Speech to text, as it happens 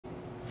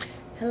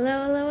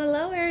Hello, hello,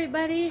 hello,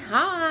 everybody.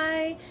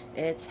 Hi.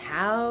 It's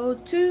How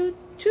To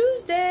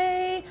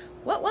Tuesday.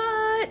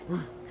 What?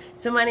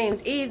 So my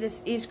name's Eve. This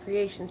is Eve's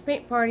Creations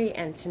Paint Party,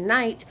 and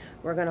tonight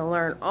we're going to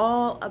learn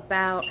all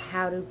about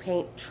how to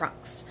paint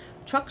trucks.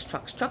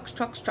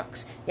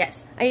 Trucks.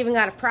 Yes, I even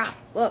got a prop.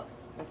 Look,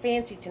 I'm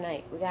fancy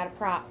tonight. We got a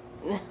prop.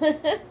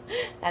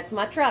 That's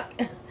my truck.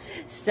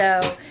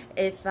 So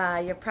if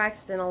you're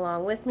practicing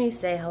along with me,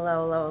 say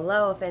hello, hello,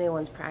 hello. If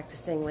anyone's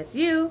practicing with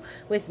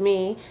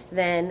me,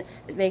 then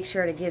make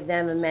sure to give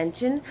them a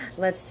mention.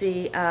 Let's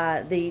see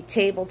the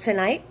table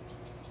tonight.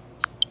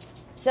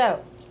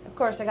 So of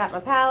course I got my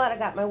palette, I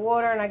got my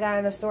water, and I got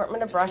an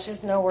assortment of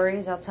brushes. No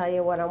worries, I'll tell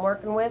you what I'm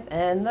working with.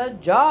 And the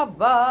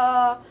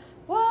Java.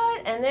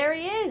 What? And there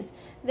he is.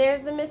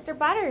 There's the Mr.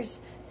 Butters.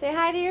 Say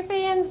hi to your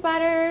fans,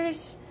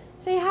 Butters.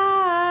 Say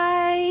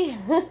hi.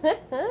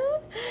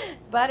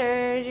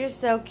 Butters, you're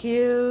so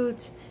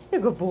cute.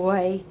 You're a good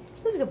boy.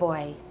 Who's a good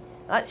boy?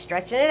 Oh,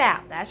 stretching it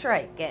out. That's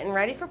right. Getting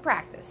ready for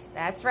practice.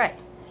 That's right.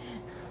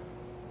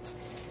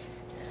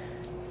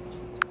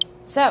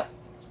 So,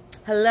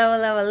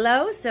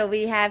 hello. So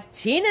we have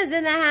Tina's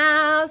in the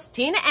house.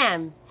 Tina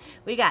M.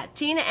 We got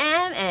Tina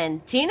M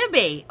and Tina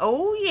B.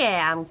 Oh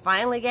yeah, I'm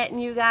finally getting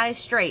you guys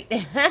straight.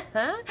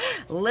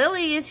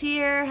 Lily is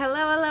here.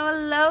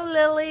 Hello,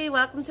 Lily.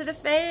 Welcome to the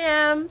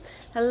fam.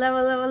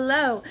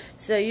 Hello.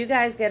 So you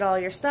guys get all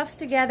your stuffs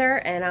together,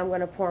 and I'm going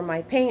to pour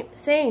my paint.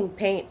 Same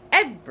paint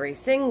every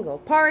single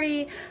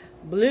party.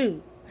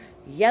 Blue,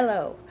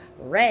 yellow,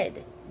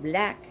 red,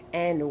 black,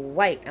 and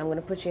white. I'm going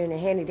to put you in a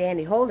handy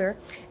dandy holder,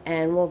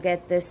 and we'll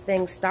get this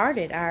thing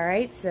started. All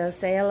right, so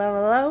say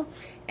hello,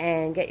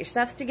 and get your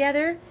stuffs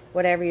together,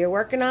 whatever you're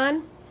working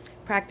on.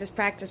 Practice.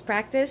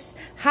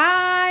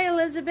 Hi,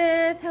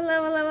 Elizabeth.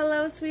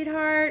 Hello,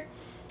 sweetheart.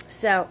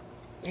 So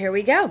here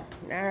we go.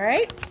 All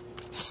right,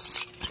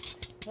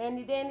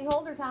 handy dandy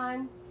holder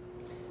time.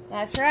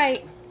 That's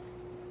right.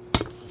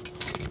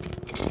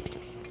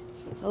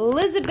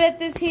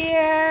 Elizabeth is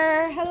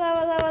here.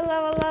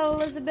 Hello,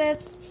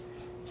 Elizabeth.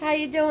 How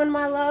you doing,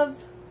 my love?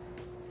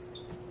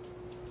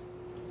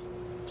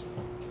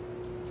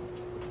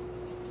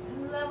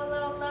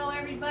 Hello,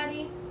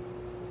 everybody.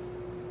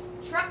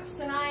 Trucks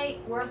tonight.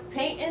 We're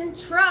painting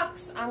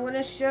trucks. I'm going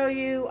to show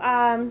you.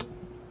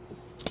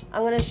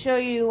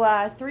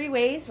 Three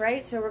ways,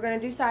 right? So we're going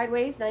to do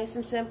sideways, nice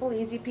and simple,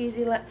 easy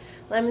peasy,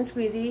 lemon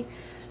squeezy.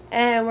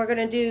 And we're going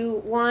to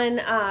do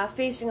one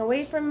facing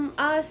away from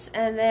us,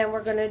 and then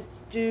we're going to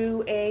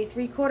do a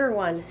 3/4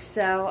 one.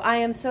 So I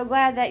am so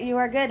glad that you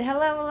are good.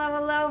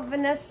 Hello,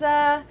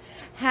 Vanessa.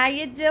 How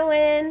you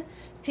doing?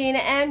 Tina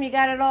M, you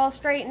got it all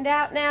straightened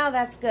out now?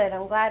 That's good.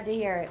 I'm glad to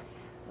hear it.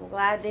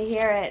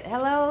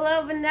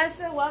 Hello,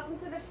 Vanessa. Welcome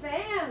to the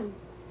fam.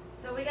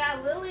 So we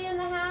got Lily in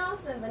the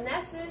house, and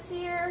Vanessa is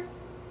here.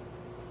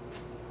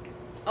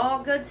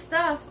 All good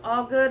stuff.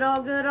 All good.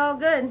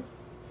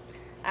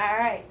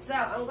 Alright, so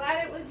I'm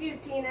glad it was you,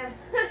 Tina.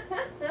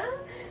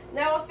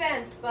 No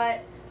offense,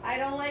 but I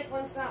don't like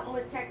when something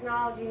with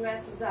technology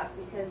messes up,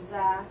 because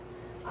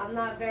I'm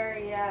not a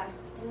very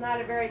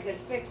good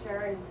fixer,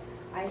 and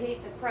I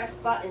hate to press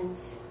buttons.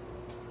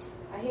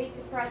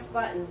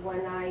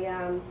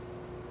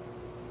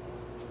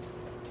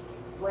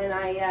 When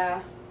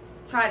I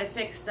try to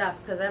fix stuff,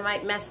 because I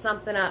might mess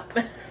something up.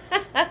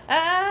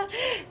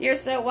 You're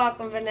so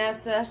welcome,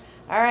 Vanessa.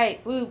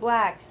 Alright, blue,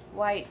 black,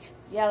 white,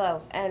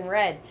 yellow, and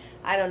red.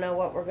 I don't know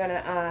what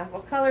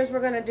what colors we're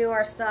gonna do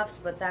our stuffs,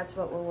 but that's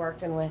what we're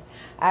working with.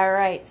 All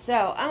right,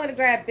 so I'm gonna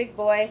grab Big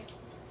Boy.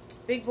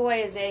 Big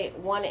Boy is a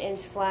 1-inch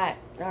flat.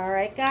 All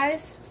right,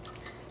 guys.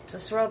 So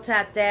swirl,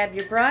 tap, dab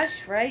your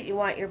brush. Right, you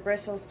want your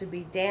bristles to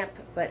be damp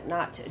but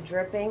not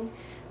dripping.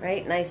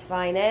 Right, nice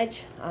fine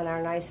edge on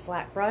our nice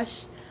flat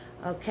brush.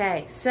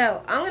 Okay,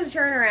 so I'm gonna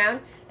turn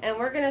around, and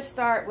we're gonna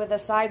start with a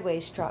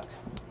sideways truck.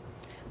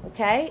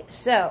 Okay,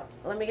 so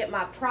let me get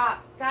my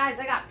prop. Guys,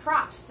 I got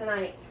props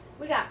tonight.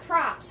 We got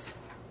props.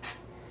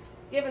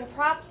 Giving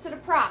props to the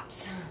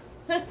props.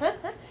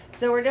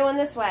 So we're doing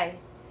this way.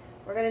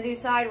 We're going to do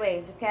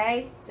sideways,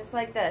 okay? Just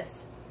like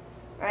this.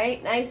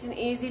 Right? Nice and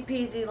easy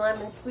peasy,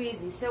 lemon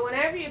squeezy. So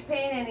whenever you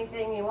paint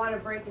anything, you want to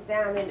break it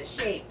down into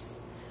shapes.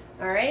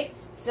 Alright?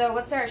 So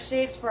what's our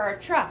shapes for our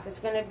truck? It's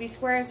going to be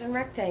squares and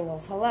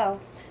rectangles. Hello?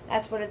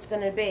 That's what it's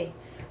going to be.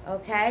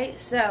 Okay?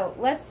 So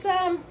let's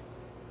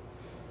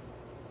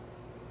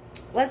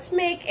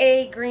make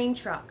a green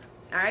truck.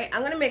 Alright, I'm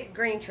going to make a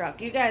green truck.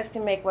 You guys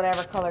can make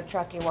whatever color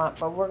truck you want,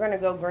 but we're going to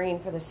go green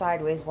for the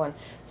sideways one.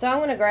 So I'm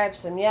going to grab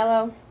some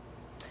yellow,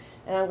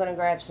 and I'm going to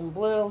grab some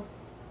blue,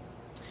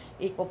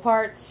 equal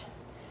parts,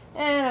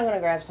 and I'm going to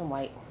grab some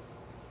white.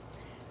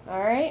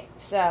 Alright,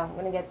 so I'm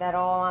going to get that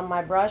all on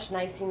my brush,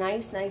 nicey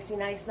nice.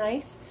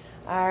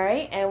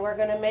 Alright, and we're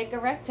going to make a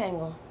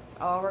rectangle. That's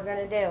all we're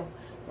going to do.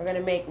 We're going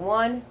to make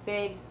one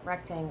big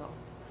rectangle.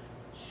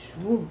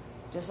 Shoo.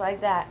 Just like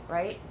that,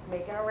 right?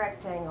 Making a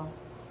rectangle.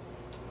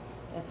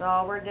 That's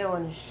all we're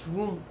doing.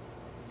 Shwoom.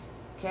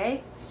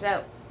 Okay,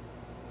 so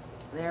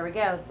there we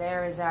go.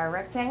 There is our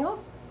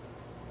rectangle.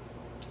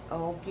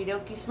 Okie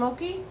dokie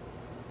smoky.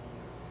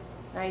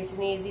 Nice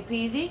and easy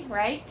peasy,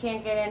 right?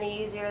 Can't get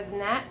any easier than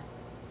that.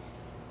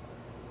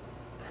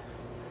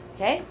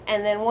 Okay,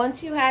 and then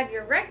once you have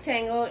your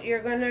rectangle,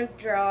 you're going to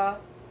draw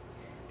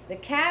the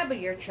cab of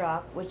your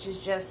truck, which is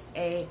just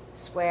a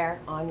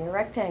square on your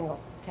rectangle.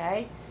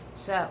 Okay,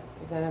 so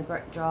you're going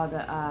to draw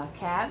the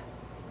cab.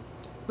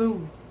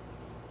 Boom,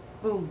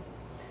 boom.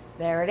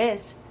 There it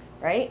is,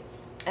 right?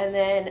 And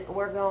then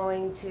we're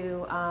going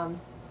to,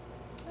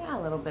 a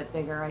little bit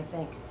bigger, I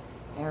think.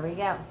 There we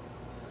go.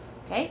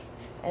 Okay,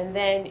 and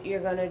then you're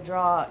going to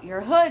draw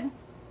your hood.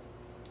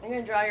 You're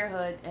going to draw your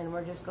hood, and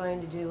we're just going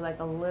to do like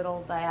a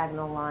little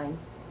diagonal line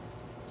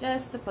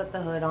just to put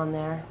the hood on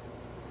there.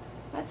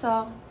 That's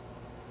all.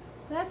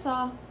 That's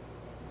all.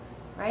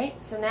 Right?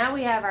 So now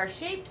we have our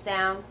shapes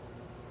down.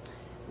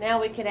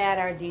 Now we can add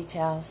our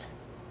details.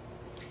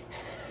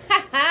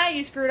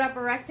 You screwed up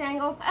a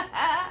rectangle?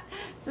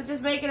 So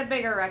just make it a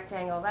bigger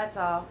rectangle. That's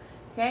all.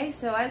 Okay,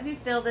 so as you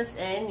fill this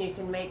in, you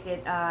can make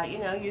it,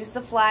 use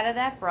the flat of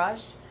that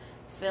brush.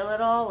 Fill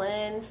it all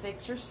in,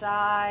 fix your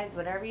sides,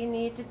 whatever you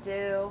need to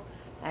do.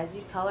 As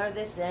you color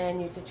this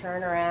in, you could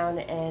turn around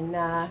and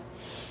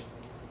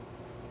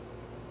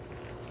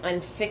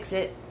fix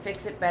it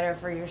better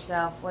for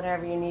yourself,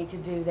 whatever you need to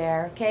do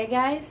there. Okay,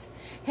 guys?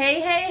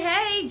 Hey, hey,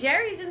 hey,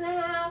 Jerry's in the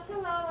house.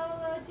 Hello, hello,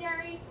 hello,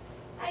 Jerry.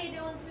 How you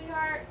doing,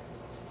 sweetheart?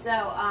 So,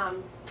 all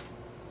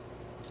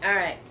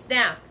right,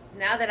 now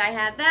that I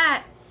have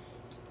that,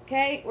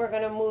 okay, we're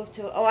going to move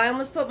to, I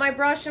almost put my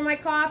brush in my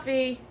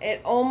coffee.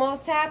 It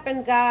almost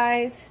happened,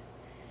 guys.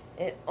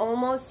 It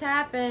almost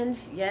happened.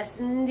 Yes,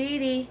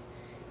 indeedy.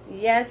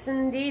 Yes,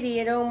 indeedy,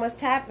 it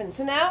almost happened.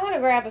 So now I'm going to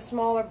grab a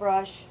smaller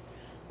brush.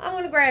 I'm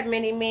going to grab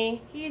Mini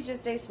Me. He's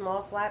just a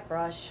small flat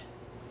brush,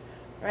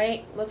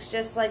 right? Looks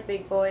just like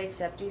Big Boy,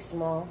 except he's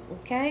small,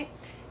 okay?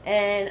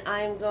 And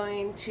I'm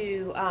going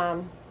to,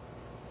 hello,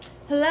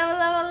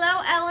 hello,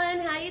 hello,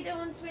 Ellen. How you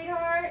doing,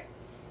 sweetheart?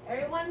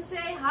 Everyone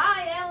say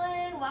hi,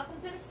 Ellen. Welcome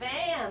to the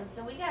fam.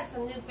 So we got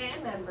some new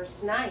fam members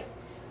tonight.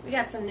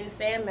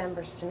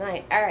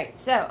 All right,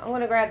 so I'm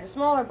going to grab the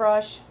smaller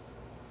brush,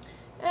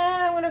 and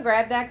I'm going to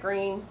grab that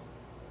green,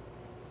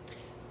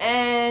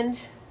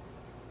 and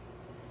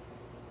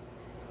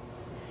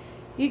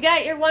you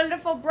got your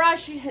wonderful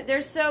brush.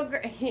 They're so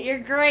great. You're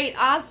great.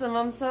 Awesome.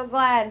 I'm so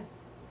glad.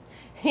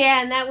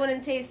 Yeah, and that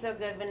wouldn't taste so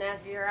good,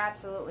 Vanessa. You're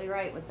absolutely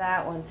right with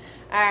that one.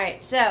 All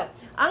right, so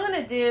I'm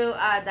going to do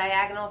a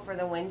diagonal for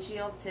the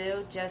windshield,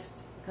 too, just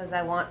because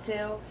I want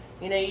to.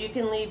 You know, you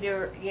can leave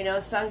your,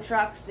 some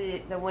trucks,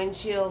 the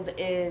windshield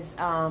is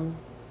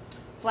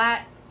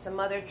flat. Some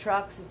other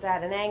trucks, it's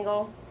at an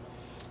angle.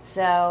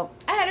 So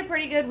I had a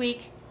pretty good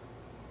week.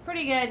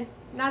 Pretty good.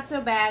 Not so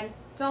bad.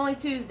 It's only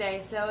Tuesday,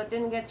 so it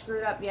didn't get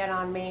screwed up yet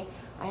on me.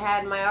 I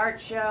had my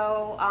art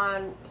show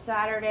on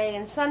Saturday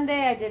and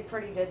Sunday. I did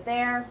pretty good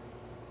there.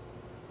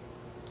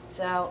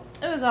 So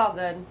it was all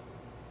good.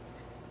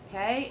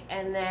 Okay,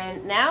 and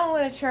then now I'm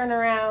going to turn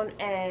around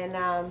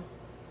and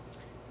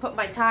put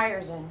my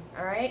tires in.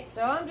 Alright,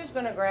 so I'm just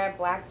going to grab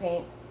black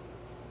paint.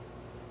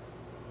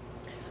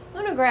 I'm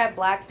going to grab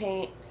black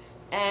paint,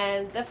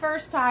 and the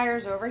first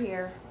tire's over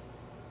here,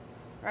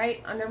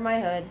 right under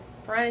my hood.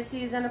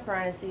 Parentheses and a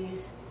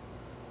parentheses.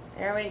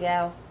 There we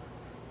go.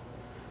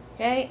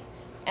 Okay,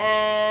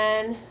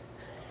 and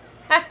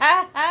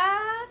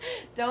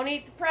don't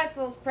eat the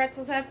pretzels.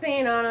 Pretzels have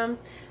paint on them.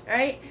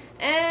 Right?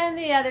 And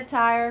the other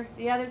tire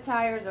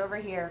is over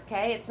here.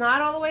 Okay, it's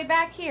not all the way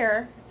back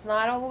here. It's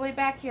not all the way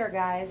back here,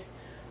 guys.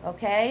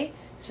 Okay,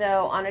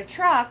 so on a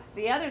truck,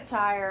 the other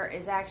tire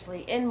is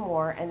actually in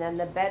more, and then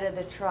the bed of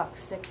the truck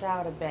sticks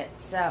out a bit.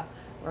 So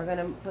we're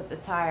gonna put the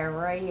tire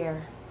right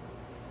here.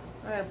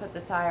 We're gonna put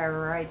the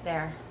tire right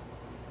there.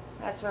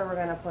 That's where we're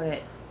gonna put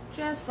it,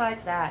 just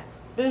like that.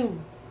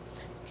 Boom.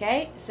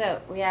 Okay,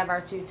 so we have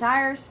our two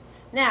tires.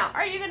 Now,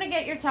 are you going to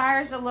get your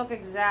tires to look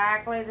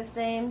exactly the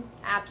same?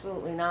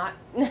 Absolutely not.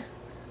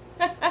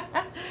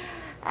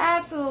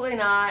 Absolutely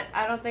not.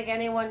 I don't think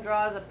anyone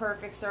draws a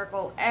perfect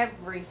circle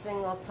every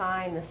single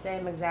time, the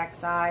same exact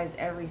size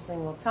every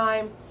single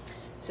time.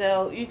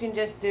 So you can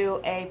just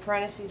do a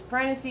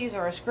parentheses,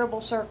 or a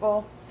scribble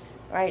circle,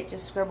 right?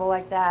 Just scribble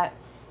like that.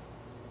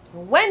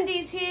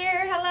 Wendy's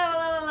here. Hello,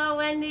 hello, hello,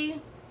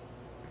 Wendy.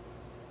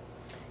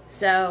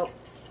 So,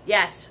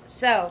 yes.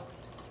 So,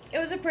 it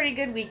was a pretty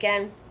good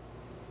weekend.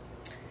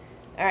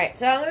 Alright,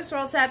 so I'm going to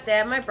swirl tap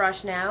dab my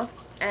brush now.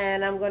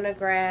 And I'm going to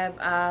grab,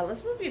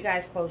 let's move you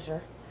guys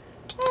closer.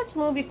 Let's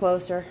move you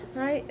closer.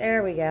 Right,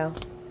 there we go.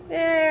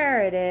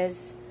 There it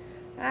is.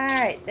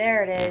 Alright,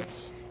 there it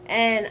is.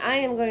 And I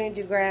am going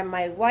to grab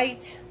my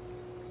white.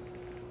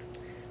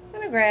 I'm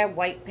going to grab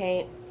white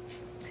paint.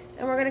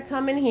 And we're going to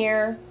come in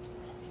here.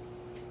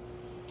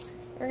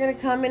 We're going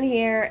to come in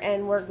here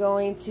and we're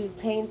going to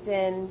paint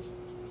in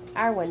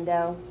our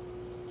window.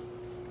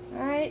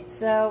 Alright,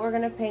 so we're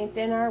going to paint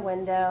in our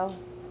window.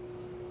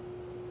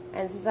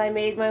 And since I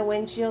made my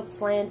windshield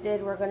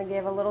slanted, we're going to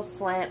give a little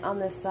slant on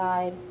this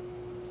side.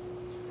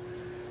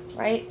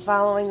 Right,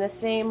 following the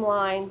same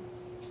line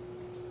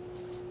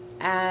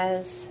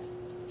as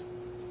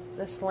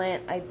the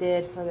slant I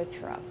did for the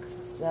truck.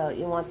 So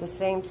you want the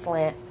same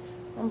slant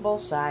on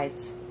both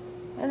sides.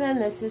 And then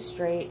this is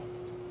straight.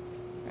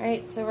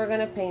 Right, so we're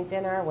going to paint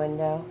in our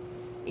window.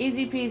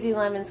 Easy peasy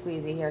lemon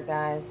squeezy here,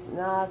 guys.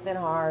 Nothing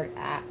hard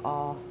at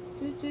all.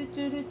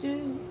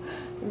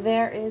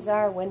 There is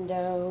our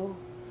window.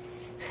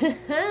 Hello,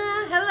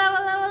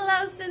 hello,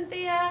 hello,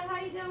 Cynthia. How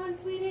you doing,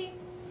 sweetie?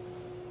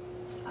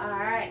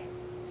 Alright,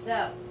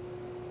 so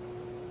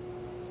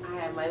I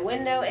have my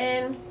window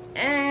in.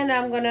 And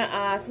I'm going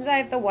to, since I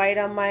have the white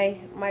on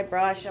my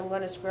brush, I'm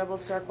going to scribble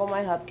circle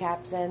my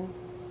hubcaps in.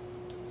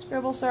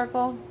 Scribble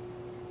circle.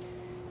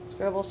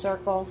 Scribble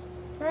circle.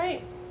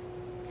 Right?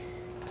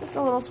 Just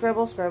a little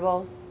scribble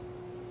scribble.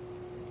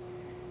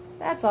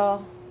 That's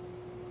all.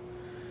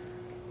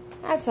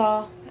 That's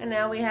all. And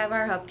now we have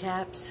our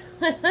hubcaps.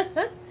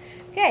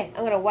 Okay,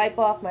 I'm going to wipe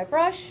off my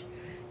brush.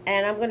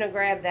 And I'm going to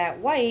grab that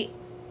white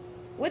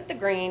with the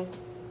green.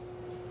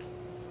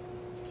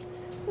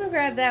 I'm going to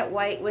grab that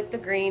white with the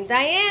green.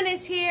 Diane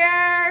is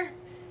here.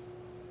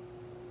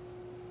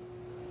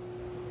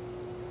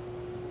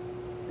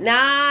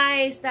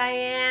 Nice,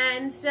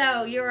 Diane.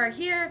 So you are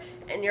here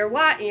and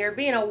you're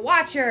being a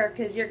watcher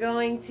because you're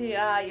going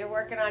to you're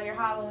working on your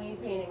Halloween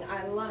painting.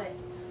 I love it.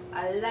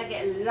 I like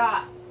it a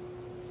lot.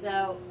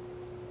 So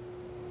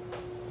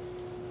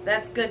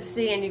that's good to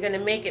see, and you're going to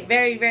make it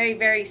very, very,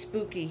 very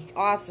spooky.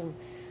 Awesome.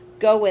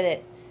 Go with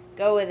it.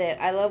 Go with it.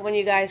 I love when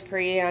you guys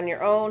create on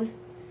your own.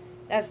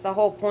 That's the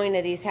whole point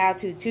of these How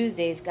To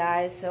Tuesdays,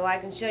 guys. So I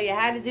can show you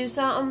how to do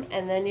something,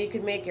 and then you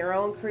can make your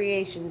own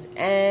creations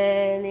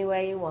any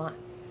way you want.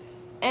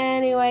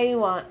 Any way you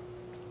want.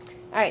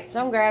 Alright, so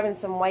I'm grabbing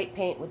some white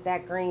paint with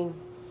that green.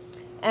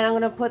 And I'm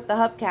going to put the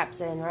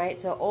hubcaps in, right?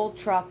 So old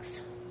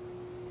trucks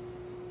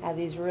have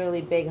these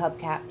really big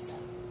hubcaps.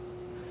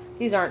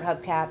 These aren't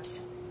hubcaps.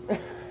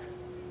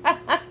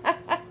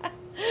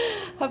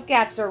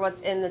 Hubcaps are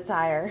what's in the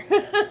tire.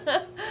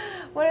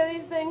 What are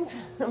these things?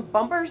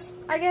 Bumpers,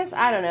 I guess?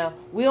 I don't know.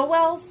 Wheel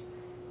wells?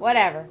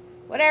 Whatever.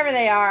 Whatever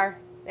they are,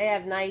 they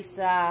have nice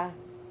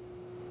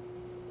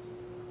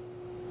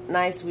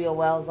nice wheel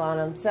wells on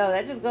them. So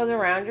that just goes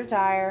around your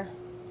tire.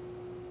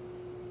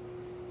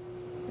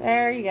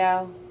 There you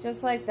go.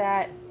 Just like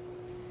that.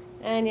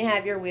 And you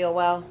have your wheel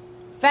well.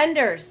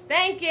 Fenders.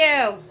 Thank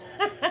you.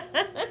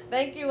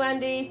 Thank you,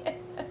 Wendy.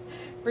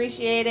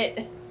 Appreciate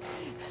it.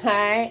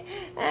 Alright.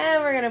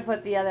 And we're going to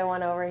put the other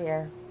one over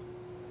here.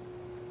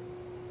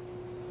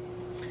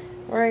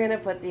 We're going to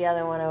put the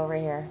other one over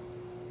here.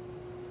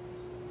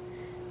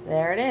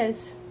 There it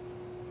is.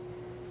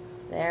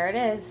 There it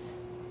is.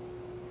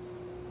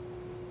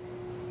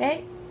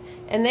 Okay,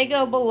 and they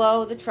go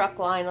below the truck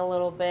line a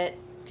little bit.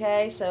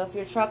 Okay, so if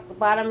your truck, the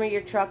bottom of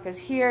your truck is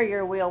here,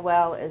 your wheel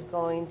well is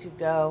going to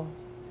go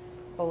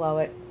below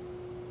it.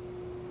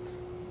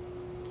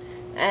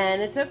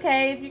 And it's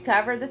okay if you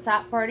cover the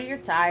top part of your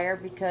tire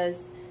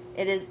because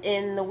it is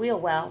in the wheel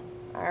well.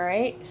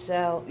 Alright,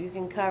 so you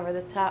can cover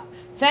the top.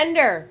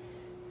 Fender!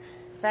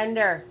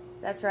 Fender.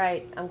 That's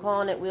right. I'm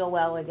calling it wheel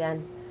well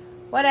again.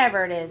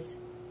 Whatever it is.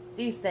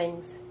 These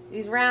things.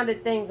 These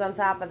rounded things on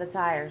top of the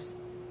tires.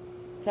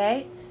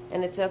 Okay?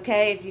 And it's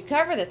okay if you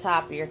cover the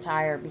top of your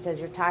tire because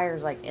your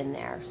tire's like in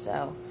there.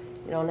 So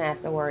you don't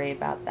have to worry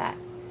about that.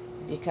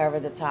 If you cover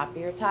the top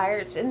of your tire,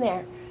 it's in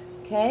there.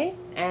 Okay?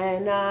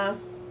 And I'm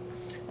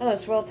going to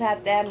swirl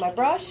tap dab my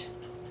brush.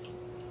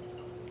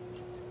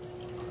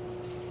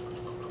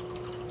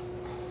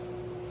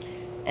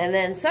 And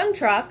then some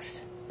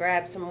trucks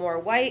grab some more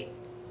white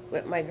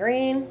with my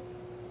green.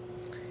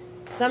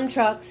 Some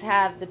trucks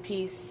have the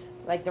piece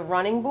like the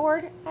running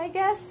board, I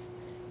guess.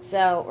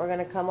 So we're going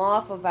to come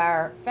off of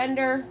our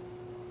fender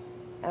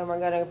and we're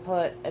going to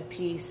put a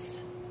piece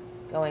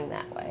going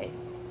that way.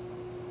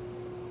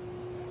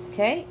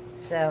 Okay,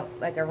 so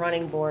like a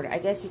running board. I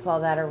guess you call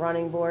that a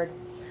running board.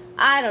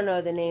 I don't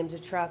know the names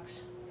of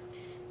trucks.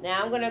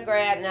 Now I'm going to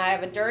grab, now I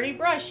have a dirty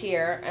brush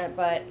here,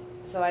 but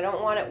so I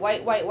don't want it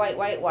white, white, white,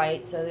 white,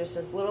 white. So there's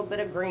this little bit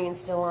of green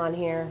still on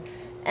here.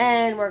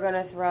 And we're going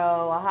to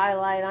throw a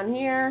highlight on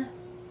here.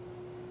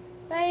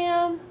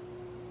 Bam.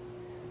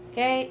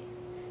 Okay.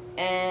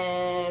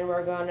 And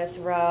we're going to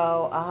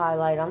throw a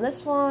highlight on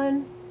this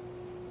one.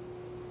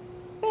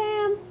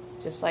 Bam.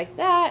 Just like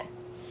that.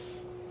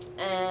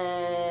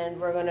 And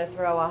we're going to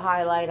throw a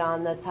highlight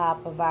on the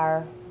top of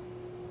our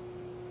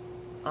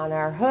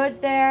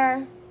hood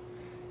there.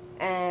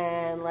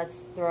 And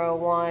let's throw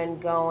one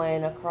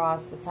going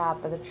across the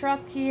top of the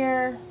truck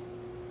here.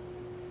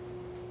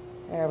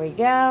 There we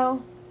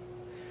go.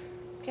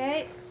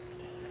 Okay.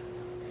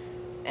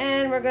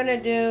 And we're going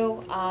to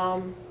do,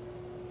 I'm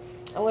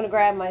going to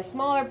grab my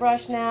smaller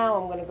brush now.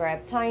 I'm going to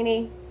grab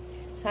Tiny.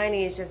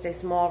 Tiny is just a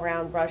small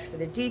round brush for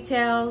the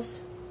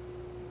details.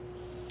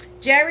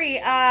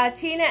 Jerry,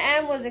 Tina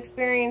M was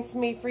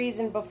experiencing me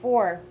freezing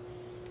before.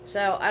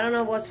 So I don't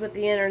know what's with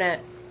the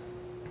internet.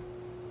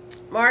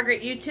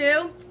 Margaret, you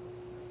too?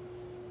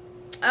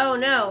 Oh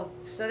no,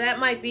 so that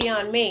might be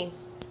on me.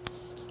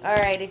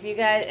 Alright,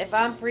 if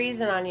I'm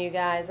freezing on you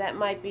guys, that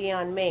might be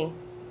on me.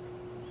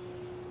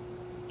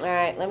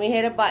 Alright, let me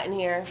hit a button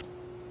here.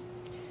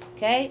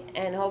 Okay,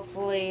 and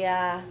hopefully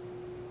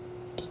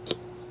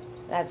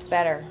that's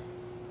better.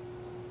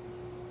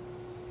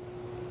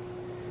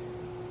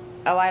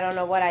 Oh, I don't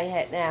know what I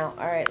hit now.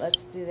 All right,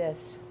 let's do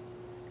this.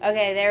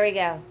 Okay, there we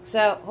go.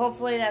 So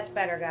hopefully that's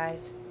better,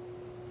 guys.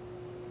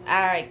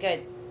 All right,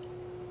 good.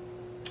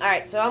 All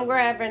right, so I'm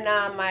grabbing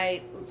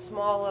my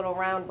small little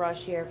round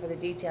brush here for the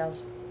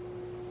details.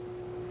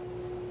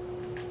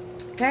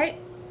 Okay,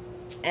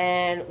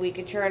 and we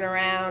could turn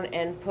around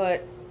and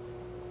put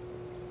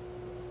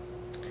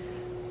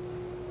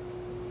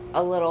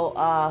a little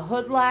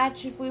hood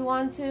latch if we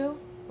want to,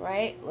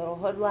 right? Little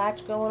hood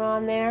latch going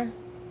on there.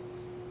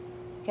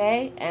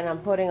 Okay, and I'm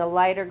putting a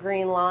lighter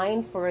green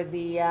line for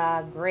the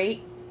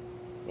grate.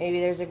 Maybe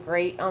there's a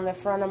grate on the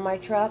front of my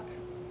truck.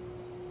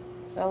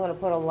 So I'm going to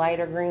put a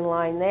lighter green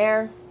line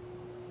there.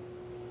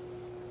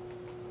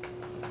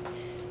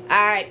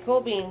 Alright,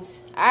 cool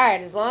beans.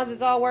 Alright, as long as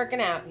it's all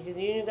working out. Because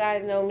you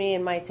guys know me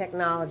and my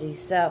technology.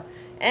 So,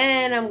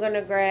 and I'm going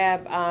to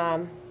grab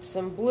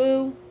some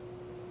blue.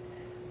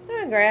 I'm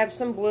going to grab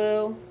some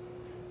blue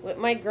with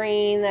my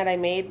green that I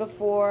made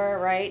before,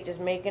 right?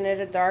 Just making it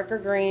a darker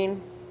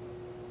green.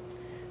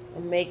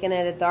 I'm making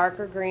it a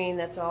darker green.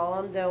 That's all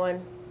I'm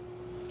doing.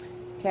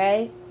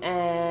 Okay,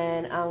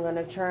 and I'm going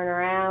to turn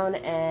around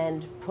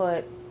and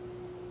put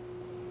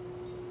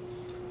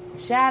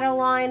a shadow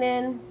line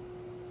in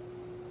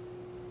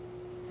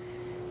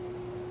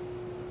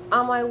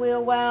on my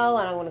wheel well,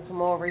 and I'm going to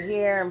come over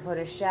here and put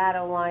a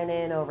shadow line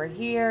in over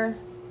here.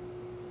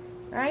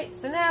 Alright,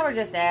 so now we're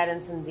just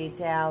adding some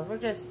details. We're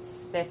just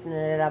spiffing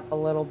it up a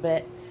little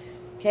bit.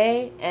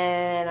 Okay,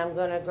 and I'm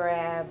going to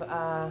grab,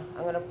 I'm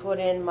going to put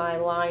in my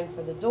line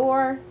for the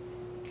door.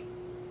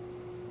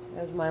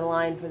 There's my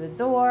line for the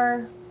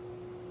door.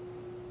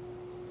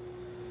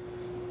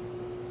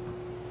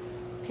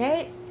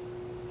 Okay,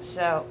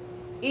 so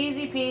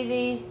easy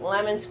peasy,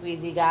 lemon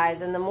squeezy, guys.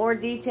 And the more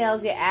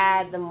details you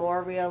add, the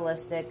more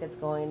realistic it's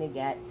going to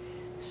get.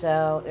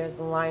 So there's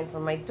the line for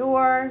my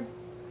door.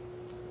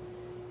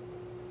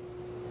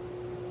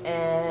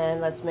 And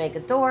let's make a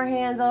door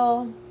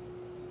handle.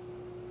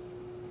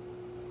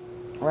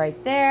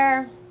 Right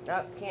there.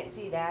 Oh, can't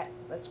see that.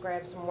 Let's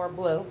grab some more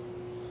blue.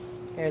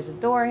 Here's a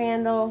door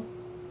handle.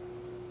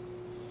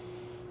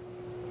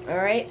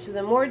 Alright, so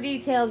the more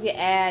details you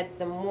add,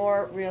 the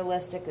more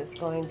realistic it's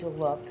going to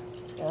look.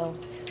 So,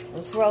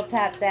 we'll swirl,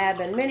 tap, dab,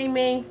 and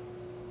mini-me.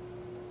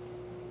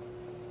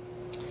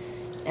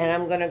 And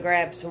I'm going to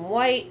grab some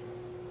white.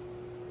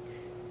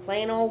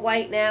 Plain old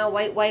white now.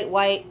 White, white,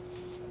 white.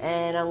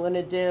 And I'm going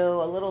to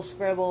do a little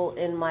scribble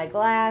in my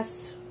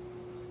glass.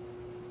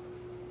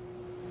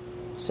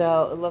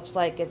 So it looks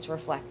like it's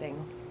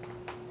reflecting.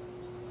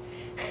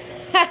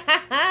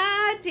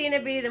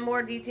 Tina B, the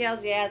more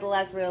details you add, the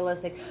less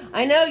realistic.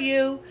 I know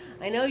you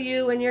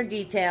and your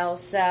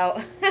details, so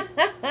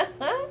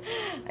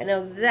I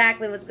know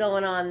exactly what's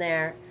going on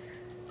there.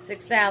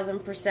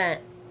 6,000%.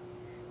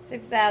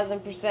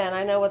 6,000%.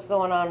 I know what's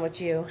going on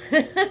with you.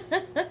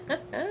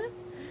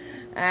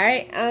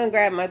 Alright, I'm going to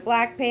grab my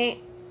black paint,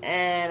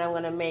 and I'm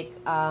going to make,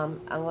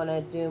 I'm going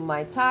to do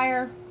my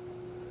tire.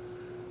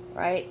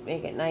 Right,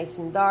 make it nice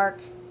and dark.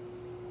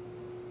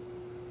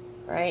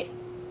 Right,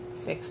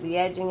 fix the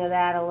edging of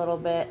that a little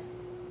bit.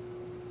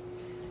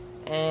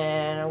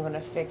 And I'm going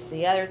to fix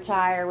the other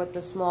tire with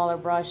the smaller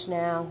brush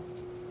now.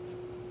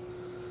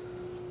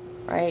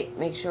 Right,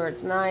 make sure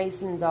it's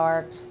nice and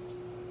dark.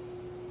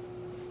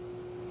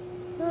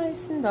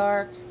 Nice and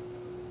dark.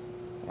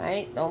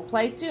 Right, don't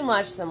play too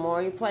much. The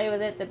more you play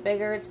with it, the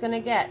bigger it's going to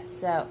get.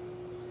 So,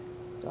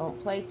 don't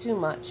play too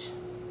much.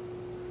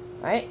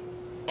 Right,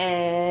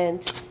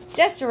 and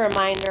just a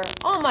reminder,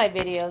 all my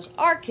videos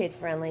are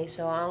kid-friendly,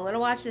 so I'm going to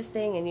watch this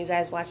thing and you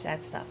guys watch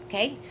that stuff,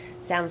 okay?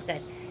 Sounds good.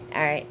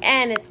 Alright,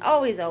 and it's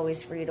always,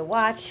 always free to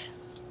watch.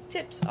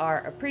 Tips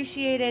are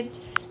appreciated,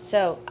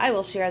 so I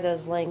will share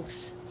those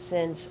links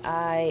since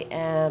I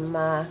am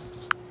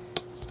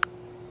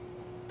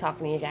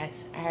talking to you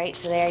guys. Alright,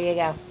 so there you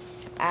go.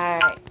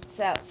 Alright,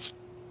 so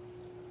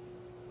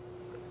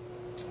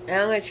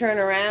now I'm going to turn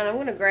around. I'm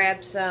going to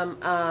grab some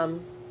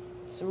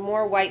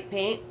more white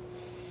paint.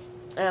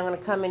 And I'm going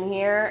to come in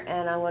here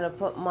and I'm going to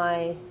put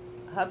my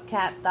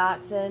hubcap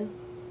dots in.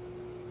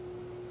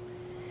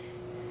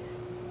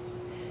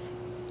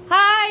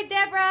 Hi,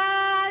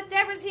 Deborah!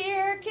 Deborah's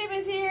here. Kim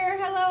is here.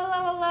 Hello,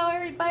 hello, hello,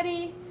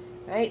 everybody.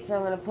 Alright, so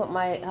I'm going to put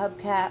my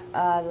hubcap,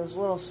 those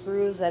little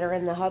screws that are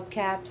in the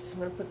hubcaps. I'm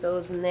going to put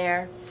those in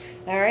there.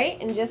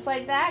 Alright, and just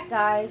like that,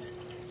 guys,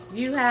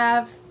 you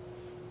have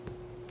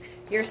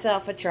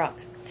yourself a truck.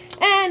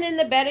 And in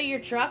the bed of your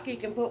truck, you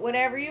can put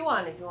whatever you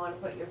want. If you want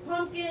to put your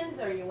pumpkins,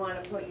 or you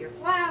want to put your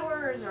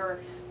flowers, or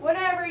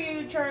whatever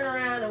you turn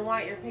around and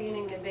want your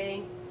painting to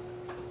be,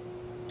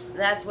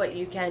 that's what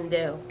you can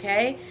do,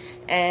 okay?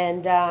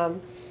 And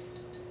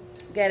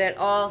get it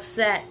all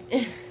set.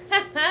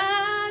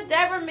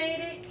 Deborah made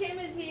it. Kim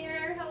is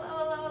here. Hello,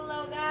 hello,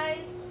 hello,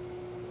 guys.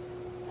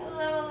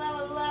 Hello,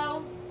 hello,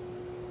 hello.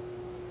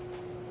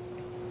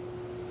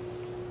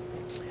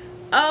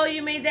 Oh,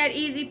 you made that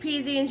easy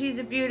peasy and she's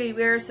a beauty.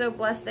 We are so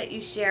blessed that you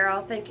share.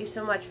 Oh, thank you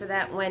so much for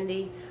that,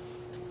 Wendy.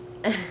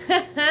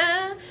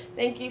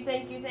 Thank you,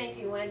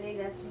 Wendy.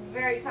 That's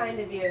very kind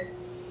of you.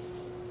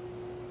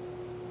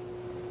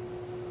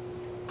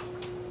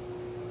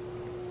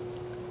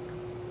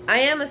 I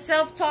am a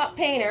self-taught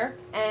painter,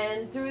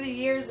 and through the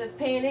years of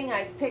painting,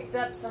 I've picked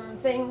up some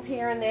things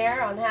here and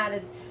there on how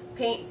to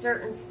paint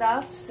certain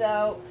stuff.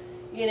 So,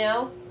 you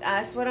know,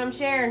 that's what I'm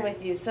sharing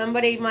with you.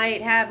 Somebody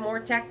might have more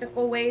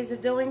technical ways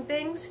of doing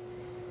things.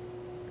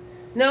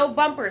 No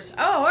bumpers.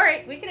 Oh, all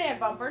right. We can add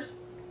bumpers.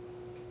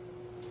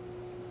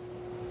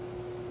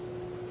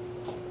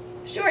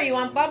 Sure, you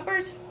want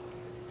bumpers?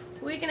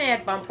 We can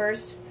add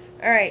bumpers.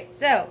 All right,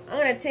 so I'm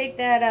going to take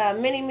that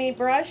mini-me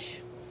brush,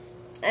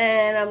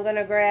 and I'm going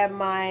to grab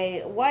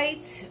my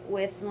white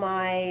with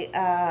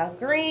my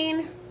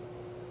green.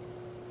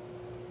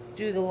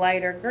 Do the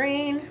lighter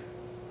green.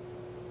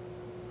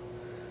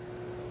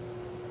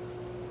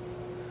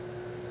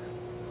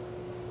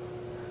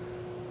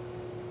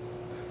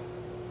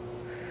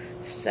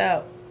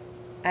 So,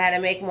 I had to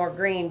make more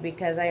green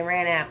because I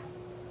ran out.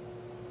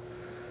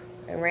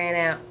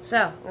 So,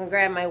 I'm going to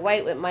grab my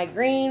white with my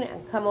green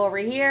and come over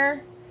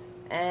here.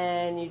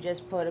 And you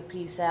just put a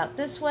piece out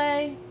this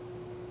way.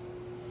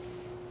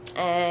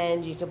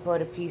 And you can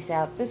put a piece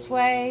out this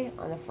way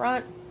on the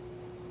front.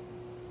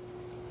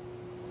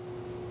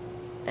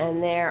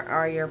 And there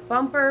are your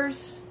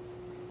bumpers.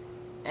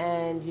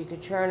 And you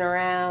could turn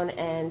around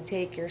and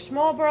take your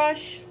small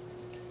brush,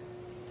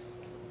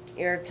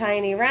 your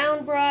tiny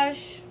round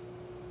brush,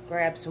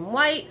 grab some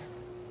white,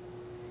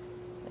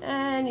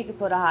 and you can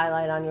put a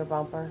highlight on your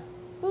bumper.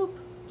 Boop,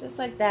 just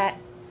like that.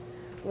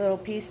 Little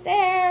piece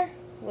there,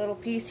 little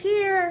piece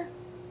here.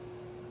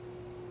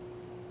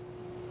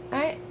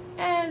 Alright,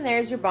 and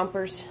there's your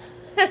bumpers.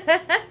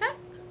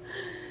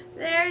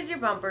 There's your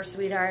bumper,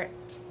 sweetheart.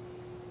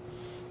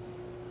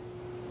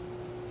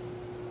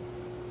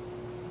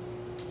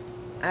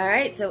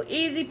 Alright, so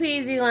easy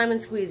peasy lemon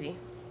squeezy.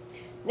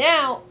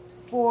 Now,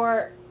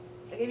 to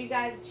give you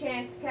guys a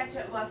chance to catch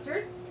up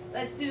mustard,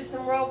 let's do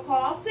some roll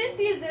call.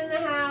 Cynthia's in the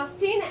house.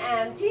 Tina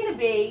M, Tina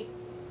B,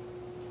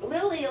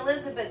 Lily,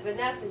 Elizabeth,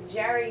 Vanessa,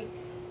 Jerry,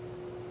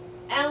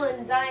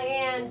 Ellen,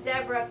 Diane,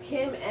 Deborah,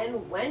 Kim,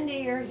 and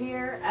Wendy are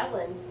here.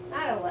 Ellen.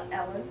 Not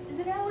Ellen. Is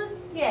it Ellen?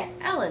 Yeah,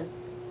 Ellen.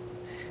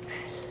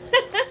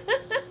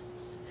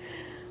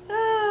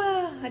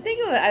 I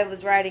think I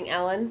was writing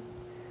Ellen.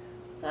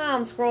 Oh,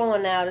 I'm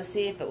scrolling now to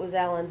see if it was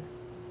Ellen.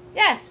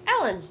 Yes,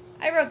 Ellen.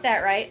 I wrote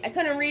that right. I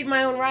couldn't read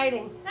my own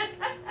writing.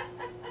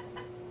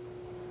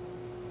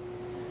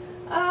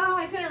 Oh,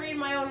 I couldn't read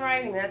my own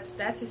writing.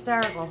 That's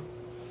hysterical.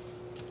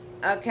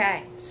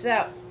 Okay,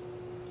 so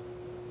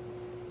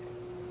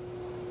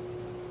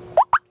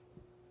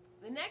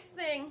the next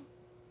thing,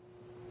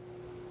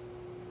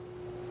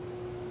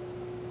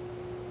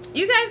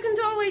 you guys can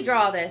totally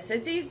draw this.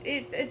 It's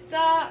easy. It's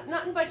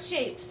nothing but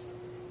shapes.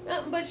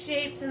 Nothing but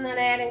shapes and then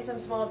adding some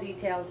small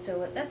details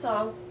to it. That's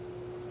all.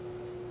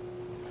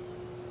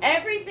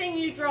 Everything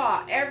you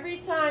draw, every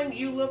time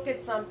you look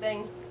at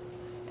something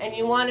and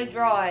you want to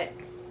draw it,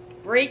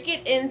 break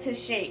it into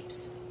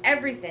shapes.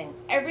 Everything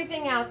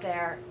out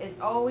there is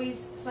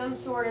always some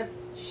sort of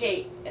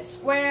shape. A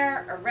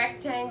square, a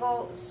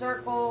rectangle, a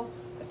circle,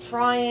 a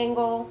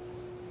triangle.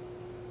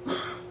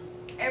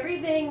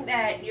 Everything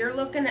that you're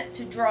looking at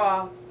to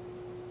draw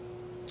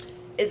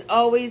is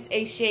always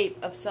a shape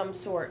of some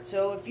sort.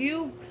 So if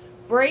you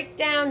break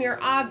down your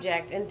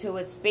object into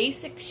its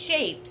basic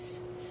shapes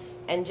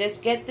and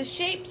just get the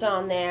shapes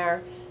on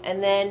there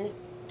and then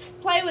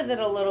play with it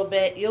a little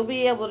bit, you'll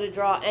be able to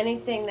draw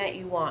anything that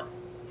you want.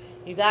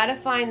 You got to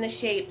find the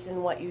shapes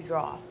in what you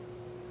draw.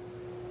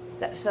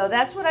 So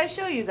that's what I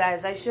show you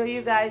guys. I show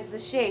you guys the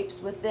shapes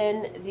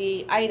within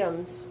the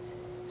items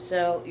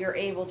so you're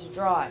able to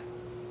draw it.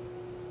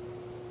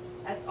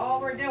 That's all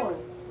we're doing.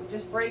 We're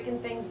just breaking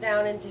things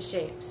down into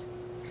shapes.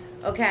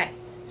 Okay,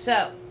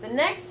 so the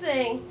next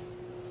thing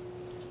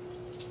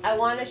I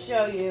want to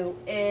show you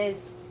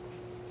is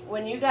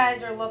when you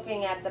guys are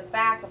looking at the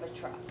back of a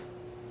truck.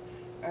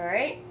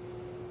 Alright?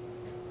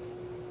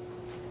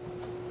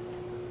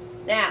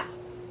 Now,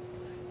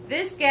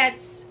 this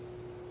gets...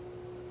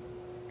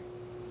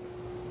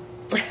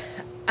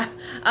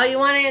 Oh, you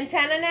want an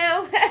antenna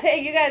now?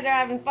 You guys are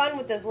having fun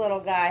with this little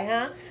guy,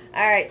 huh?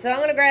 Alright, so I'm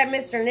going to grab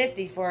Mr.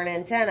 Nifty for an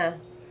antenna.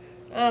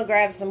 I'll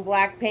grab some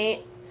black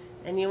paint.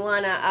 And you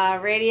want a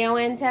radio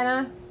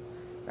antenna?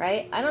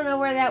 Right? I don't know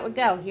where that would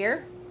go.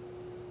 Here?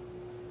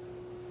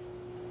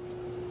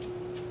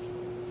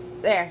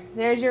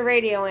 There's your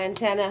radio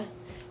antenna,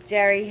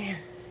 Jerry.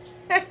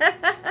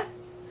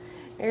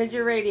 There's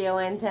your radio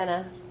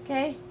antenna,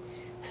 okay?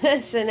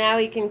 So now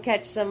we can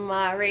catch some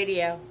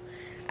radio.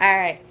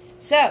 Alright,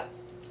 so,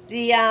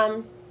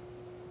 now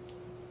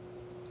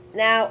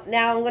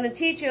I'm going to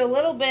teach you a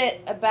little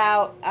bit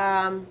about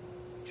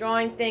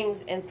drawing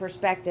things in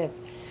perspective.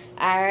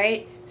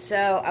 Alright,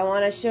 so I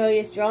want to show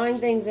you drawing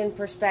things in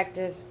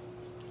perspective.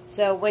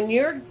 So when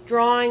you're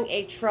drawing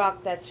a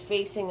truck that's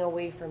facing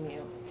away from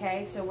you,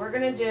 okay, so we're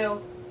going to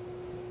do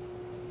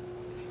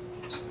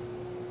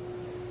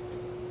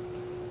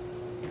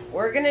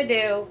we're going to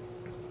do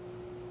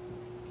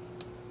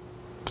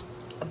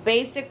a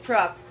basic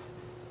truck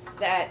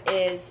that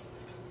is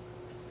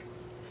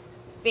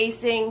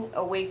facing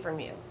away from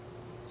you.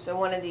 So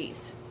one of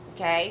these,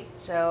 okay?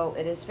 So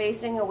it is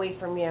facing away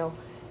from you,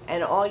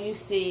 and all you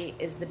see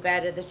is the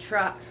bed of the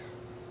truck.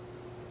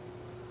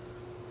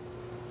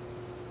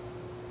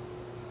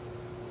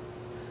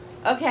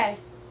 Okay,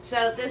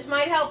 so this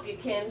might help you,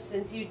 Kim,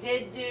 since you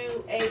did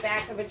do a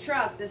back of a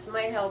truck. This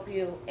might help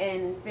you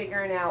in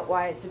figuring out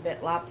why it's a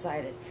bit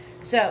lopsided.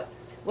 So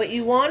what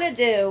you want to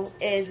do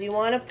is you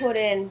want to put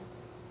in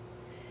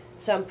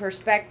some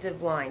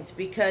perspective lines,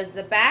 because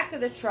the back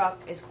of the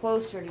truck is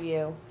closer to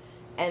you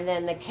and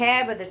then the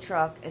cab of the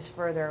truck is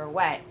further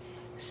away.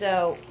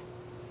 So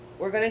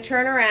we're going to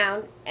turn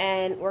around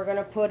and we're going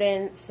to put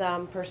in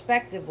some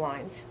perspective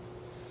lines.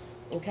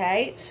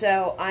 Okay,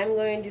 so I'm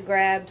going to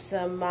grab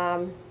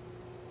some,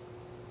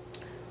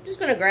 just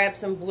going to grab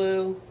some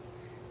blue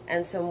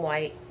and some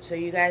white so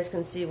you guys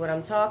can see what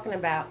I'm talking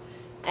about.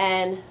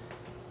 And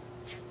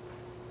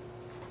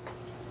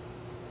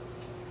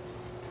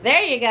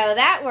there you go.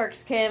 That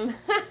works, Kim.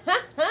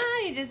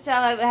 You just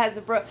tell it has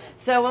a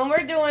so when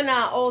we're doing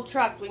old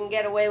trucks, we can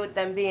get away with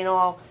them being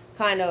all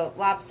kind of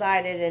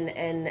lopsided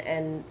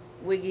and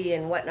wiggy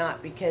and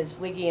whatnot, because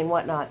wiggy and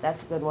whatnot,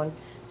 that's a good one.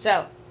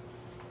 So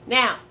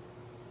now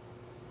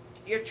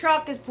your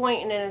truck is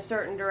pointing in a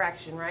certain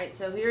direction, right?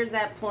 So here's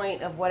that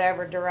point of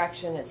whatever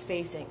direction it's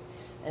facing.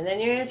 And then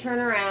you're going to turn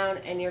around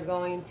and you're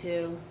going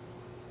to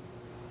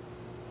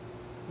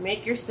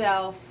make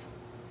yourself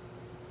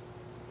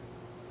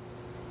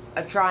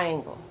a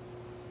triangle.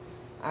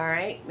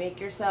 Alright, make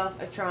yourself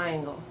a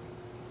triangle.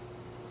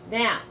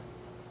 Now,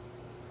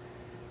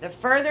 the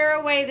further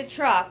away the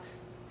truck,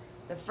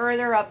 the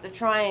further up the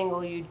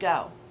triangle you'd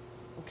go.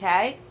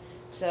 Okay?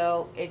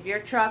 So if your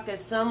truck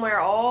is somewhere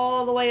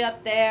all the way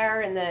up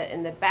there in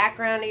the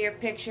background of your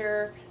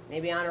picture,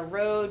 maybe on a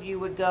road, you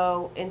would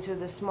go into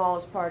the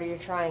smallest part of your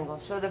triangle.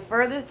 So the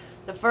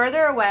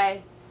further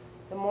away,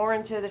 the more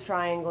into the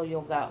triangle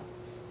you'll go.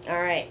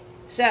 Alright,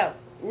 so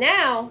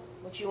now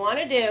what you want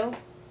to do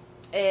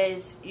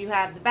is you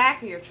have the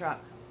back of your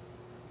truck.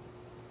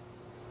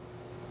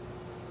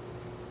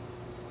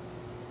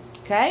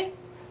 Okay?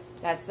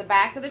 That's the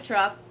back of the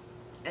truck.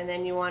 And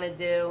then you want to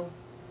do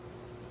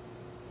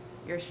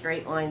your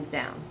straight lines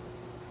down.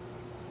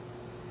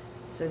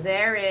 So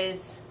there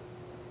is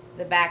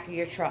the back of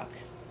your truck.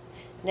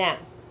 Now,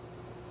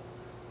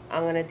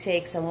 I'm going to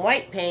take some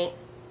white paint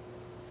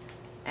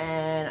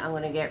and I'm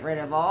going to get rid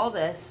of all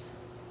this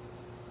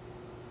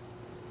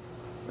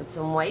with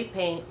some white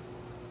paint.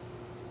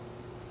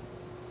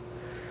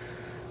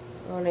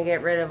 I'm going to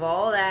get rid of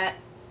all that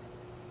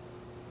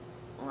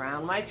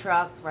around my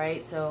truck,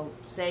 right? So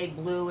say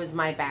blue is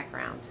my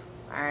background.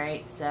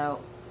 Alright,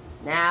 so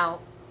now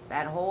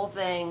that whole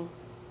thing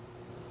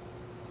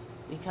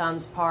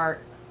becomes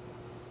part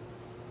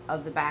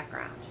of the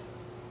background.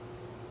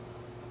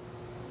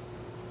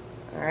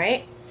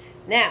 Alright,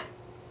 now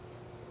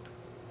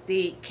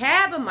the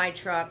cab of my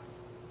truck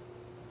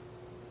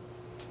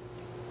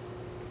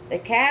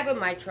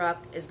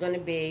is going to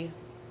be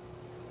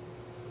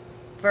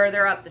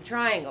further up the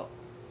triangle.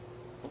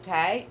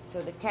 Okay,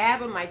 so the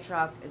cab of my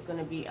truck is going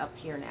to be up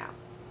here now.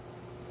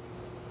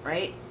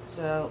 Right,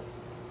 so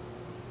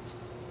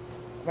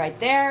right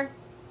there,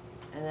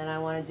 and then I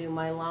want to do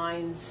my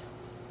lines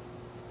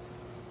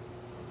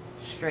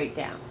straight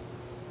down.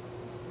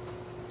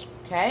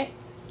 Okay,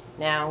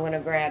 now I'm going to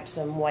grab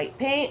some white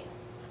paint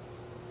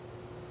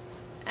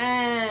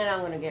and I'm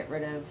going to get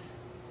rid of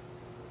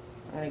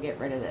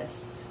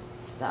this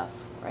stuff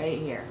right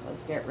here.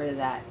 Let's get rid of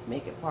that,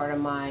 make it part of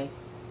my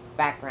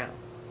background.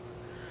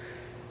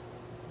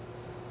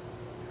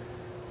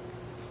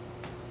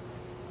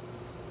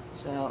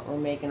 So we're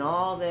making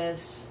all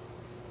this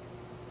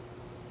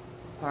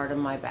part of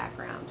my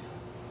background.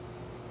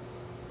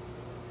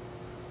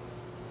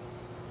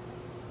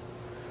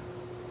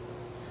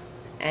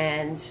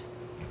 And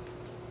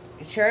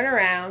you turn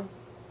around,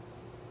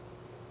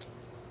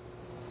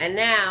 and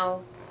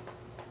now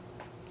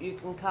you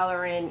can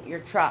color in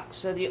your truck.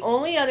 So the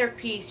only other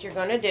piece you're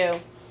going to do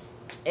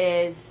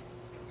is,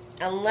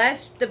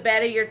 unless the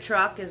bed of your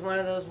truck is one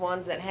of those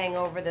ones that hang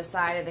over the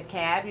side of the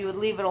cab, you would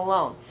leave it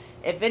alone.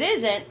 If it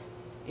isn't,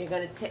 you're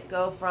going to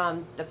go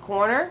from the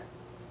corner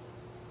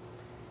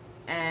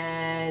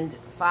and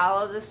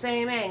follow the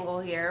same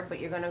angle here, but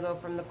you're going to go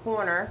from the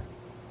corner,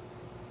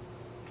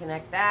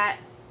 connect that,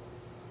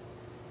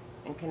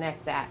 and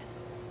connect that.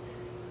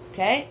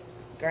 Okay?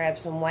 Grab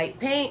some white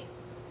paint,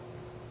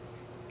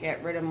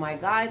 get rid of my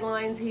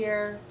guidelines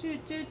here,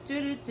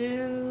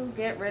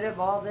 get rid of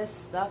all this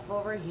stuff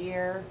over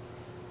here,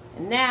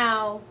 and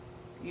now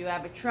you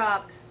have a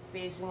truck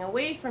facing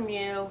away from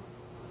you.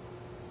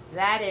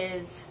 That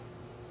is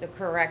the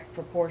correct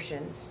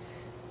proportions.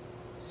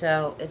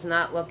 So it's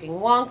not looking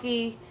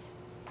wonky.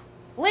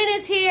 Lynn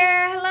is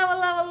here. Hello,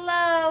 hello,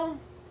 hello.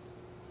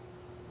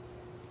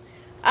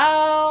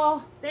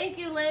 Oh, thank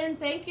you, Lynn.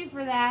 Thank you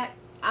for that.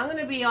 I'm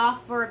going to be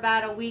off for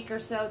about a week or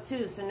so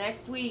too. So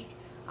next week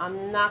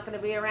I'm not going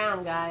to be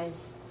around,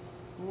 guys.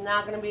 I'm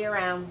not going to be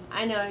around.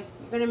 I know,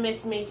 you're going to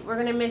miss me. We're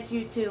going to miss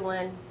you too,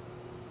 Lynn.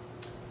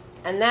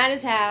 And that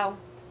is how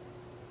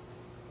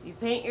you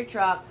paint your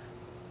truck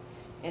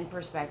in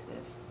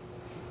perspective.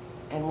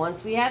 And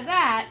once we have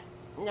that,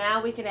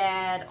 now we could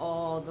add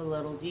all the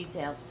little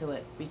details to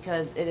it,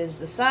 because it is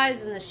the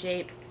size and the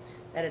shape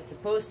that it's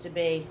supposed to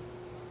be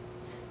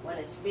when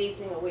it's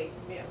facing away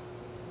from you.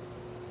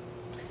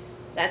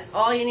 That's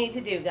all you need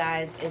to do,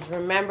 guys, is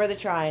remember the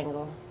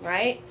triangle,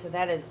 right? So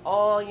that is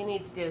all you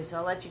need to do. So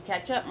I'll let you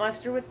catch up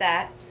muster with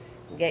that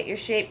and get your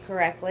shape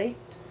correctly,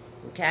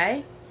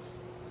 okay?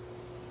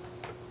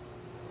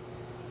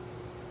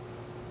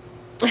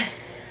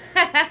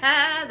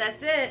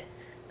 That's it.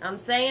 I'm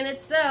saying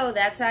it so.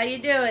 That's how you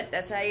do it.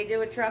 That's how you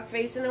do a truck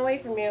facing away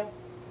from you.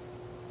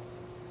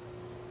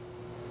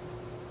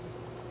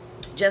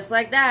 Just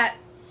like that.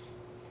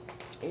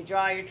 You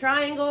draw your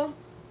triangle.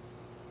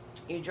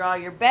 You draw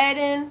your bed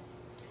in.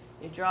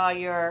 You draw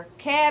your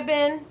cab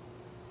in.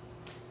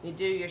 You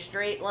do your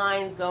straight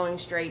lines going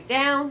straight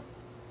down.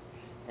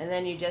 And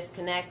then you just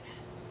connect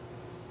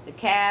the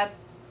cab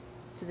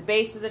to the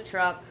base of the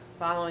truck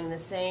following the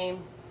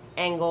same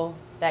angle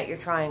that your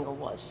triangle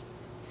was.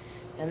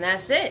 And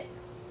that's it.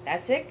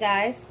 That's it,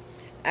 guys.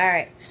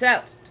 Alright,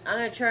 so I'm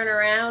going to turn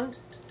around,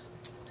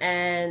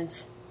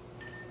 and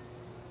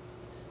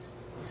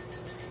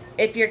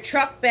if your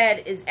truck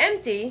bed is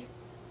empty,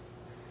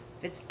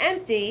 if it's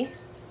empty,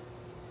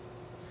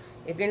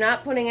 if you're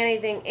not putting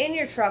anything in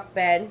your truck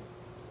bed,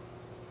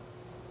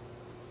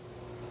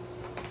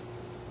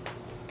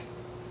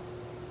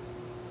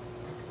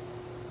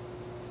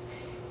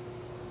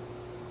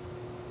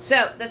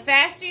 so the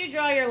faster you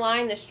draw your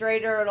line, the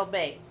straighter it'll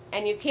be.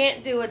 And you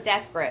can't do a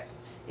death grip.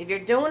 If you're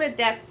doing a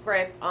death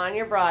grip on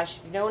your brush,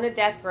 if you're doing a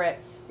death grip,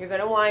 you're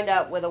going to wind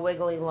up with a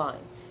wiggly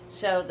line.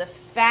 So the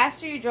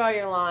faster you draw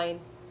your line,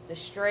 the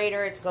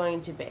straighter it's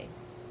going to be.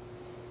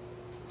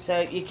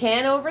 So you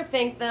can't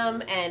overthink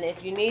them, and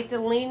if you need to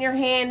lean your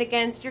hand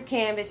against your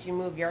canvas, you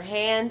move your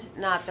hand,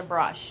 not the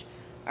brush.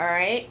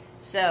 Alright?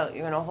 So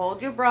you're going to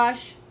hold your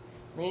brush,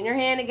 lean your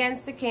hand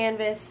against the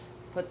canvas,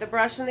 put the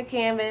brush on the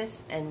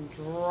canvas, and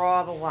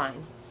draw the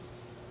line.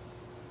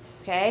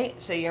 Okay,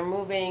 so you're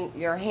moving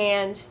your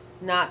hand,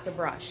 not the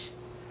brush.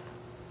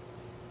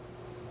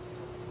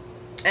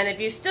 And if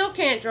you still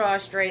can't draw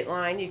a straight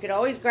line, you could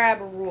always grab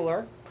a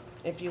ruler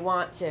if you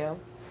want to.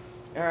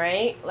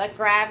 Alright, let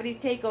gravity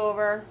take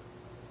over.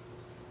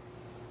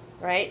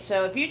 Right,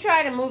 so if you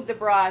try to move the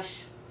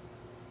brush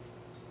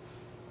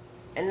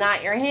and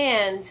not your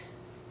hand,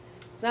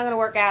 it's not going to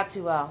work out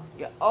too well.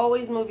 You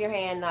always move your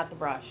hand, not the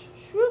brush.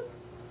 Swoop.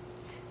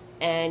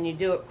 And you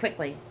do it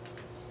quickly.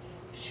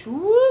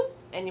 Swoop.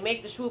 And you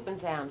make the swooping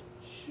sound.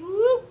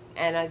 Swoop.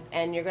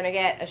 And you're going to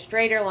get a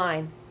straighter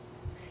line.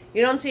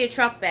 You don't see a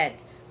truck bed.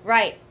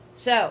 Right.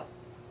 So,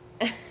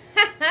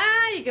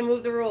 you can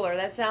move the ruler.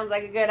 That sounds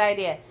like a good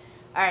idea.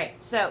 Alright,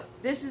 so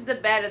this is the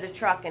bed of the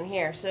truck in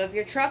here. So if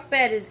your truck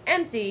bed is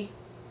empty,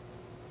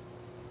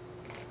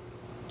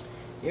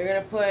 you're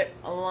going to put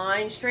a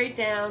line straight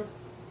down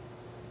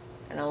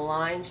and a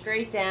line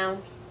straight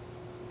down.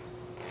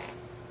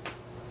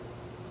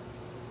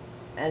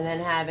 And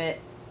then have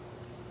it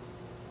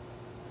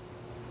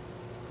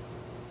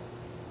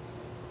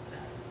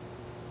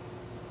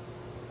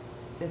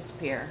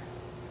disappear.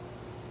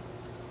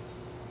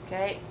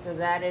 Okay, so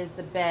that is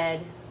the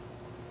bed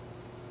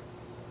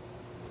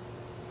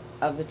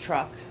of the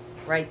truck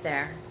right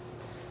there.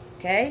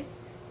 Okay,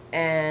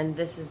 and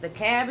this is the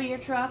cab of your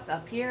truck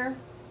up here.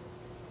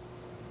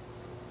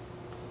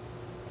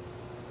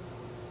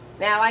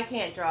 Now I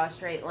can't draw a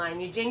straight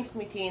line. You jinxed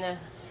me, Tina.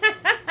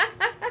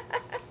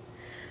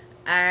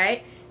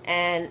 Alright,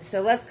 and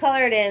so let's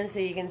color it in so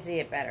you can see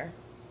it better.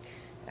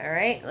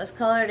 Alright, let's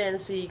color it in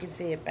so you can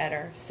see it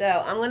better.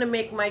 So I'm going to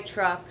make my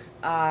truck,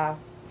 I'm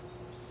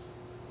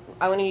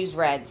going to use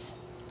reds.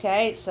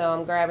 Okay, so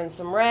I'm grabbing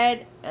some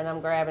red and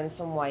I'm grabbing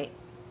some white.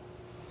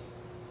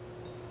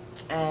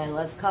 And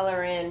let's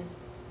color in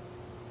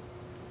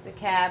the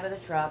cab of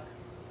the truck.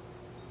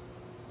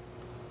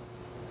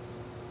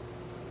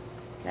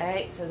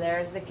 Okay, so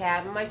there's the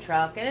cab of my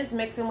truck, and it's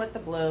mixing with the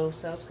blue,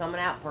 so it's coming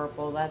out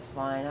purple. That's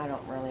fine, I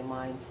don't really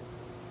mind.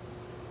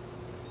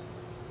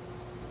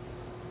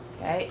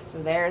 Okay,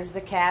 so there's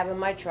the cab of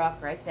my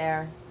truck right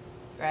there.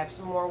 Grab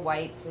some more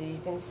white so you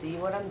can see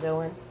what I'm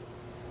doing.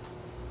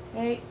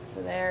 Okay,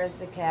 so there's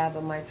the cab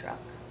of my truck.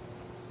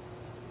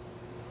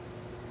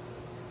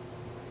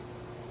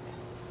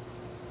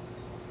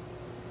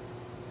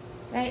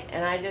 Okay,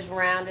 and I just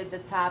rounded the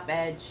top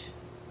edge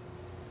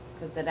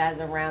because it has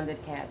a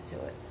rounded cab to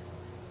it.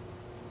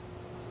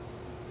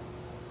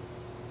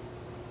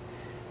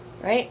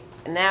 Right,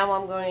 and now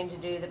I'm going to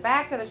do the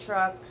back of the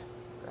truck.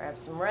 Grab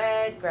some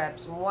red, grab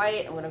some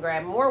white. I'm going to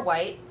grab more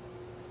white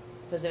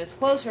because if it's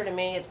closer to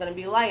me, it's going to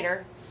be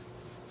lighter.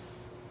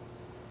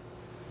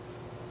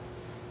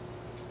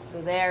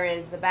 So there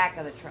is the back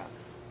of the truck.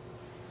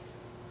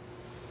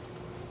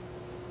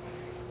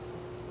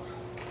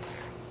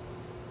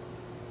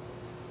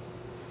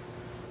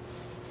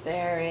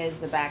 there is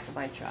the back of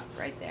my truck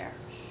right there.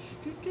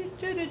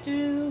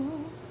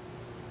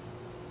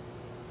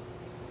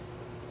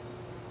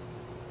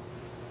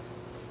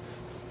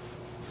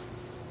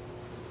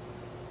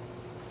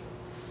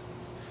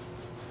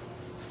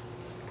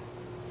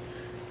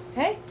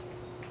 Okay.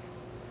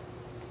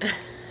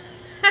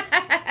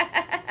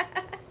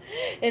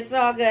 It's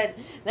all good.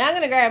 Now I'm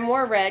going to grab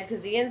more red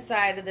because the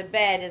inside of the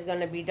bed is going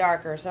to be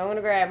darker. So I'm going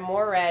to grab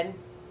more red,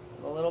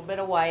 a little bit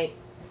of white,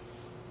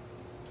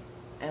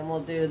 and we'll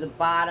do the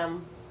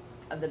bottom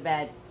of the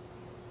bed.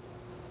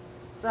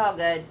 It's all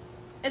good.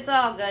 It's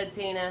all good,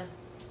 Tina.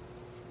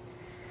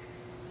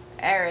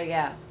 There we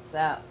go.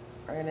 So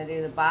we're going to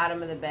do the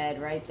bottom of the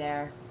bed right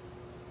there.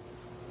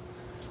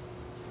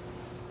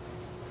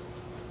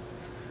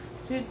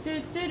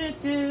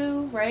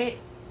 Right?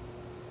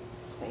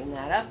 Clean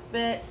that up a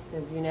bit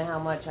because you know how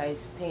much I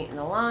paint in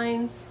the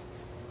lines.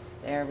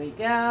 There we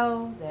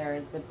go.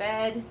 There's the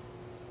bed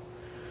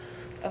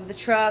of the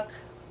truck.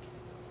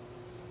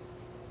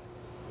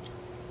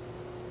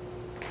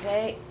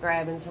 Okay,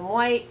 grabbing some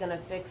white. Gonna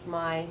fix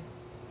my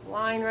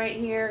line right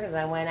here because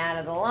I went out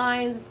of the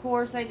lines. Of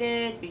course I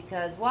did.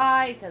 Because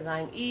why? Because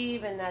I'm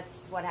Eve and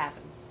that's what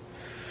happens.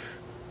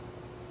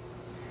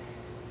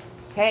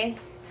 Okay,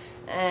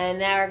 and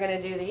now we're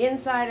gonna do the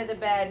inside of the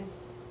bed.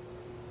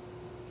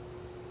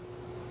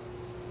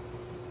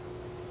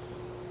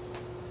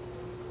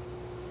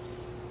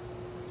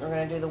 We're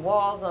going to do the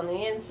walls on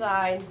the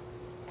inside.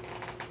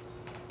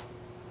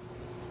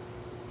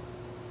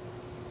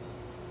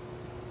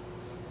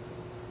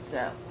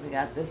 So we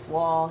got this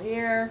wall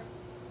here.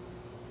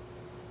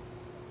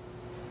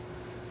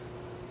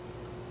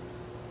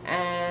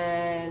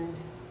 And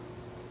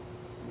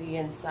the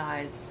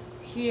insides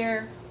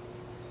here.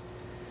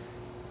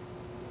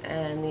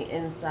 And the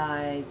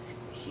insides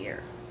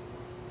here.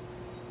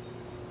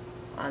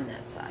 On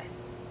that side.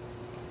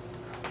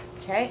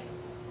 Okay.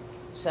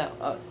 So,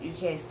 oh, you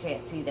guys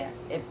can't see that.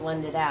 It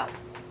blended out.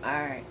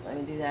 Alright, let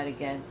me do that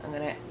again. I'm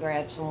going to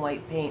grab some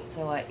white paint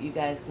so that you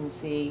guys can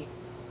see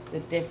the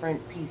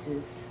different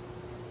pieces.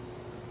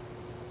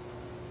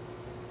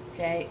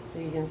 Okay, so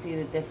you can see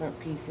the different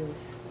pieces.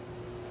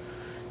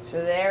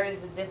 So there is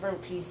the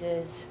different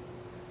pieces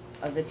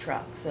of the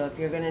truck. So if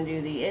you're going to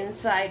do the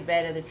inside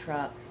bed of the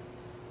truck,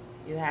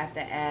 you have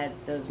to add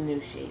those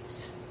new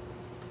shapes.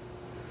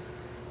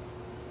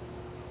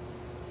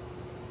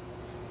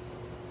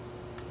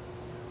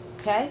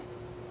 Okay,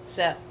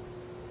 so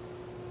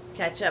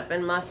ketchup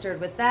and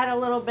mustard with that a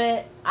little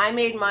bit. I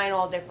made mine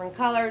all different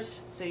colors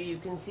so you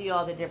can see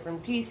all the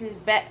different pieces.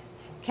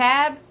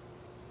 Cab,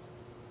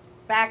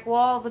 back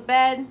wall of the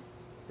bed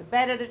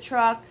of the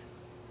truck,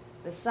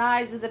 the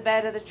sides of the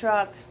bed of the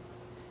truck,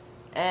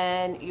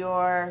 and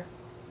your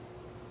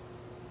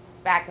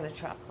back of the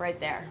truck right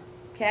there.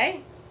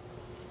 Okay?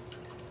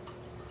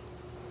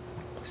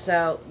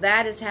 So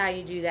that is how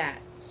you do that.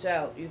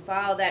 So you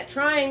follow that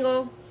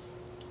triangle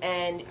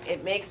and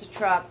it makes the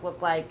truck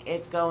look like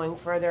it's going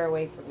further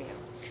away from you.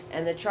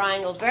 And the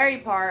triangle is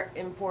very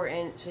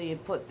important, so you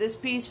put this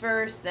piece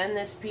first, then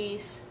this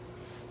piece,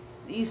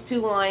 these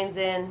two lines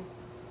in,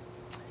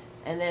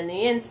 and then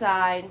the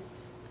inside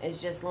is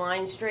just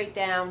line straight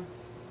down,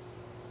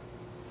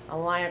 a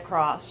line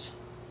across,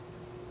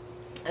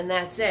 and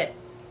that's it.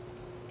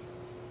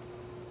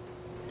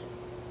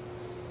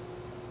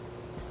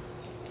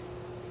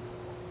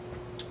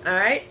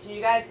 Alright, so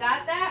you guys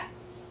got that?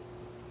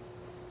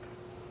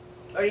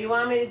 Or you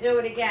want me to do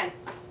it again?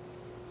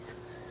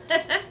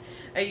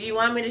 Or you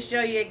want me to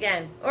show you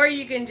again? Or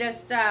you can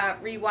just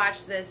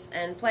rewatch this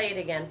and play it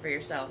again for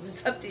yourselves.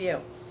 It's up to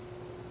you.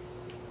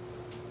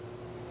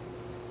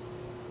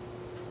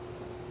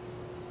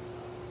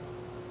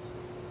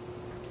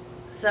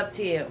 It's up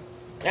to you.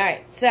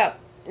 Alright, so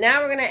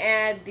now we're gonna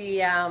add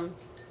the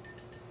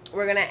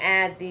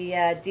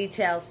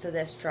details to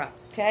this truck.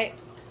 Okay?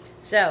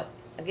 So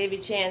I'll give you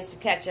a chance to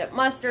catch up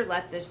mustard,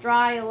 let this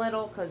dry a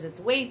little because it's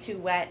way too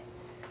wet.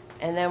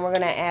 And then we're going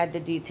to add the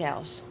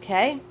details,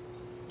 okay?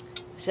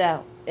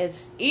 So,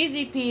 it's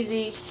easy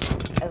peasy.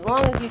 As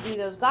long as you do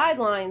those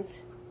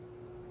guidelines,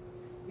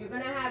 you're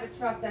going to have a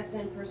truck that's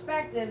in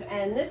perspective.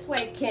 And this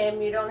way,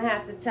 Kim, you don't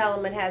have to tell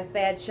them it has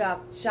bad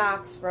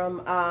shocks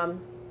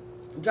from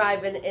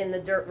driving in the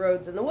dirt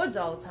roads in the woods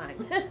all the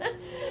time.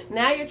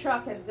 Now your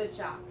truck has good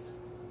shocks.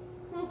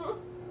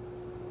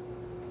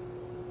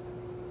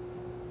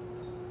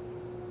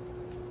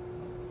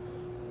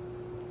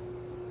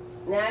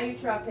 Now your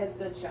truck has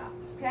good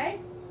shocks, okay?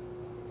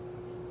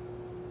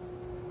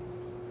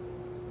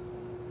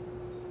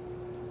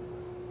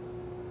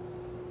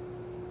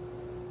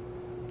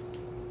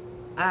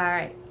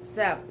 Alright,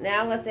 so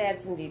now let's add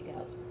some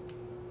details.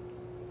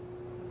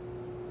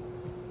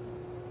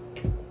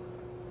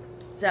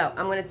 So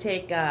I'm going to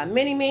take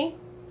Mini-Me.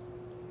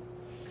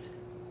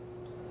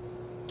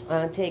 I'm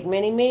going to take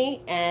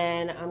Mini-Me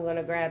and I'm going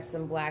to grab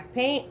some black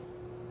paint.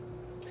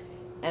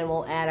 And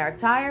we'll add our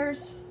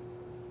tires.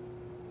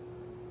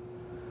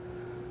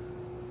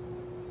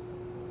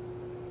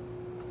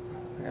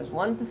 There's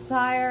one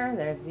tire,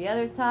 there's the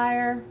other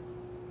tire.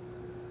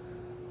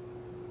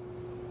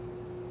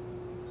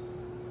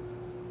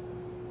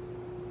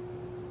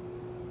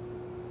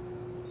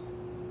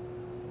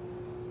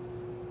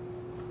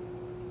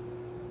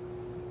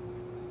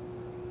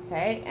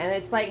 Okay, and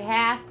it's like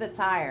half the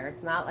tire.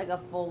 It's not like a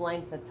full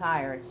length of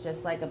tire. It's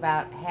just like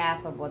about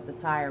half of what the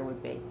tire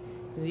would be.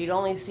 Because you'd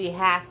only see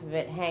half of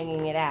it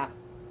hanging it out.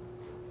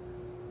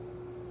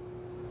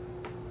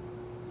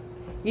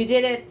 You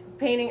did it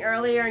painting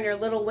earlier and your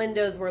little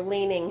windows were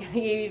leaning.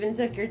 You even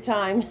took your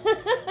time.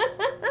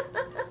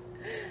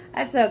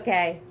 That's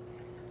okay.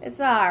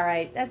 It's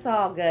alright. That's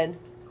all good.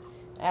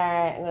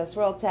 Alright, I'm going to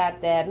swirl,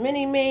 tap, dab,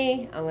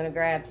 mini-me. I'm going to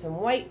grab some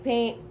white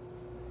paint.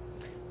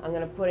 I'm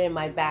going to put in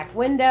my back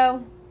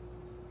window.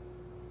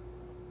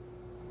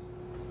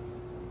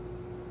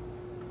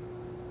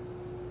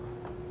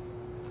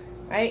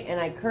 Right, and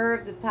I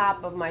curved the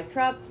top of my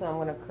truck, so I'm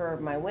going to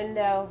curve my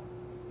window.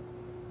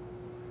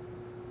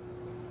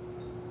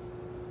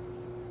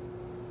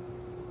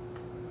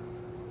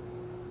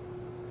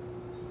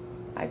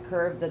 I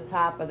curved the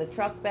top of the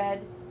truck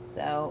bed,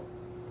 so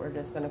we're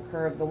just going to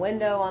curve the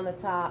window on the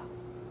top.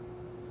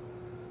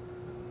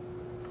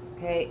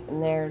 Okay,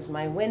 and there's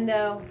my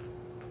window.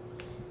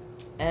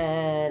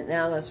 And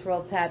now let's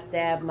roll, tap,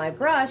 dab my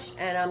brush,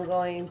 and I'm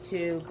going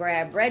to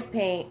grab red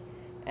paint,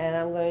 and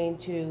I'm going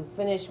to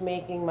finish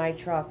making my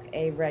truck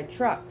a red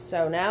truck.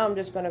 So now I'm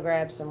just going to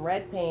grab some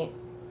red paint,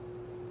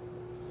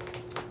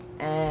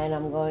 and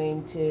I'm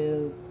going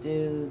to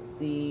do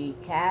the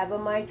cab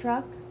of my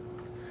truck.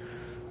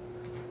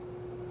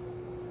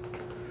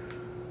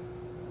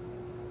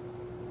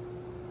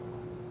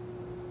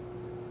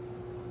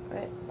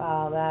 Right,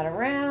 follow that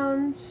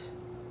around,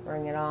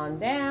 bring it on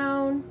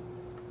down.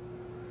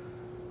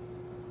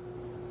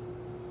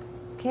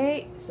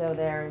 Okay, so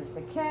there's the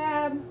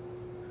cab,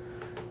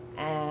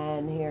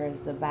 and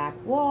here's the back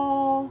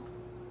wall.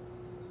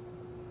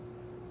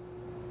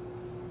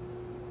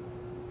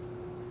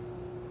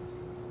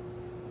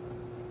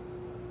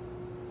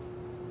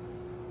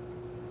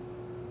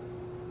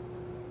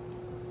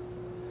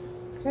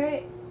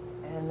 Okay,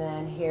 and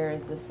then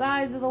here's the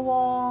sides of the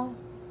wall.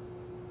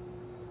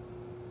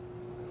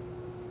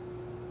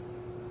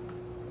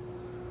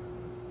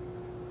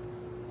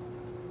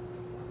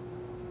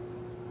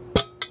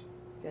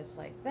 Just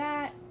like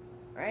that,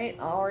 right?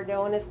 All we're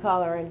doing is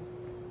coloring.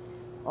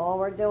 All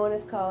we're doing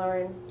is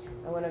coloring.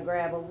 I'm going to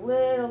grab a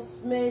little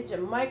smidge, a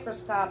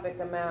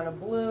microscopic amount of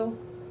blue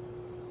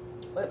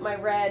with my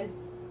red.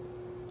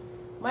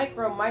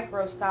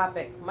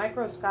 Microscopic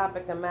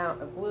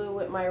amount of blue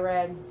with my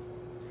red.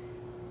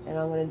 And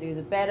I'm going to do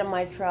the bed of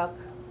my truck.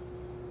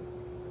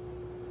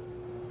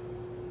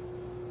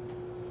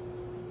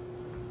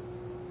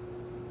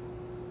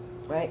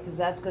 Right, because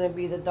that's going to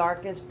be the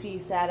darkest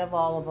piece out of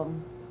all of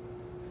them.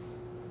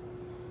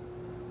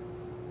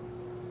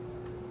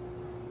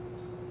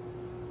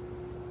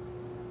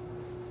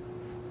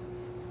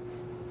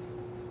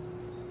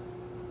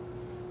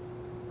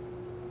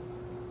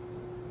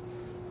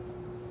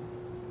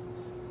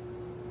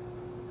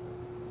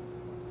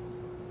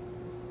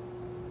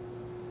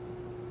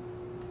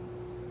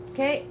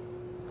 Okay,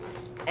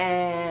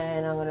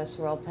 and I'm going to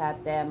swirl,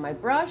 tap, dab my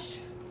brush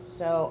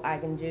so I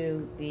can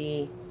do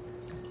the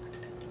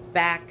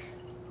back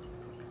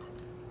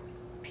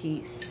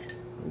piece.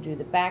 Do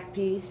the back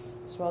piece,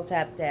 swirl,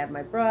 tap, dab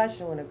my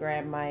brush. I'm going to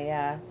grab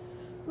my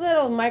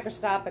little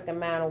microscopic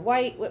amount of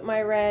white with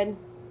my red.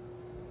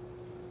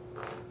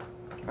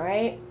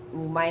 Alright,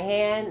 move my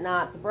hand,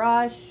 not the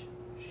brush.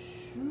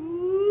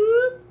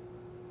 Shoop,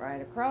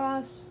 right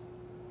across.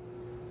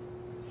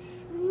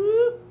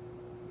 Shoop,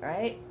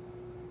 right.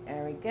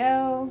 There we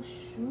go.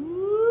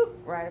 Shoop,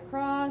 right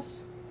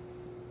across.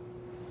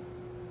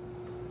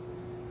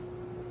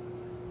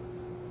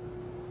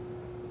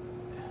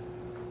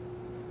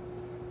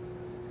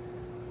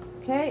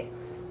 Okay.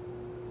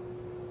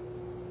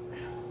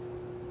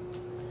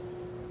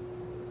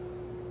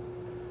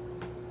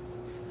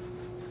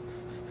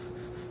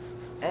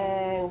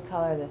 And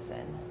color this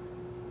in.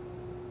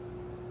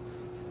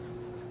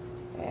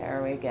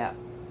 There we go.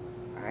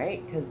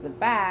 Alright, because the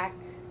back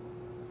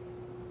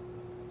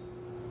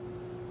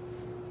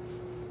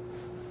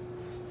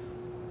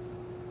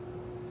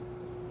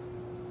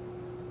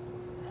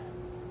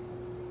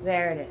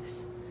there it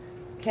is.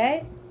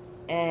 Okay,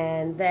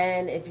 and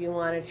then if you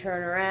want to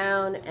turn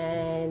around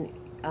and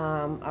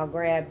I'll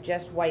grab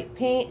just white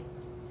paint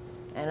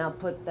and I'll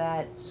put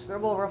that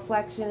scribble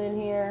reflection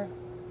in here.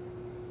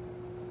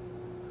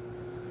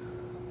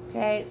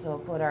 Okay, so we'll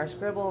put our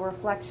scribble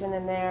reflection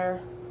in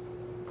there.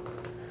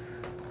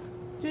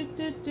 Do,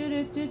 do, do,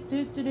 do, do,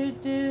 do, do, do,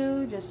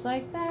 do, just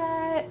like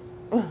that.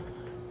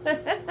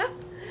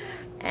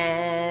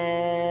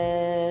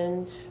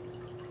 And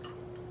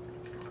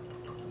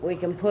we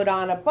can put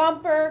on a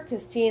bumper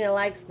because Tina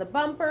likes the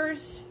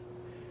bumpers.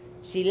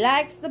 She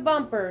likes the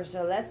bumpers,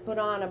 so let's put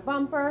on a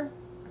bumper.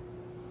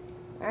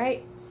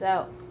 Alright,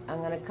 so I'm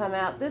going to come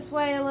out this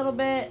way a little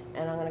bit,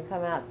 and I'm going to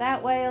come out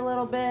that way a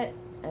little bit,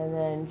 and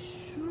then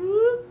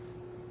shoop,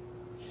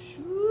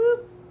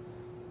 shoop.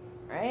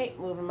 Alright,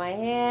 moving my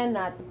hand,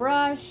 not the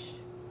brush.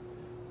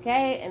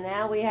 Okay, and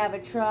now we have a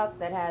truck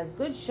that has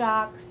good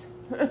shocks.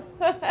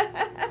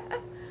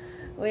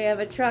 We have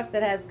a truck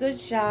that has good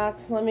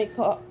shocks. Let me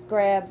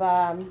grab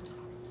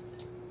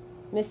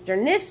Mr.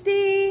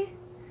 Nifty.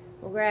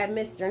 We'll grab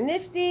Mr.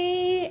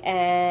 Nifty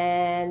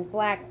and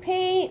black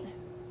paint.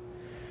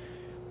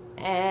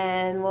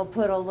 And we'll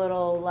put a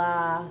little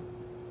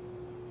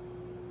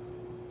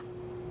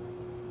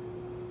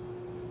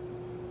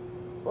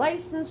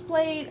license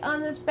plate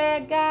on this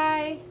bad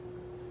guy.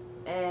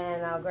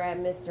 And I'll grab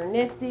Mr.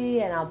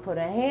 Nifty and I'll put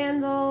a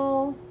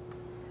handle.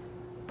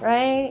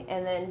 Right?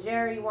 And then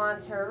Jerry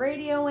wants her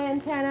radio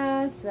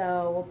antenna.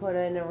 So we'll put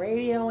in a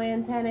radio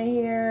antenna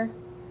here.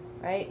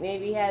 Right?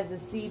 Maybe he has a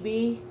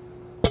CB.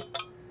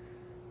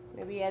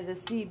 Maybe he has a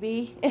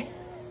CB.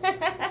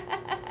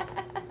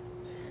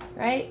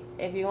 Right?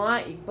 If you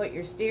want, you can put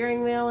your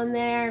steering wheel in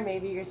there.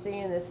 Maybe you're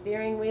seeing the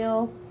steering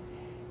wheel.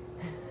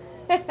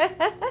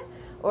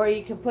 Or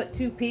you can put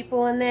two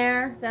people in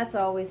there. That's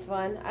always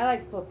fun. I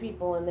like to put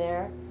people in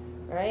there.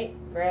 Right?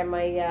 Grab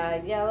my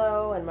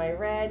yellow and my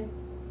red.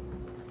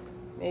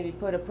 Maybe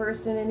put a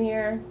person in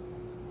here.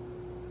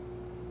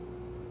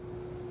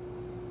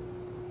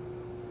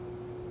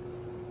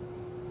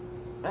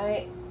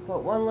 Right?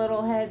 Put one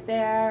little head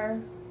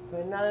there. Put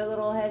another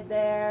little head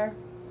there.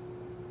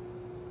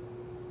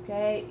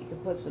 Okay, you can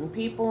put some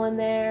people in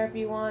there if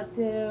you want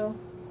to.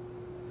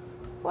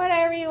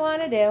 Whatever you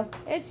want to do.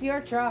 It's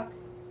your truck.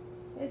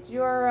 It's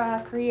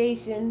your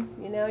creation.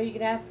 You know, you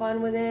can have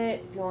fun with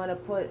it. If you want to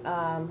put,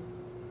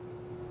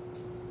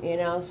 you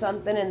know,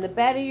 something in the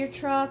bed of your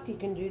truck, you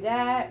can do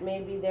that.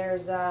 Maybe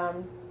there's,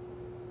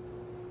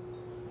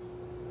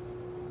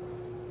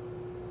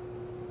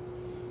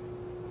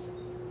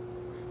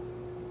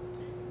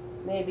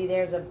 maybe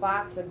there's a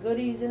box of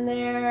goodies in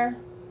there.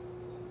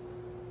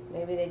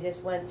 Maybe they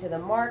just went to the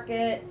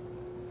market,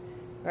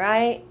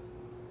 right?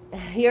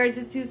 Yours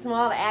is too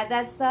small to add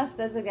that stuff.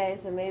 That's okay.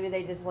 So maybe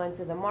they just went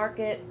to the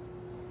market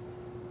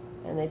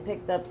and they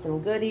picked up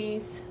some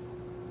goodies,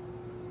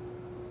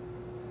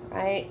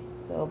 right?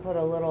 So we'll put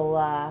a little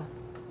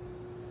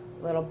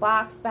little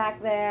box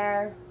back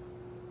there.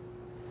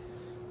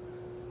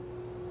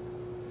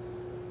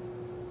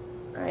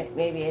 Right?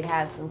 Maybe it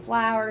has some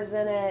flowers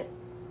in it.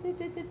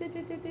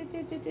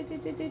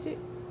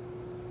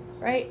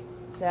 Right?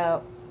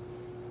 So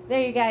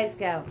there you guys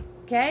go.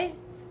 Okay?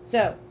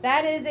 So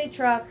that is a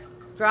truck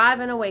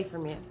driving away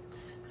from you.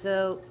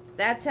 So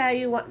that's how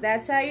you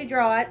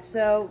draw it.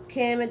 So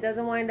Kim, it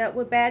doesn't wind up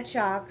with bad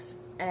shocks,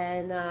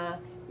 and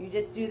you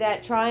just do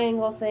that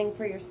triangle thing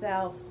for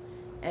yourself,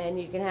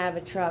 and you can have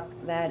a truck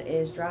that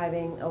is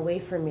driving away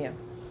from you.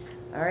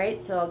 All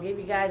right. So I'll give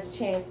you guys a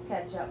chance to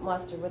catch up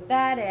mustard with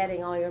that,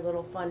 adding all your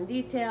little fun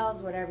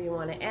details, whatever you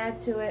want to add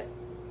to it.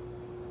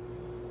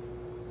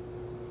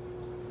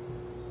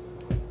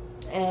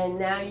 And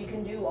now you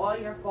can do all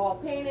your fall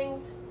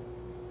paintings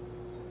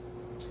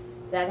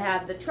that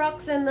have the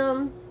trucks in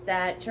them,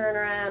 that turn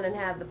around and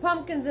have the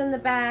pumpkins in the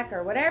back,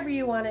 or whatever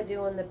you want to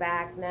do in the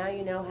back. Now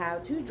you know how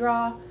to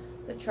draw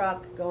the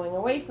truck going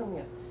away from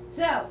you.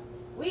 So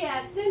we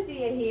have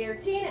Cynthia here,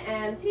 Tina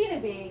M, Tina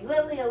B,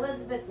 Lily,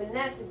 Elizabeth,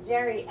 Vanessa,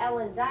 Jerry,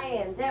 Ellen,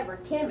 Diane, Deborah,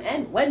 Kim,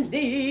 and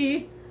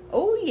Wendy.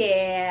 Oh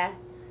yeah,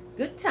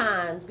 good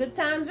times. Good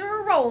times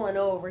are rolling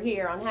over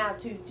here on How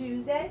To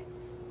Tuesday.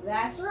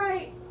 That's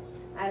right.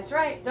 That's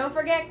right. Don't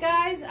forget,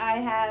 guys, I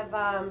have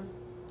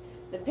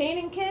the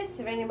painting kits.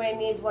 If anybody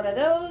needs one of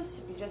those,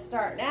 if you're just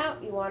starting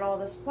out, you want all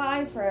the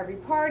supplies for every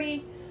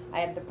party.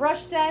 I have the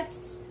brush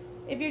sets.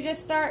 If you're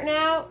just starting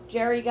out,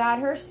 Jerry got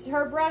her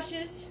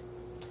brushes.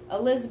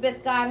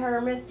 Elizabeth got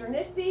her Mr.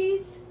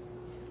 Nifties.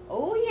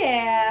 Oh,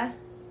 yeah.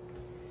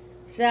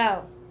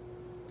 So,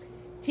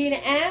 Tina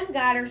M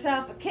got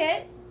herself a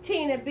kit.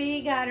 Tina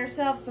B got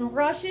herself some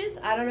brushes.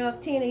 I don't know if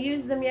Tina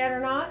used them yet or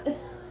not.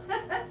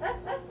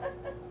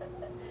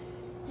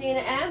 Tina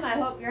M, I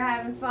hope you're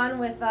having fun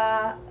with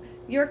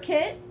your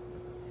kit,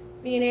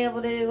 being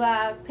able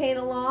to paint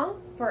along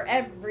for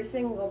every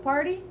single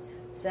party.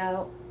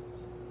 So,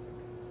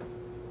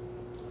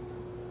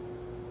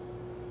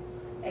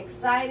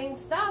 exciting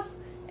stuff.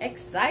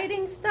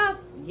 Exciting stuff.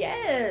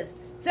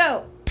 Yes.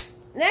 So,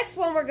 next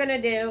one we're going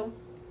to do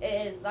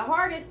is the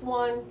hardest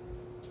one.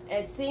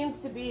 It seems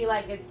to be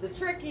like it's the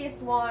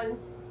trickiest one,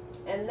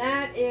 and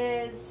that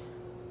is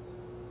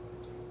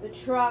the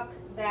truck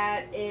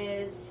that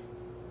is,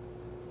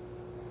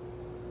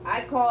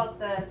 I call it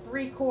the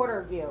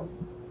 3/4 view.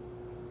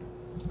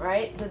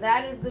 Right? So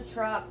that is the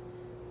truck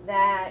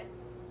that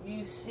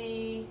you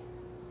see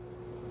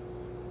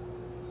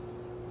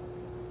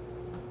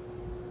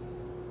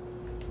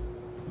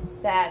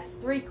that's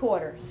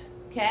 3/4.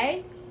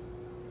 Okay?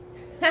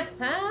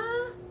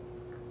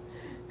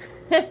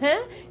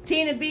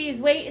 Tina B is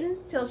waiting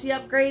till she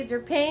upgrades her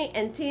paint,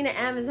 and Tina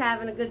M is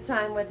having a good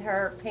time with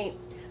her paint,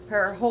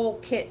 her whole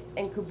kit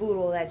and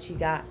caboodle that she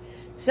got.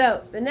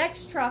 So the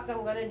next truck I'm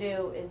going to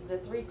do is the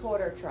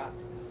 3/4 truck.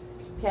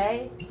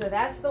 Okay, so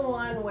that's the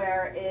one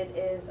where it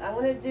is, I'm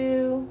going to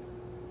do,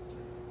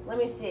 let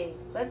me see,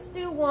 let's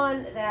do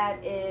one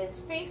that is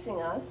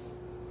facing us.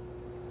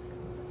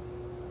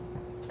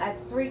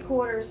 That's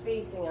 3/4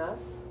 facing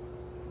us.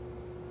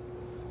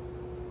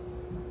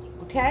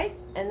 Okay,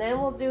 and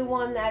then we'll do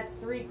one that's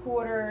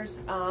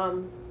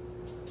 3/4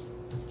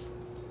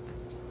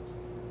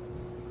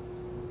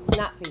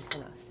 not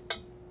facing us.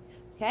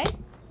 Okay,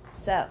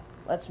 so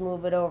let's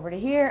move it over to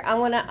here. I'm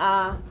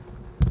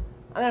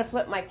gonna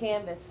flip my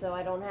canvas so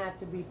I don't have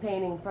to be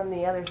painting from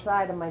the other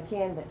side of my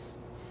canvas.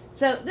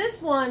 So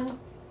this one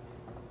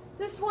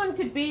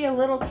could be a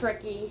little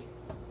tricky,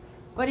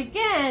 but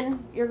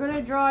again, you're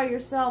gonna draw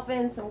yourself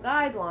in some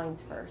guidelines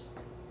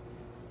first.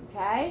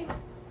 Okay,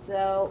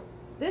 so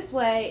this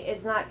way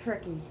it's not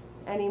tricky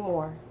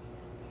anymore.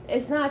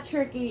 It's not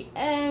tricky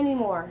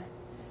anymore.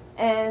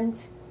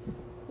 And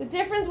the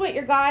difference with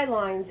your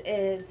guidelines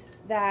is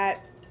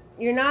that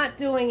you're not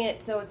doing it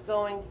so it's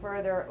going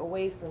further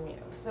away from you.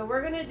 So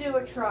we're going to do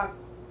a truck.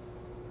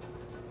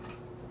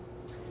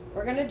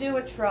 We're going to do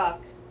a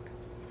truck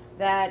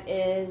that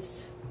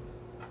is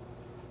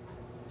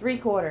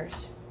 3/4,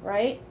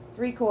 right?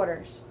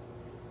 3/4.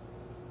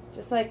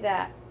 Just like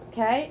that,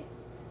 okay?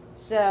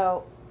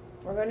 So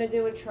we're going to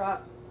do a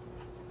truck.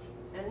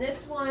 And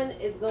this one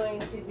is going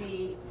to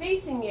be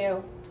facing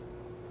you.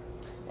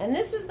 And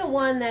this is the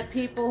one that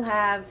people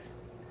have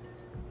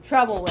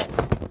trouble with.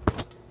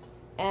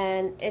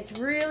 And it's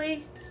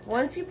really,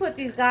 once you put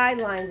these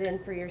guidelines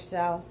in for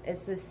yourself,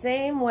 it's the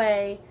same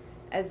way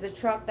as the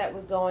truck that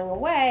was going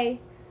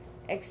away,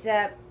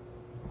 except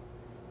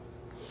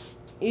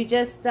you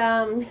just,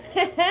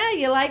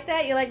 you like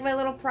that? You like my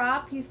little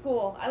prop? He's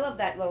cool. I love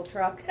that little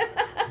truck.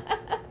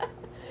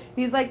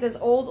 He's like this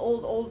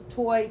old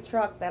toy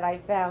truck that I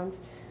found.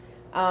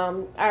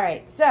 All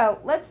right, so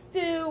let's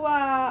do,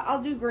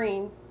 I'll do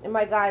green in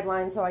my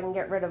guidelines so I can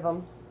get rid of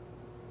them.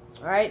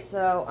 All right,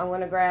 so I'm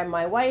going to grab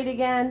my white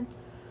again.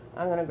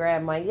 I'm going to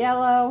grab my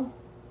yellow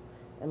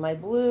and my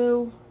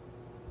blue.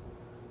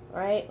 All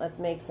right, let's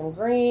make some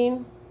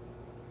green.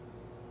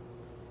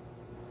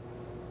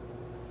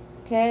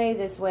 Okay,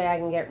 this way I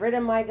can get rid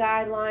of my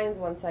guidelines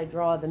once I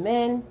draw them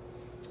in.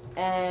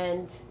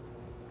 And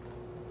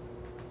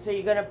so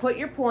you're going to put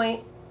your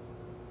point,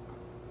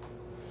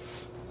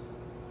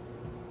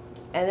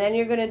 and then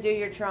you're going to do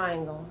your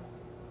triangle.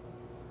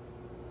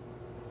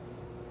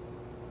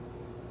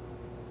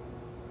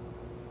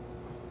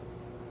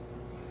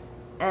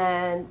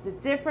 And the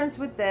difference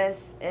with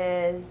this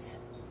is,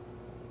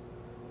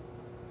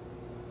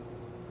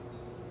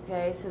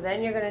 okay, so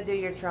then you're going to do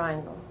your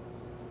triangle.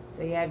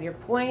 So you have your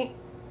point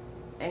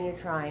and your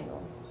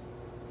triangle.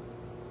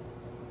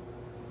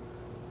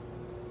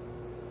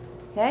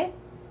 Okay?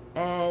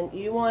 And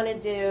you want to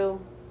do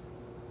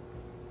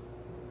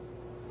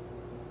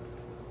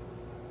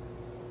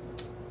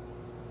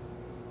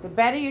the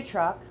bed of your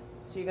truck.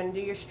 So you're going to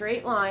do your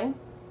straight line.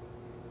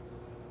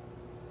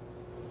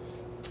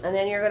 And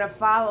then you're going to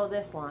follow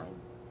this line.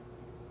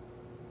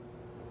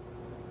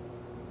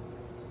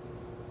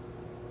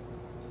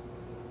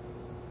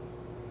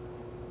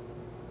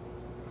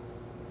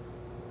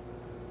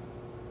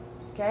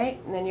 Okay?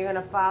 And then you're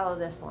going to follow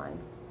this line.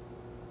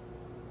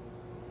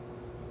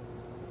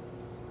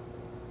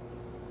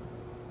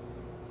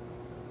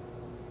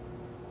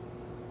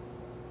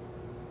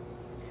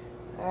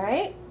 All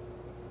right?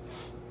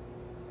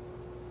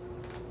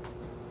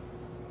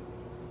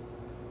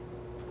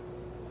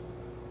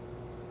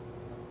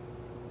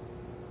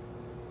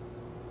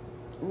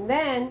 And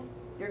then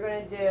you're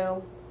going to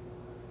do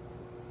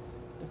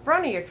the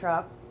front of your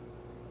truck.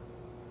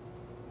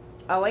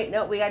 Oh, wait,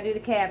 no, we got to do the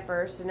cab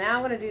first. So now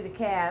I'm going to do the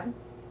cab.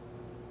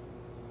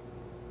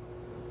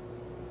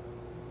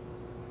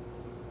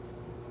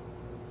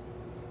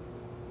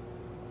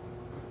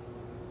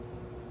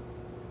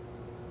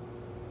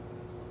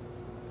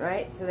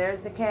 Right, so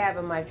there's the cab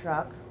of my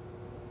truck.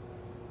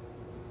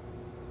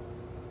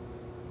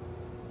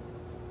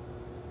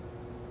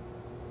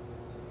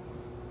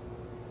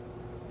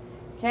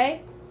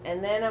 Okay,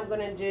 and then I'm going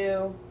to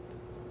do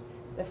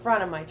the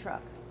front of my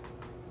truck,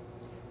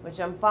 which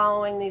I'm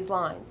following these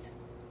lines.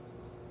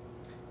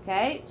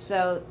 Okay,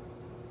 so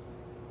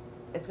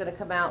it's going to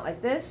come out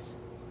like this.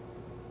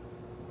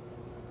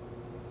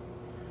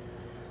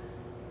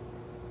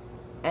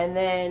 And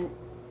then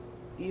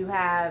you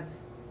have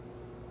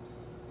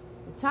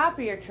the top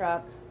of your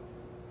truck,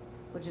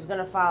 which is going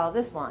to follow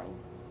this line.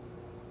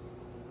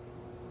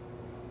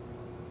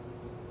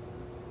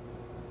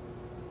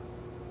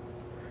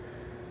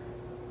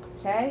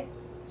 Okay,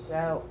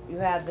 so you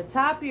have the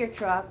top of your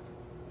truck,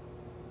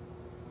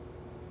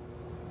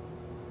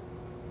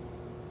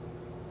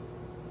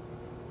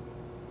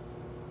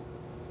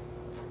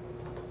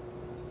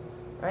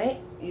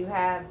 right? You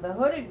have the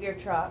hood of your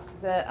truck,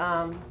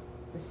 the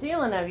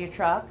ceiling of your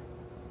truck.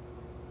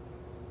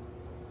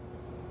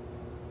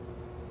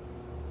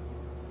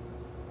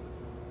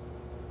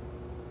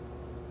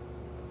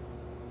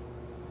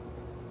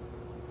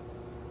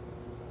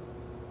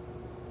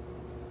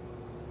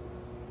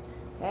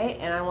 Okay,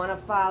 and I want to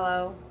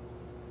follow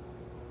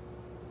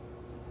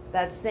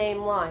that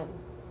same line.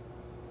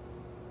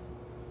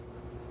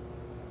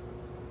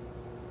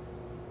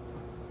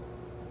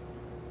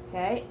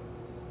 Okay,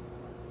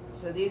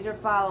 so these are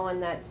following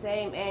that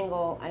same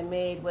angle I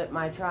made with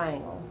my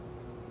triangle.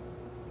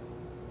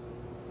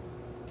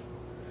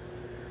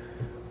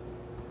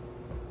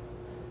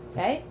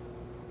 Okay,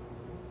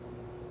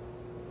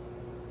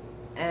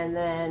 And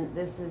then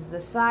this is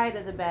the side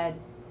of the bed,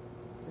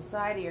 the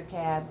side of your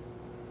cab.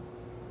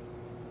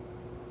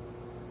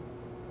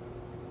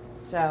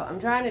 So I'm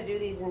trying to do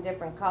these in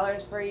different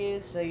colors for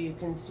you so you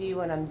can see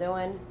what I'm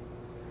doing.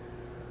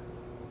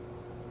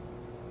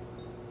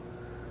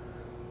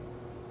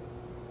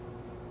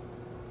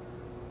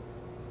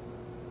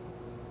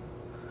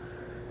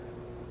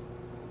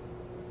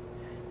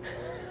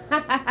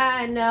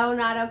 No,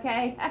 not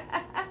okay.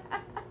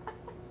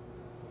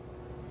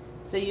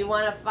 So you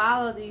want to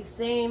follow these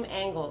same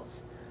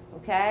angles,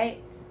 okay?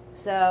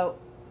 So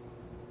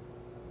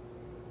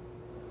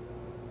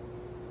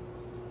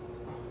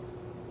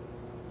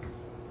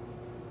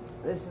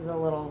this is a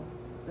little,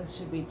 this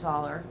should be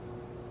taller.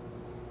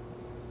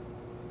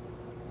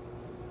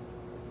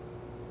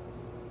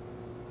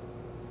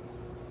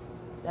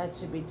 That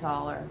should be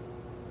taller.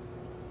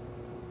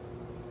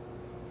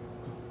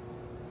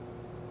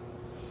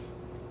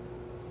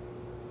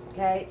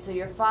 Okay, so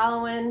you're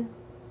following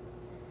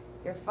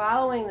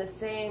the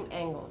same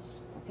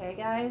angles. Okay,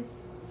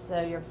 guys?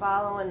 So you're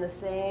following the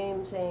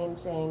same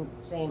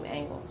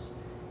angles.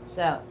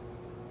 So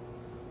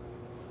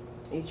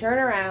you turn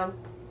around,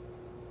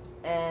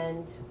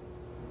 and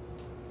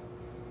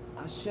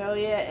I'll show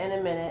you in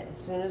a minute as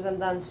soon as I'm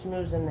done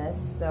snoozing this.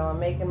 So I'm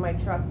making my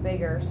truck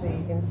bigger so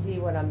you can see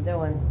what I'm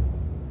doing.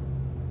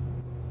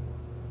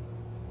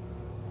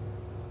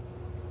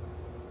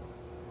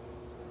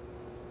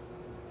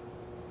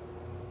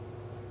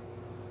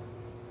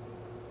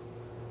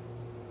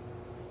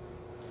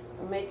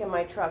 I'm making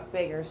my truck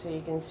bigger so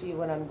you can see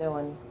what I'm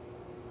doing.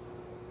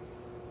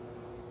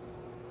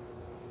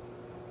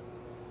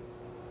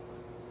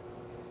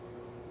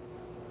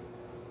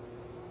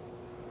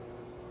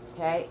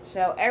 Okay,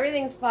 so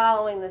everything's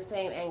following the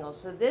same angle.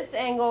 So this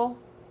angle,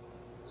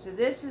 so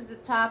this is the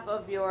top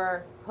of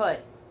your hood.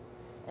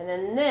 And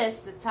then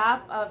this, the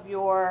top of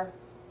your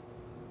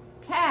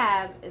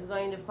cab, is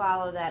going to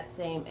follow that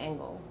same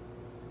angle.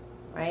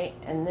 Right?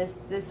 And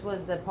this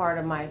was the part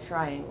of my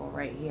triangle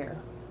right here.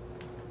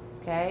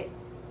 Okay?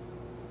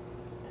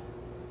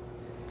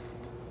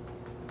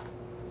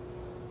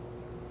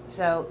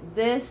 So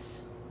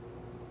this,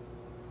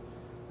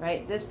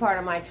 right, this part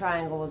of my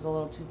triangle was a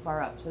little too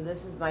far up. So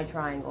this is my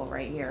triangle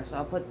right here. So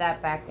I'll put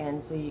that back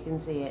in so you can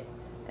see it.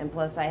 And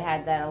plus I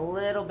had that a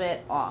little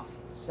bit off.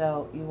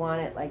 So you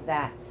want it like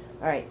that.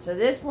 Alright, so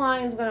this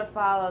line is going to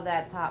follow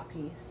that top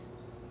piece.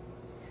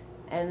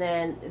 And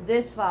then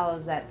this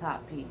follows that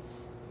top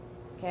piece.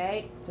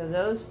 Okay, so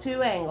those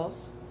two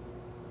angles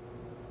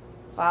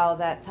follow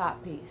that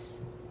top piece.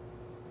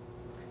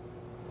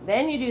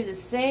 Then you do the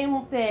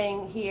same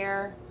thing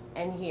here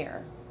and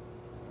here.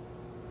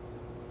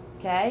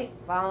 Okay,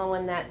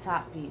 following that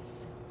top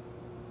piece.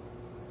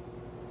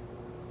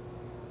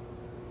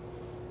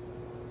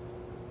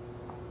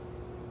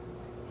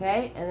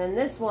 Okay, and then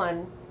this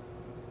one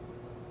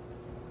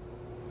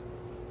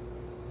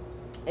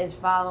is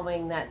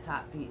following that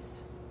top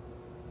piece.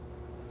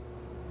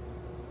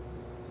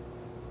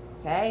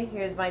 Okay,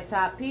 here's my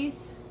top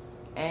piece.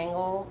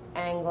 Angle,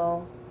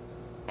 angle,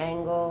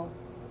 angle,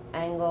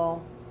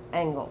 angle,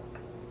 angle.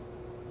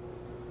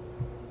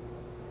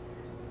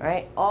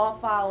 Right, all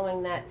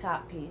following that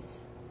top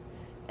piece.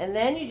 And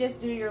then you just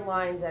do your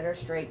lines that are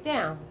straight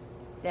down.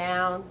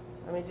 Down.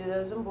 Let me do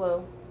those in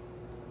blue.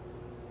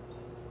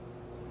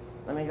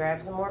 Let me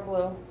grab some more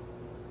blue.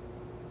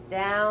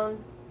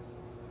 Down,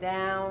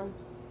 down,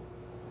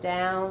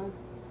 down,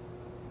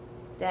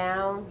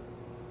 down,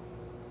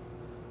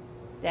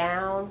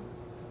 down.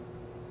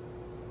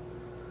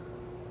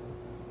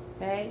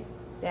 Okay,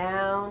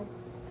 down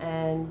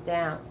and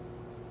down.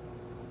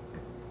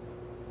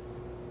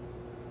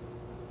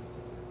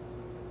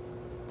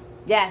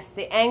 Yes,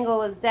 the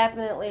angle is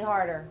definitely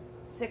harder.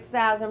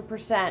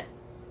 6,000%.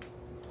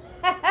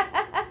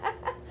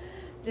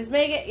 Just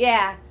make it,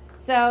 yeah.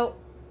 So,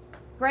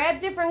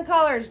 grab different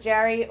colors,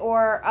 Jerry,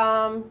 or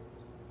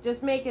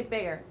just make it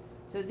bigger.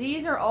 So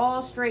these are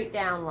all straight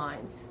down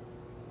lines.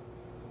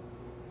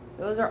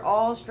 Those are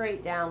all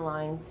straight down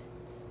lines.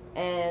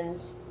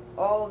 And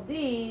all of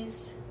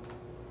these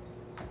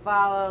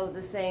follow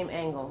the same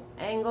angle.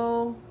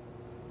 Angle,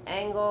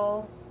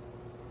 angle,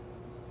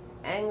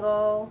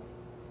 angle,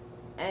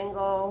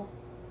 angle,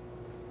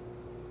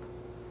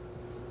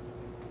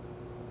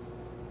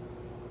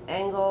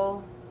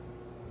 angle.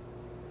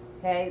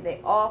 Okay,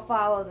 they all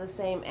follow the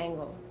same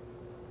angle.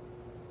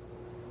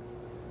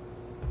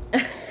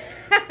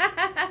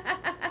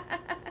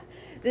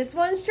 This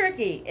one's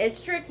tricky. It's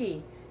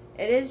tricky.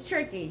 It is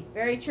tricky.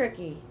 Very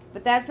tricky.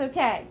 But that's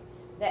okay.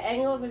 The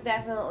angles are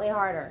definitely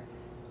harder.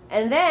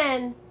 And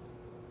then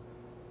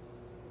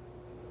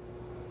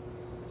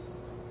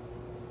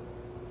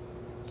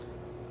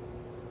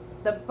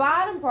the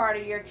bottom part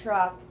of your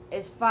truck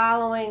is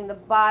following the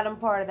bottom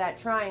part of that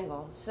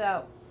triangle.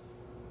 So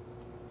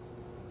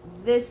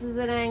this is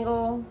an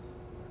angle.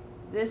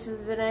 This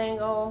is an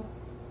angle.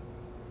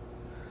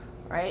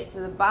 Right?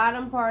 So the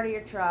bottom part of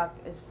your truck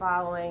is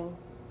following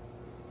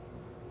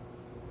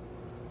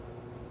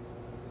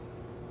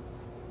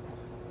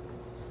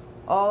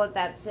all at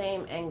that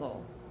same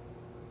angle.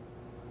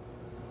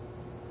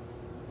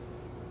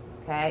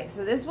 Okay,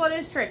 so this one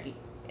is tricky.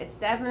 It's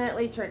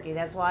definitely tricky.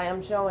 That's why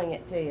I'm showing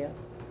it to you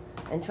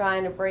and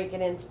trying to break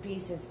it into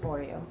pieces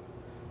for you.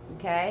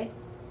 Okay,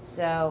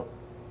 so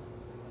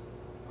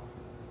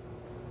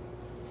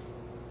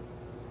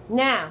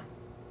now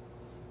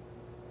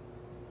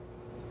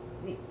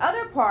the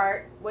other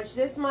part, which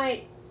this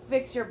might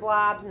fix your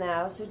blobs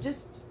now, so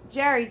just,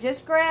 Jerry,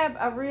 just grab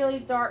a really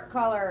dark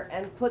color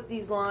and put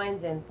these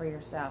lines in for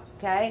yourself,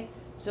 okay?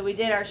 So we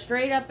did our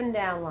straight up and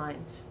down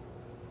lines.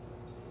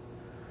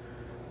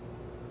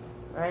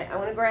 All right, I'm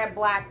going to grab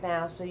black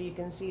now so you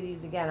can see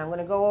these again. I'm going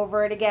to go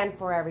over it again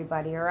for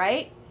everybody, all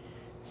right?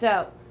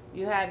 So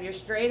you have your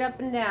straight up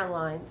and down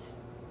lines.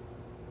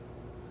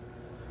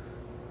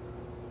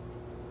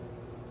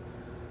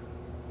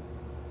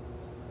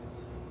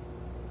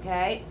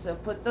 Okay, so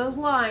put those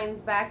lines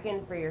back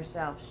in for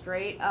yourself,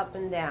 straight up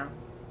and down.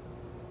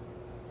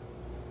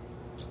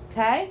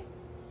 Okay?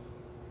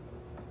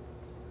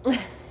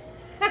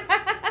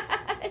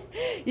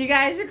 You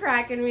guys are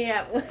cracking me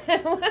up.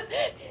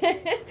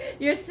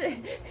 You're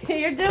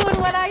doing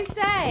what I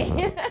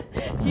say.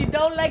 You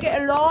don't like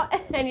it a lot,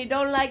 and you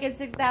don't like it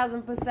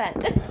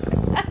 6,000%.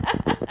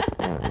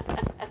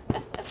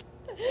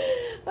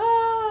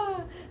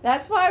 Oh,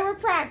 that's why we're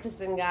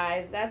practicing,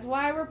 guys. That's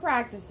why we're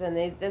practicing.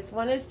 This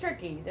one is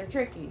tricky. They're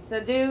tricky.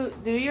 So do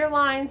your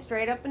lines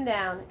straight up and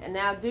down, and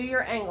now do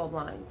your angled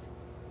lines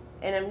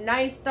in a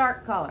nice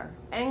dark color.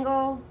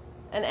 Angle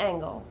and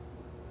angle.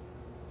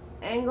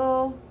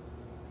 Angle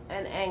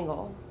and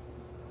angle.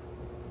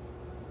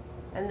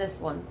 And this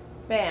one.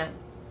 Bam.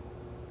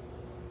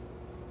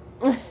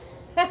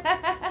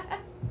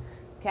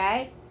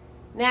 Okay?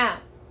 Now,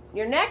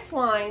 your next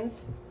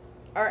lines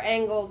are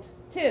angled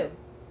too.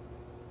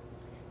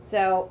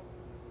 So,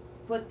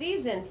 put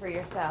these in for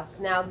yourselves.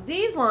 Now,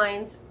 these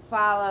lines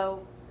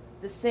follow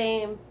the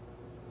same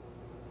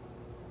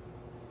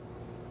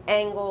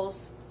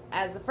angles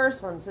as the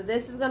first one. So,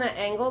 this is going to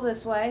angle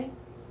this way.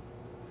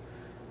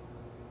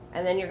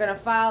 And then you're going to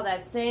follow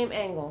that same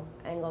angle.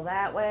 Angle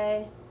that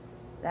way,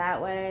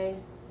 that way,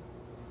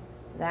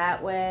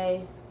 that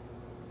way.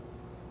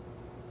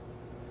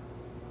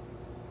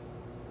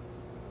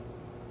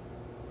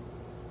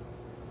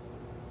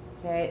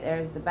 Okay,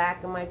 there's the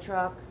back of my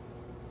truck.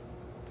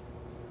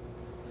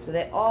 So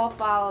they all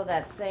follow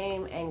that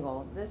same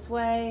angle. This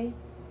way,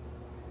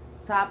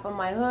 top of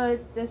my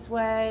hood, this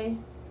way,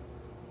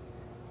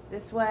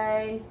 this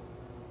way,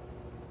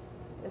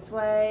 this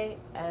way,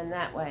 and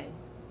that way.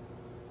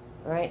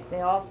 All right, they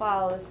all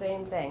follow the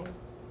same thing.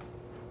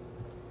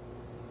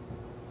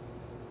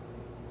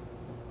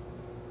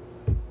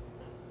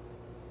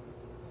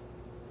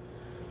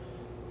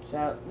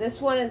 So this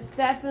one is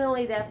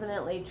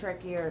definitely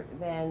trickier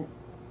than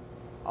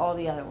all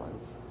the other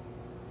ones.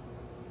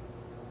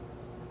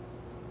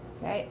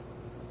 Okay.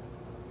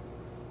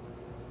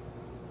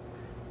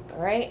 All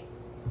right.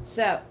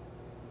 So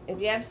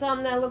if you have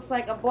something that looks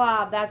like a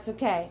blob, that's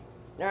okay.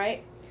 All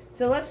right.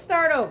 So let's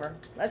start over.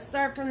 Let's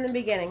start from the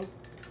beginning.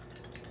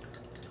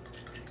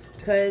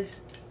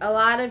 Because a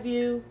lot of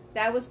you,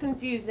 that was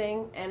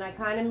confusing and I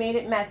kind of made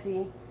it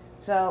messy.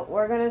 So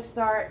we're going to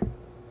start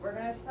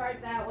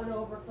that one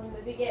over from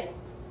the beginning.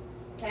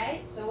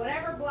 Okay? So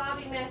whatever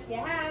blobby mess you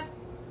have,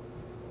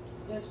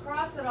 just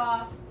cross it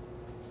off.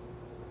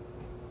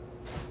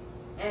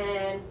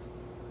 And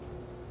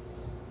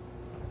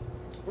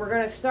we're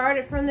going to start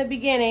it from the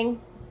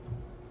beginning.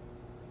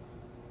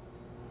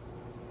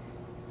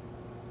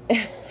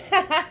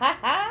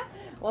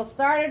 We'll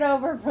start it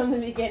over from the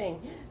beginning.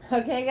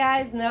 Okay,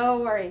 guys? No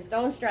worries.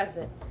 Don't stress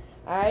it.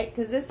 Alright?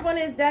 Because this one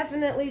is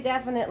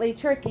definitely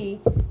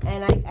tricky.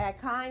 And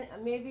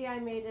maybe I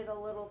made it a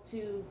little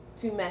too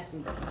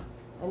messy.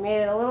 I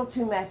made it a little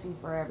too messy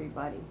for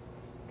everybody.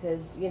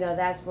 Because, you know,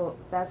 that's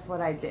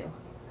what I do.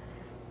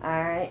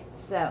 Alright?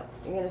 So,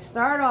 you're going to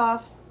start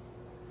off.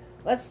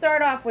 Let's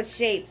start off with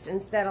shapes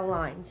instead of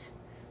lines.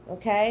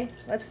 Okay?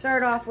 Let's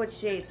start off with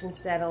shapes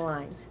instead of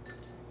lines.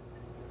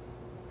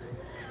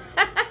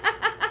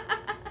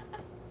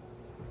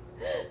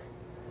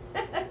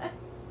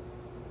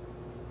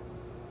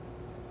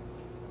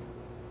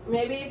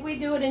 Maybe if we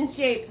do it in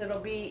shapes, it'll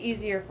be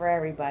easier for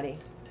everybody.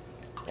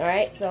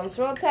 Alright, so I'm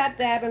swirl tap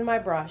dabbing my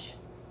brush.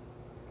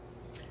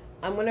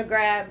 I'm going to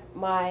grab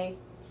my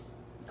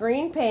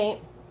green paint.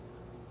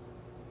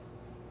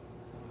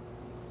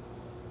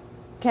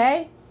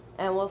 Okay?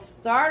 And we'll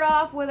start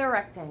off with a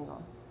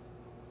rectangle.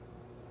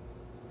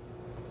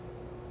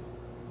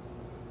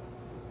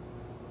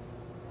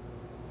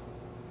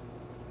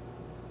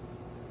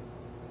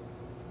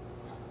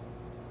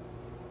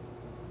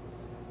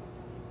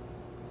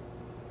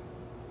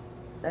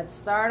 Let's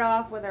start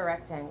off with a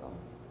rectangle.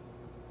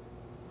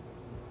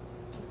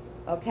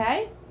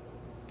 Okay?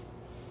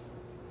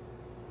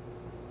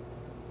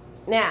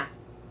 Now,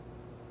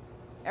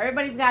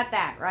 everybody's got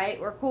that, right?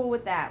 We're cool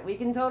with that. We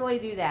can totally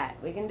do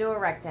that. We can do a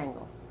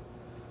rectangle.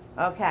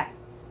 Okay.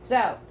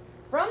 So,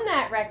 from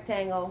that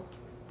rectangle,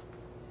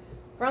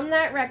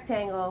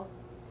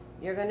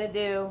 you're going to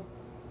do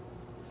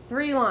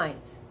 3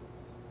 lines.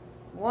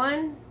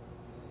 1,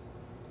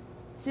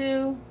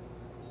 2,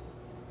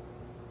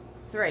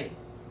 3.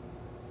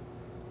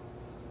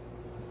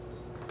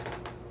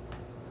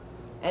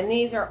 And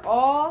these are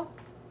all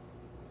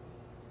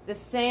the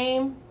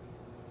same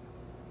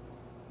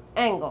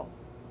angle.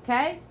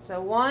 Okay?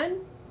 So 1,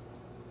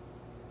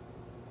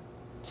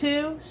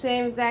 2,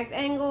 same exact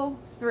angle.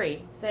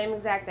 3, same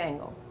exact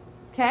angle.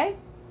 Okay?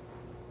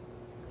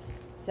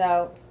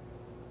 So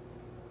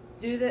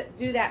do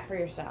that for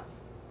yourself.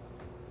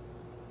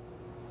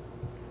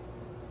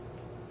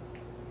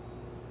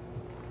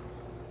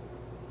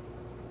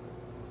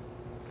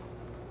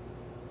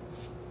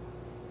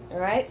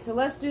 Alright, so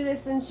let's do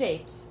this in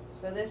shapes.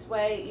 So this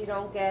way you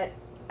don't get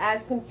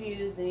as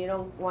confused and you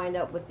don't wind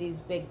up with these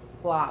big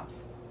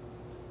blobs.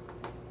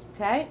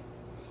 Okay?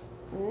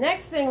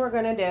 Next thing we're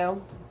going to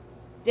do,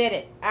 did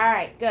it.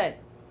 Alright, good.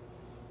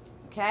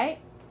 Okay?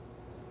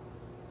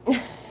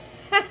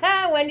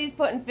 Wendy's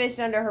putting fish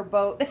under her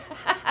boat.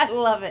 I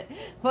love it.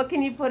 What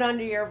can you put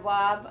under your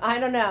blob? I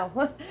don't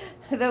know.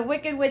 The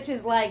Wicked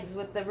Witch's legs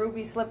with the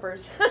ruby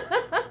slippers.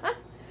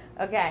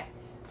 Okay,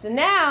 so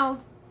now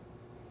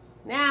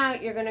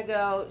you're going to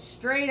go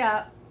straight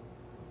up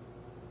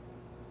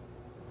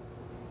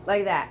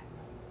like that.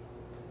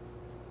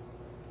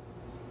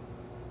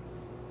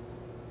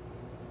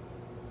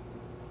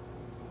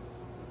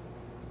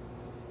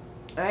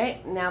 All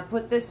right, now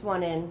put this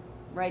one in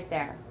right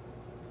there.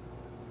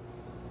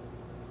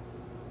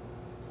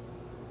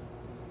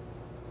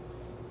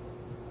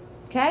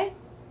 Okay?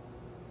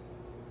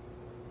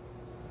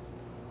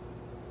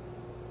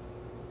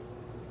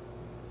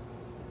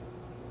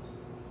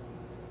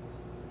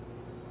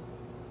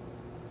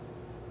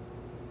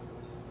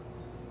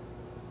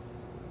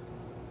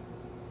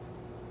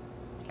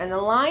 And the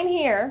line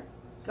here,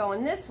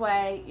 going this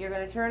way, you're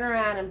going to turn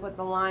around and put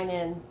the line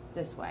in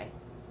this way.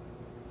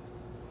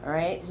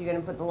 Alright, so you're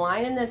going to put the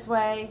line in this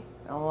way,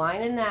 a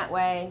line in that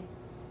way,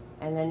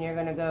 and then you're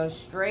going to go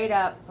straight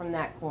up from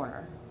that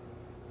corner.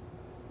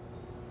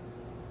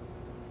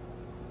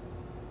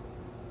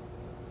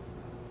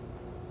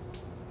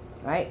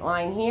 Right,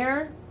 line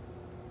here,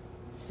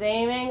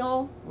 same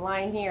angle,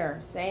 line here,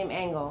 same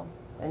angle,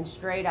 then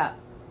straight up.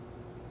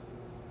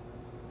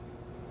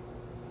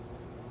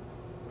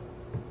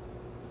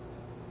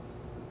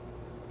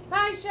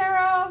 Hi,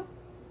 Cheryl.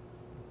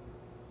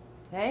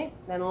 Okay,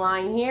 then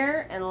line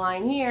here and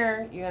line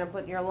here, you're going to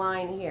put your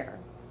line here.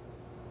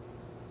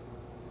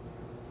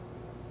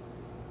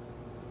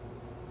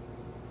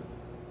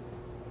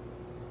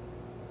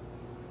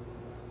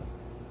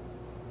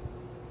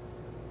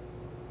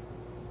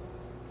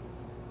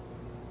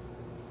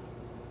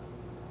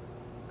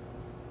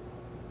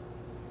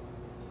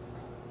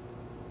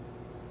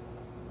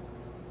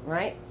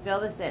 Right, fill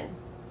this in.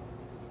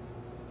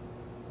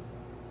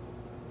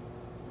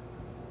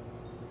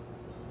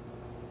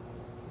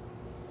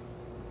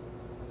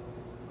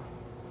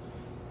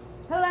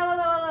 Hello,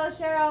 hello, hello,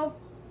 Cheryl.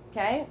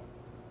 Okay.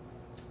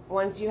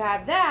 Once you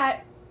have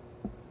that,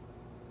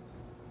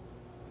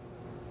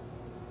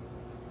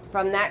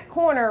 from that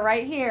corner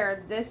right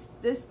here, this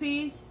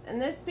piece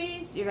and this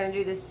piece, you're going to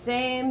do the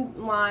same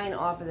line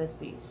off of this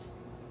piece.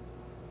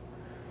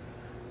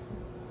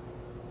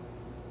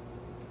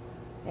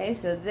 Okay,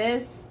 so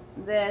this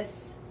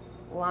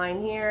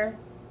line here,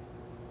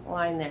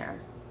 line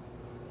there.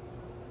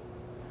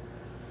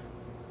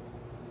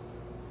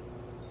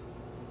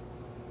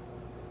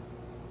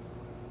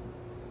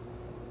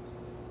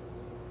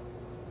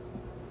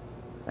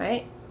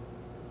 Right?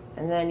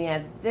 And then you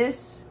have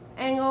this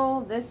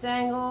angle, this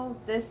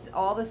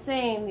all the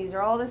same. These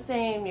are all the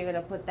same. You're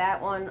going to put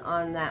that one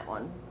on that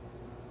one.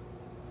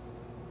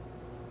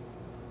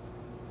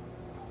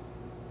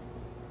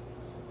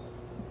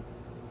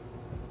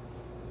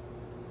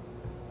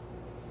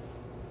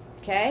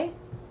 Okay?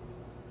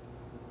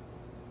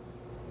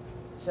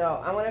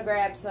 So I'm going to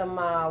grab some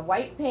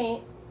white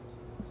paint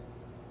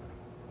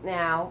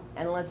now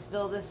and let's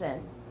fill this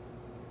in.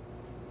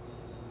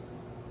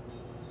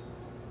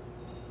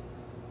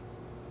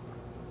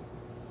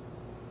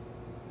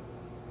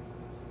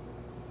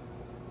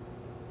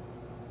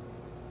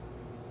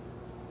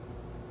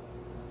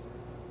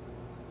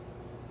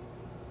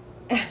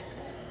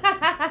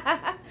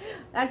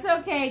 That's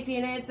okay,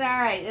 Tina. It's all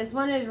right. This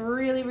one is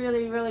really,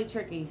 really, really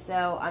tricky.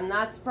 So I'm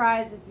not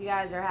surprised if you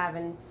guys are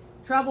having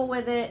trouble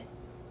with it.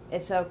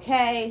 It's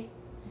okay.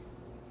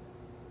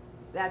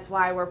 That's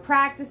why we're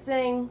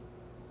practicing.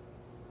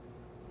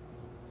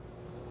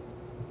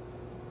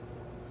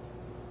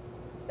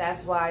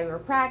 That's why we're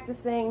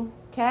practicing.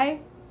 Okay?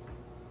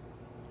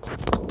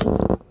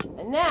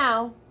 And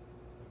now,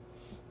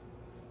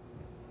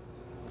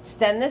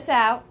 extend this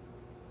out.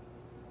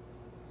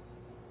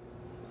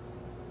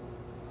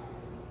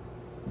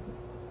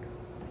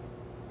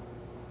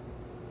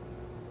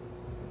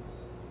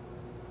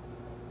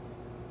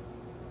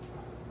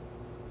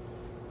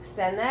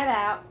 Extend that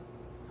out.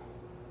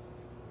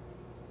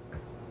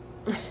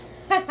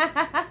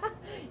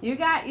 You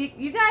guys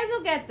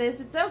will get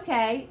this. It's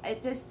okay.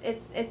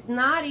 It's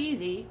not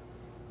easy.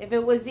 If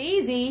it was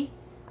easy,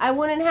 I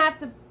wouldn't have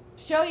to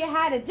show you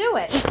how to do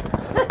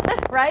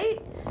it,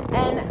 right?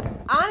 And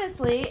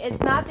honestly,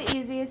 it's not the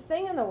easiest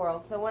thing in the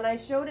world. So when I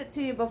showed it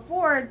to you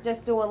before,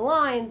 just doing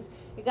lines,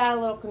 it got a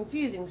little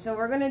confusing. So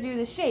we're going to do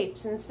the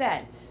shapes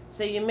instead.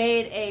 So you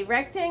made a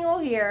rectangle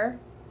here,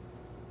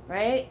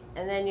 right?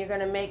 And then you're going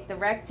to make the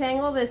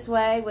rectangle this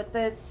way with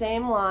the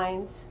same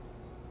lines.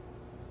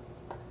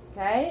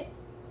 Okay?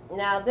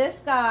 Now this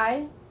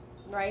guy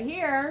right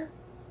here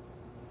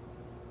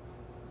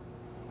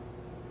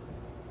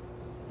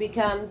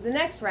becomes the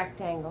next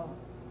rectangle,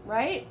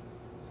 right?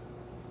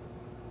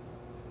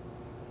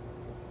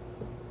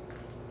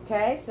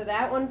 Okay, so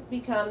that one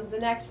becomes the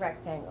next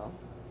rectangle.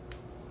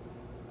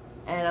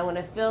 And I'm going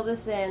to fill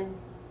this in.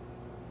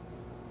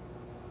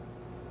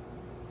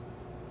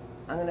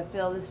 I'm going to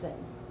fill this in.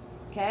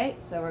 Okay,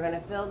 so we're going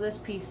to fill this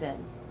piece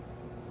in.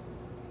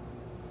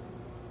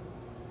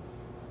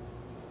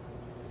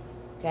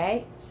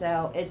 Okay,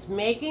 so it's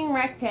making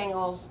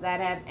rectangles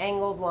that have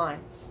angled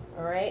lines.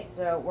 Alright,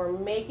 so we're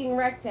making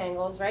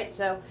rectangles, right?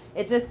 So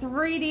it's a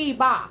 3D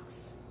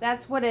box.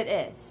 That's what it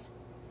is.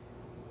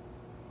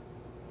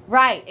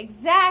 Right,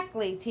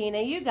 exactly,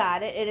 Tina. You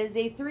got it. It is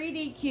a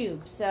 3D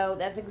cube. So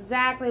that's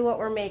exactly what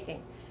we're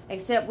making.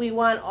 Except we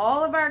want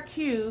all of our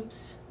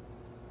cubes.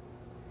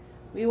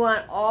 We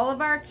want all of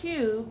our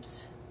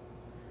cubes,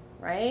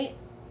 right,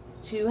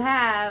 to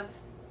have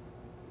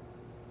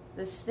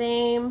the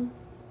same.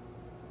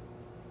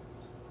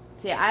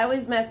 See, I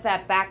always mess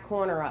that back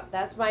corner up.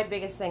 That's my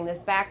biggest thing. This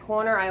back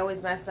corner, I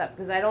always mess up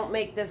because I don't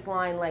make this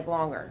line like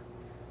longer.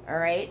 All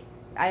right?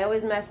 I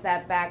always mess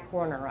that back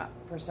corner up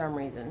for some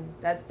reason.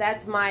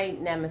 That's my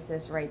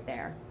nemesis right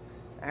there.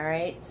 All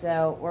right?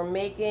 So we're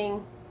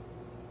making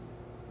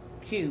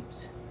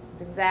cubes.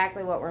 It's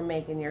exactly what we're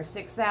making. You're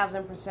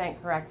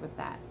 6,000% correct with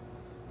that.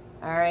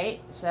 All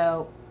right?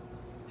 So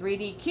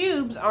 3D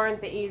cubes aren't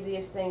the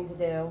easiest thing to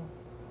do.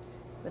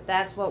 But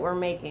that's what we're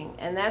making.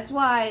 And that's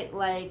why,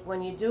 like,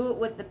 when you do it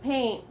with the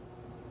paint,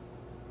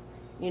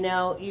 you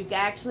know, you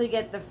actually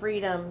get the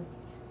freedom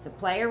to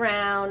play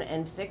around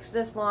and fix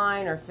this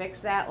line or fix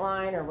that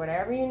line or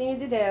whatever you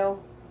need to do.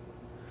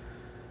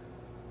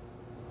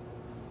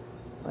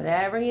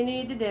 Whatever you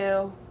need to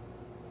do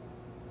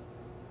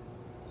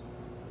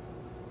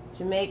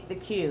to make the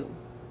cube.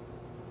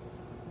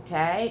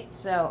 Okay?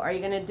 So, are you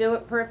going to do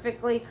it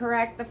perfectly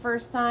correct the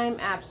first time?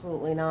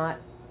 Absolutely not.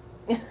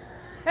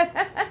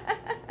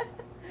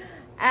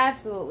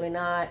 Absolutely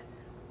not.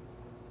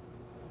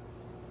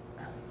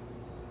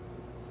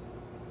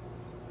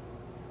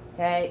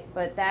 Okay,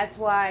 but that's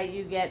why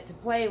you get to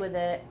play with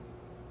it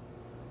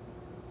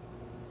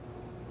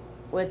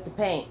with the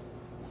paint.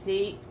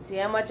 See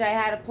how much I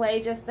had to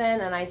play just then,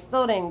 and I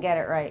still didn't get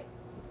it right.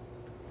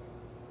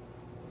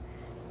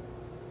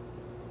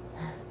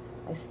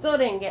 I still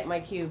didn't get my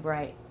cube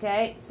right.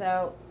 Okay,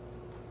 so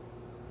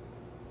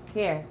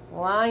here,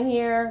 line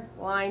here,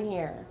 line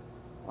here,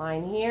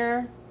 line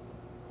here.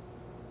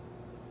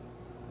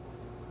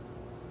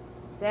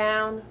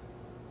 Down,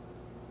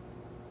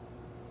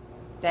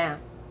 down.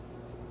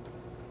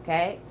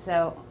 Okay,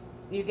 so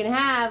you can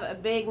have a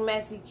big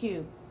messy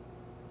cube.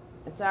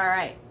 It's all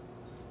right,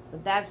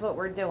 but that's what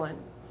we're doing.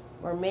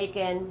 We're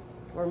making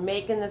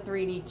the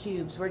 3D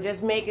cubes. We're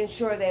just making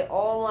sure they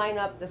all line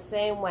up the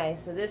same way.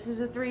 So this is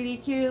a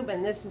 3D cube,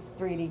 and this is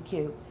a 3D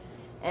cube,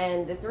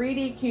 and the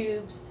 3D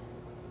cubes.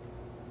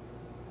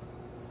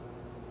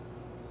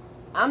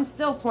 I'm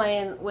still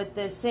playing with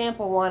this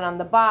sample one on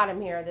the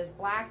bottom here, this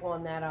black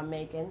one that I'm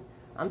making.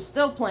 I'm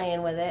still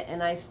playing with it,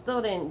 and I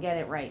still didn't get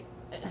it right.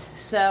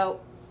 So,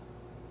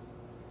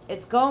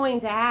 it's going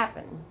to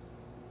happen.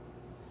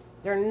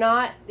 They're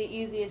not the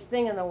easiest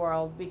thing in the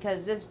world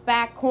because this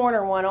back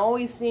corner one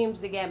always seems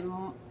to get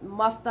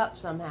muffed up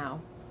somehow.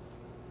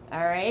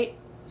 Alright?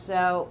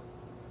 So,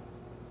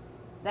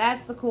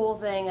 that's the cool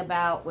thing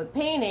about with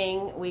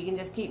painting. We can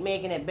just keep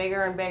making it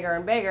bigger and bigger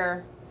and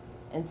bigger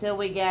until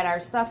we get our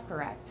stuff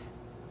correct.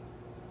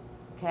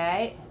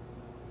 Okay?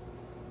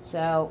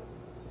 So,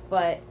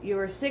 but you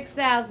were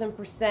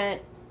 6,000%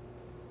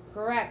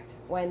 correct,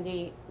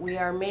 Wendy. We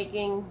are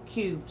making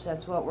cubes.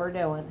 That's what we're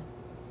doing.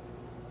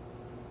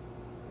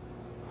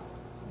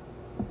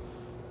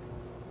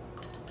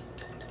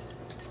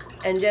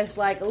 And just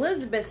like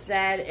Elizabeth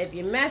said, if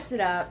you mess it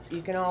up,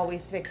 you can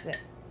always fix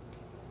it.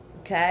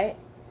 Okay?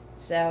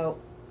 So,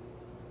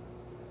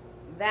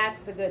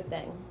 that's the good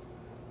thing.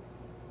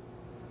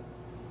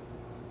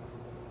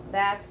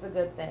 That's the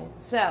good thing.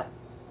 So,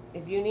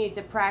 if you need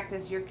to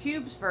practice your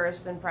cubes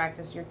first, then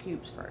practice your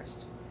cubes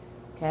first.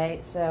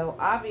 Okay, so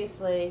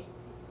obviously,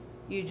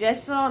 you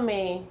just saw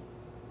me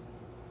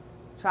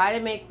try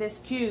to make this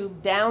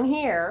cube down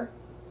here,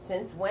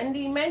 since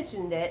Wendy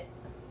mentioned it,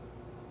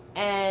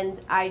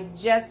 and I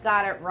just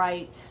got it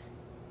right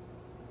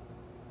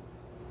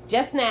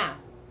just now.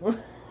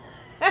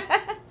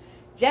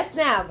 Just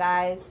now,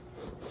 guys.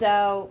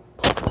 So,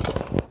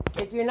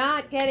 if you're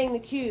not getting the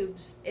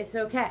cubes, it's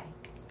okay.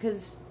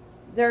 Because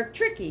they're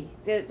tricky.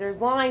 There's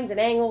lines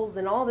and angles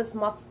and all this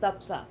muffed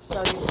up stuff.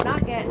 So if you're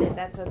not getting it,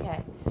 that's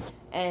okay.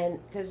 And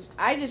because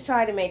I just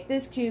tried to make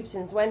this cube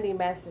since Wendy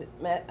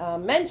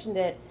mentioned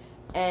it,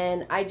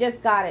 and I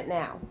just got it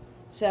now.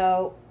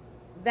 So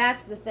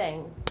that's the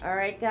thing. All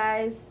right,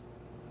 guys.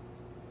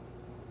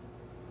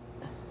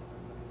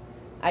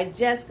 I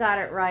just got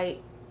it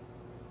right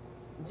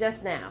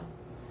just now.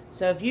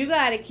 So if you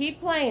got to keep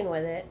playing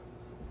with it,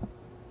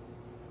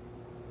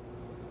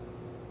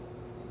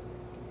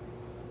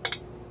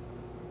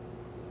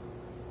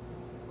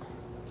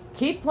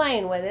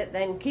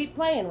 then keep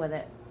playing with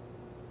it.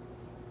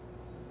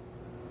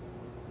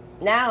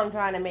 Now I'm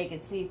trying to make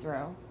it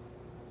see-through,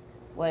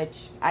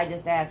 which I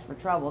just asked for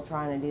trouble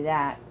trying to do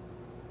that.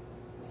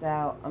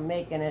 So I'm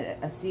making it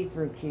a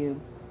see-through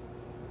cube.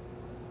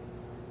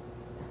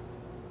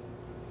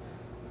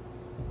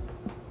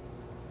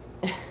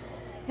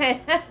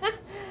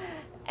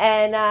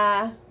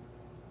 And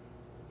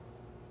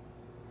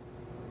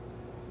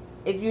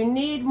if you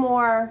need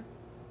more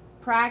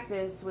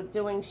practice with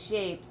doing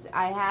shapes,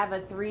 I have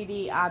a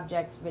 3D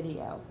objects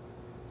video.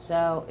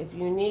 So if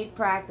you need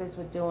practice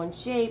with doing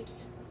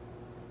shapes,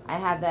 I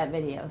have that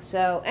video.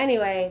 So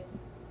anyway,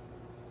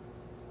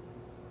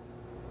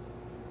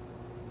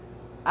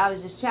 I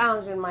was just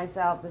challenging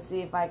myself to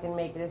see if I can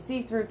make it a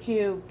see-through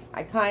cube.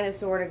 I kind of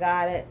sort of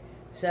got it.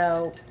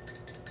 So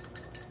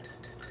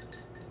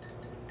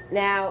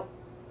now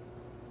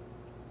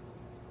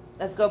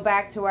let's go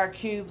back to our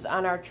cubes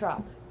on our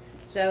truck.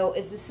 So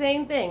it's the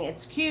same thing.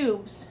 It's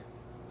cubes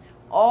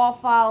all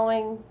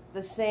following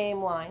the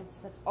same lines.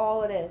 That's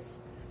all it is.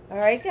 All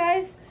right,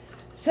 guys?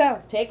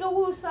 So take a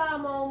woosah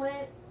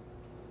moment.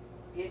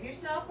 Give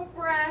yourself a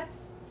breath.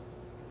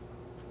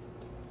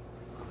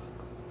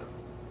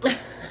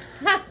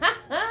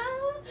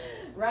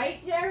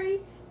 Right, Jerry?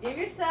 Give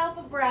yourself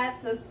a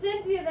breath. So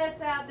Cynthia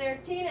that's out there,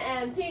 Tina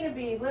M, Tina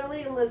B,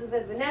 Lily,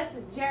 Elizabeth,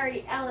 Vanessa,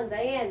 Jerry, Ellen,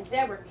 Diane,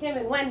 Deborah, Kim,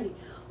 and Wendy.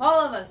 All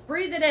of us.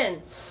 Breathe it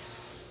in.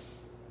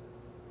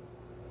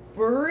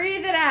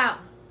 Breathe it out.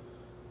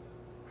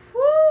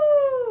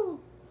 Woo!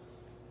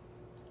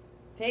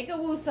 Take a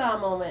woosah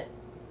moment.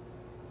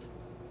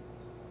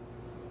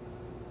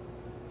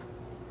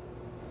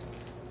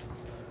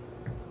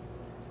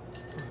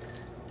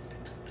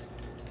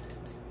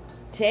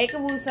 Take a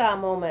woosah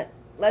moment.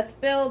 Let's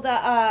build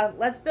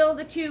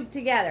a cube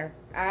together.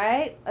 All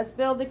right? Let's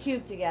build a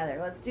cube together.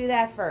 Let's do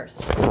that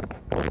first.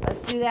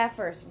 Let's do that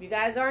first. If you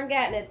guys aren't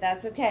getting it,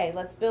 that's okay.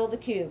 Let's build a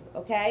cube.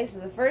 Okay? So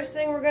the first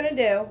thing we're going to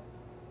do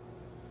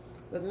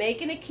with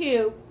making a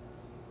cube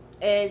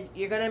is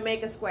you're going to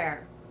make a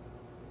square.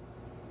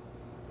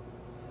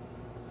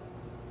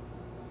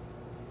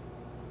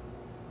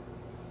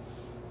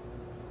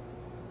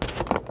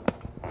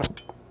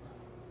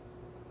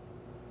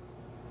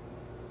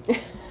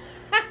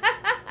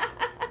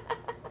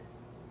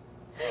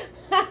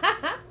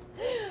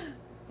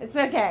 It's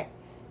okay.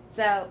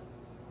 So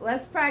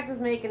let's practice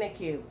making a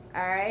cube.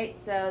 All right?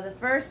 So the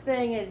first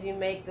thing is you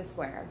make the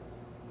square.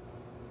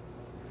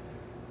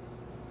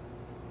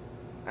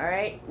 All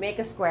right, make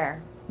a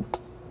square.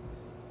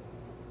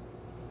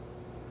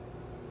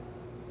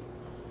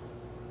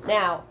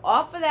 Now,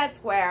 off of that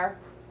square,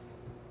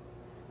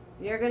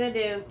 you're going to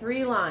do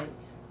 3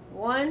 lines.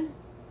 1,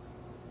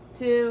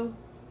 2,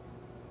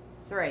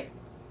 3.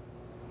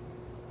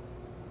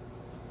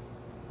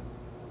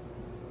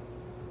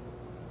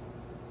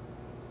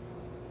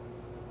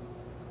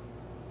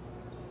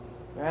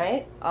 All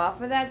right,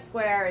 off of that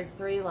square is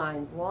 3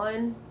 lines.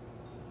 1,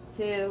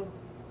 2,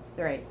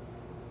 3.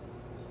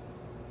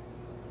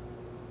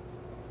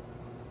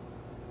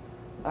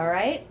 All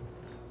right?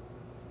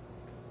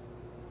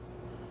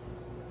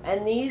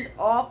 And these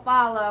all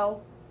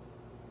follow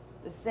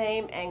the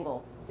same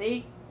angle.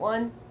 See?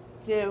 1,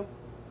 2,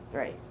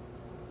 3.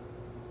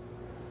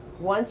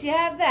 Once you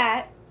have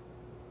that,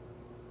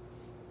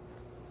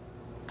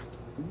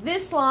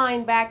 this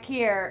line back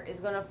here is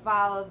going to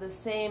follow the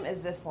same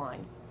as this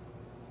line.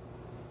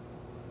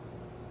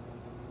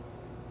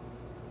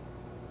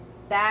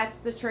 That's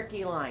the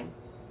tricky line.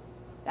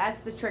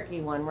 That's the tricky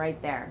one right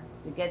there.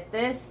 To get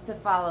this to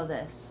follow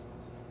this.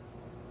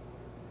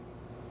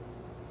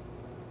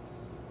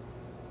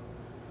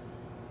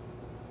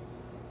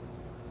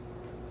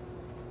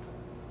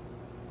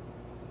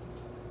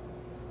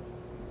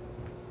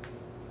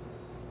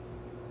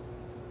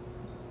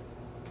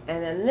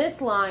 And then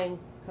this line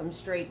comes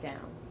straight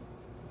down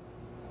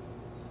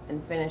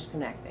and finish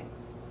connecting.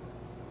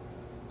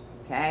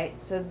 Okay,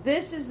 so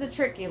this is the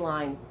tricky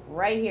line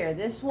right here.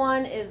 This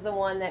one is the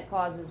one that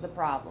causes the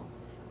problem.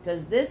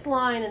 Because this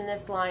line and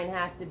this line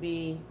have to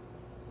be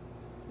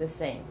the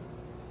same.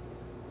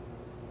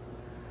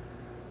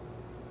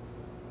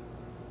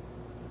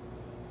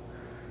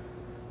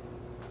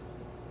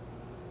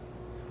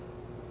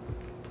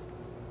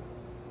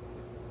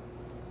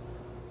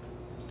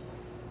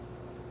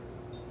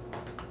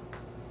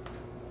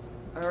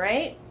 All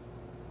right?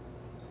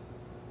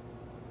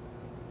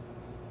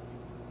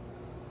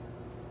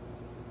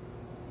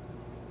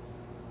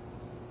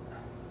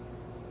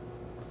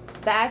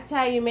 That's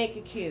how you make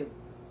a cube.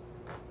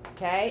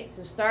 Okay,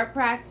 so start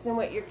practicing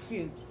with your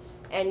cubes.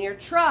 And your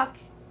truck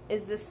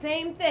is the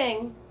same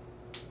thing,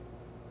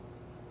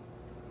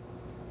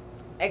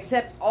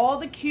 except all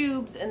the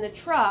cubes in the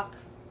truck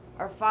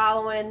are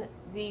following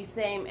these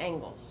same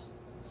angles.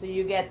 So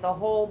you get the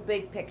whole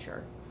big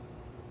picture.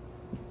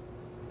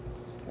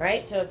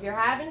 Right? So if you're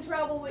having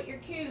trouble with your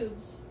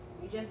cubes,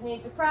 you just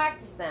need to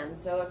practice them.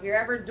 So if you're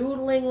ever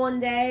doodling one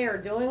day or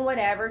doing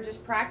whatever,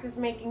 just practice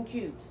making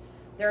cubes.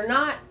 They're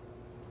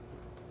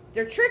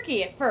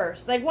tricky at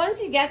first. Like once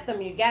you get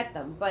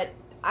them. But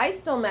I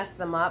still mess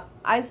them up.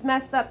 I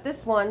messed up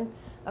this one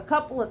a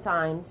couple of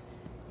times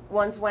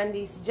once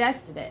Wendy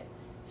suggested it.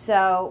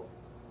 So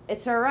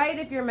it's alright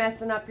if you're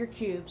messing up your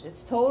cubes.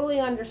 It's totally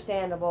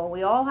understandable.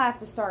 We all have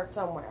to start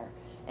somewhere.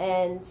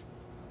 And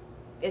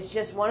it's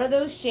just one of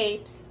those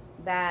shapes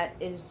that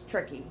is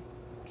tricky.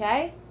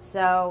 Okay?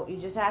 So you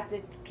just have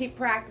to keep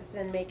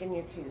practicing making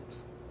your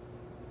cubes.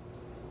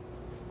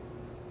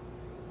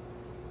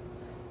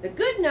 The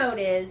good note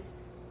is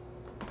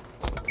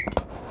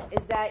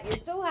that you're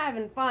still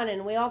having fun,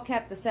 and we all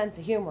kept a sense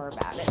of humor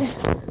about it.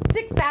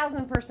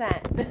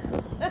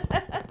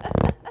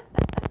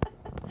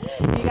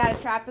 6,000%. You got a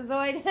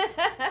trapezoid?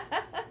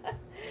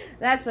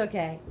 That's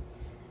okay.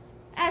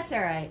 That's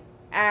alright.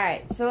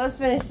 Alright, so let's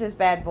finish this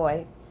bad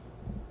boy.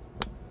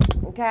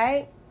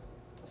 Okay?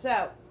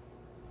 So,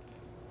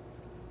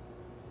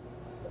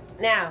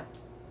 now,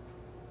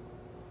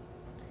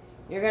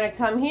 you're going to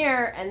come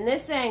here, and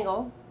this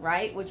angle,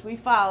 right, which we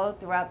followed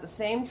throughout the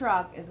same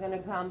truck, is going to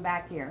come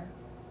back here.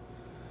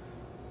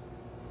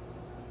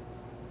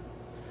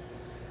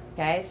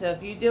 Okay, so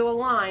if you do a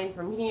line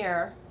from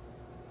here,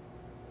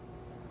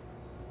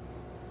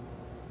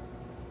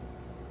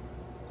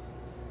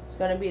 it's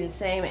going to be the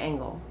same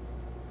angle.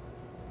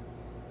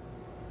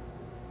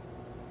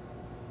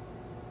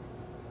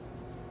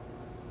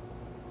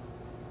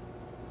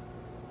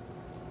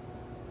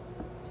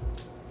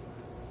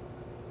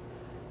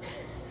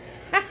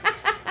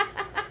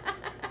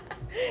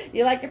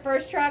 You like your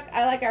first truck?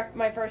 I like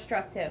my first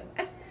truck too.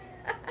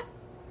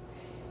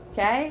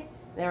 Okay,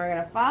 then we're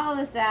going to follow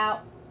this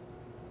out.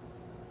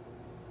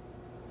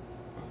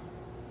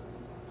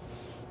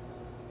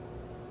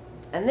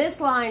 And this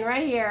line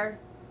right here,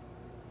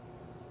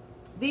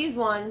 these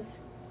ones,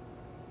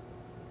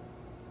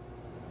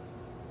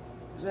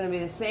 is going to be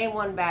the same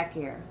one back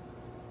here.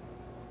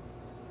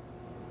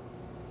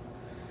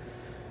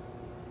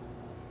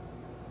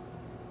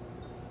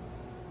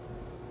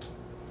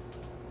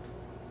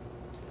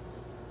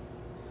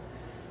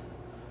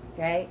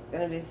 Okay, it's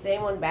going to be the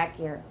same one back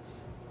here.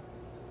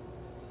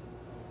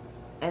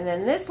 And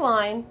then this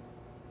line,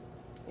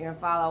 you're going to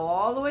follow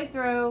all the way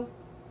through.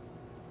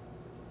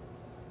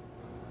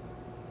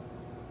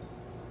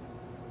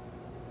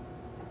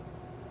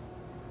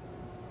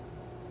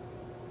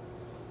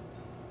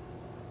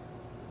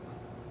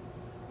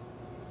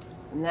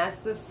 And that's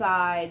the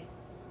side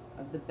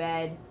of the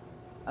bed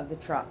of the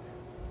truck.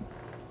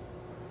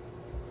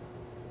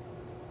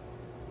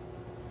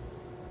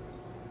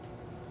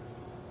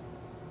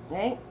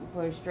 Okay,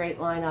 put a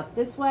straight line up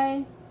this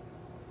way.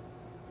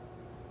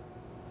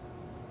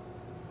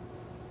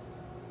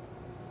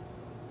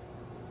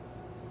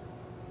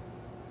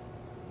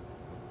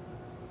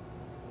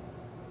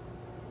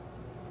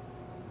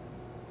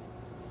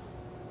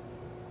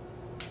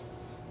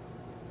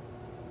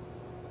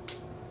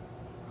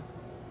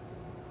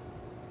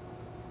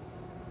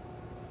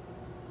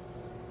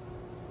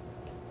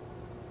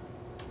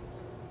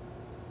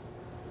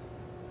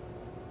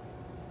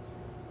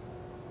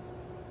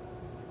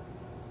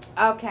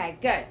 Okay,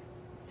 good.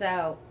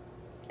 So,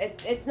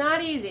 it's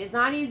not easy. It's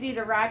not easy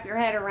to wrap your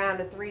head around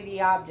a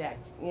 3D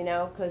object, you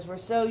know, because we're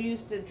so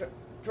used to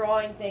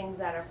drawing things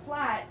that are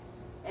flat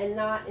and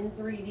not in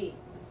 3D.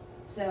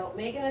 So,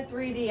 making a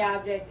 3D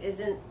object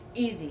isn't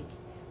easy,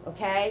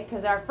 okay?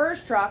 Because our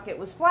first truck, it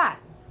was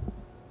flat,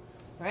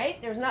 right?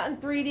 There's nothing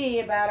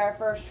 3D about our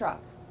first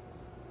truck.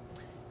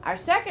 Our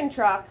second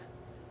truck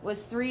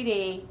was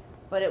 3D,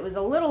 but it was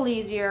a little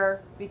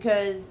easier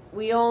because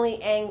we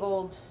only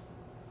angled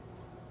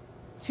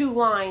 2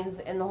 lines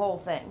in the whole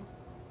thing.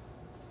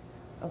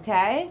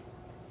 Okay?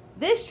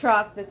 This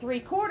truck, the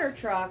 3/4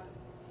 truck,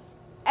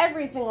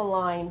 every single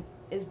line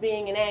is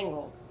being an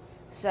angle.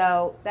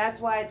 So that's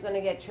why it's going to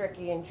get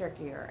tricky and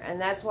trickier.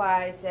 And that's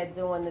why I said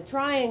doing the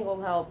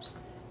triangle helps,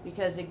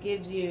 because it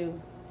gives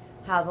you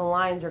how the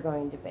lines are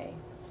going to be.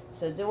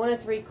 So doing a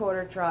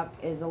 3/4 truck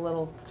is a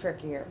little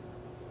trickier.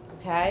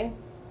 Okay?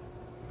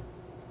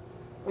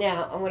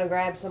 Now I'm going to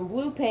grab some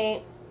blue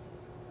paint.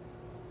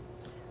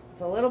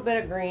 A little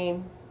bit of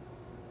green,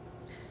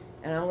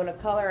 and I'm going to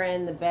color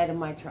in the bed of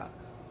my truck.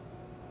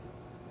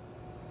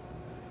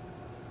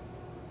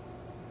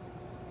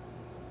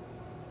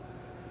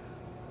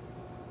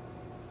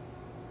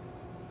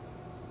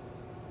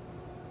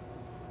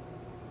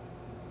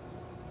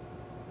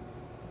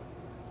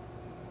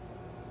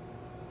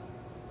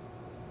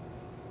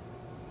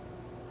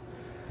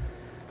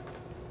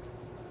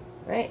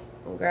 Right,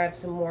 we'll grab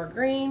some more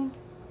green,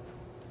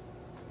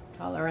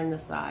 color in the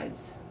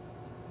sides.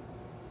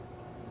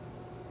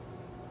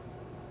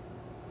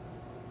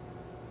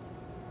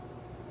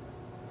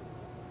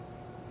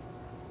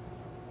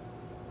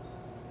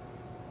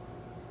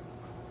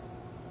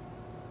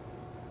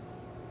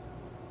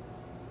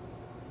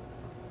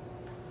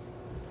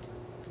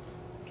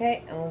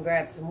 Okay, I'm gonna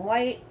grab some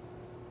white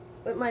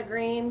with my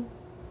green.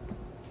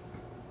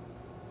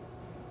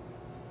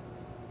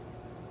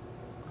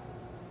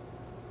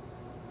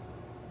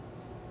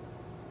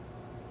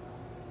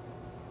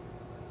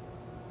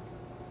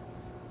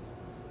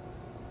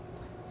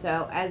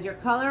 So as you're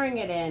coloring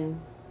it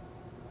in,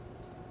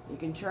 you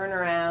can turn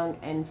around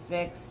and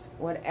fix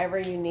whatever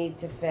you need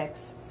to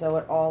fix so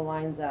it all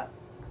lines up.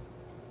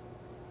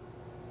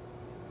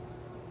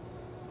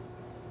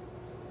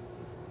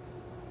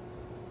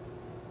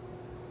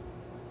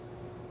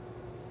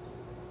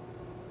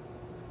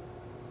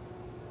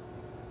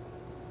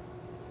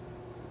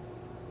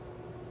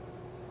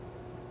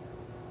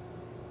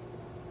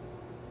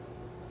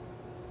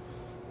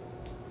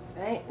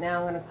 Okay, now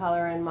I'm going to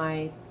color in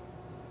my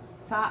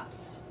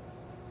tops.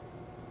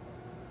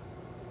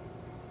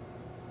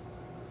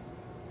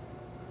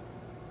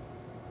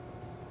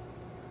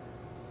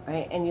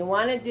 Right, and you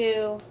want to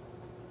do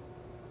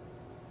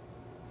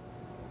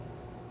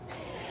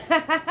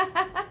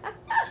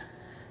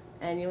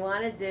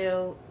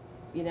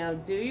you know,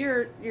 do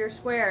your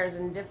squares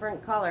in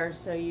different colors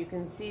so you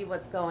can see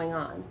what's going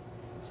on.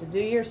 So do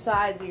your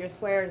sides of your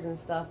squares and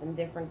stuff in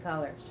different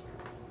colors.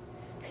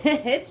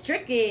 It's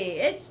tricky.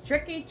 It's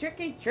tricky,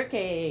 tricky,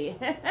 tricky.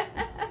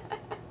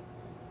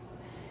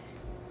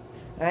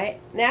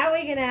 Alright, now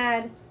we can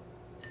add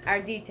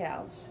our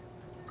details.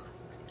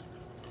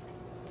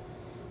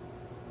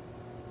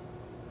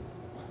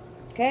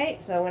 Okay,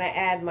 so I'm going to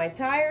add my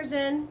tires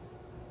in.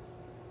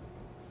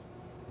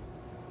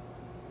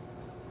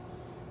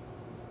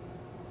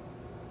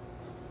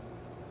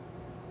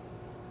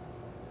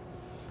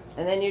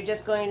 And then you're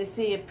just going to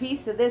see a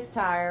piece of this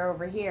tire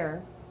over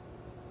here.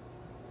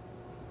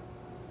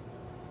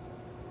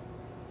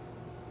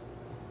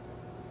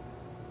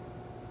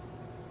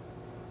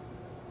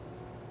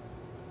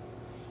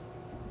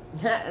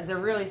 It's a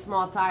really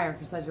small tire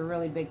for such a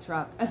really big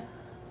truck.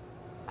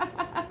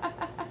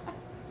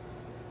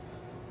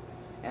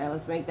 Yeah,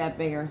 let's make that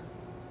bigger.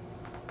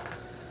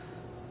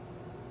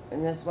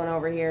 And this one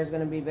over here is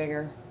going to be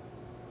bigger.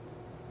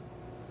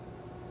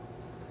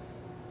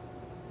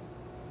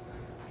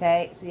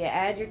 Okay, so you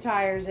add your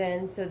tires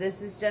in. So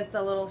this is just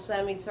a little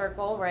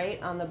semicircle, right,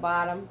 on the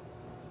bottom.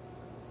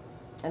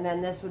 And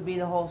then this would be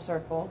the whole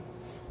circle.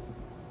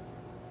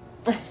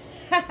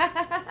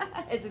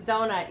 It's a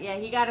donut. Yeah,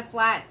 he got it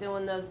flat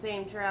doing those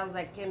same trails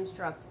that Kim's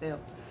trucks do.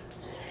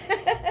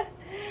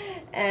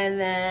 And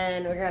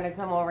then we're going to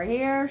come over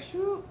here,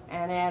 shoot,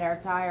 and add our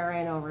tire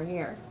in over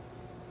here.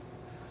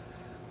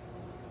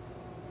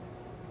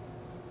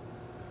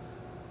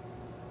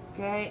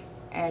 Okay,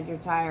 add your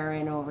tire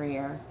in over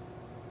here.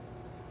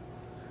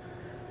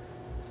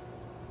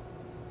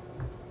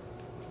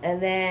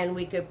 And then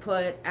we could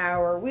put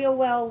our wheel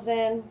wells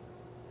in.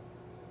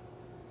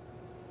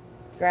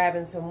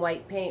 Grabbing some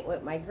white paint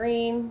with my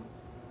green.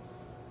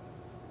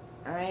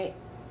 Alright.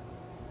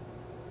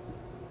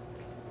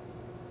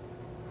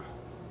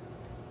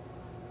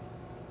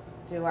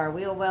 Do our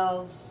wheel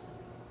wells.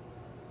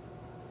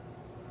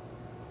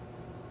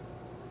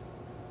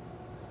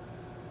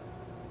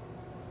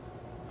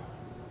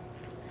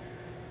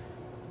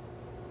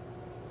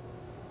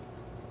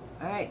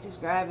 Alright,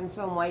 just grabbing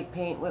some white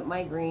paint with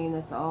my green.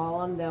 That's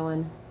all I'm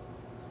doing.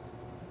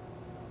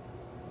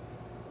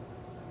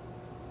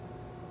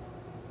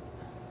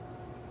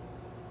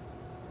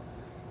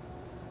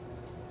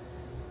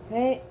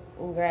 Okay,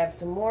 and grab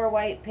some more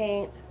white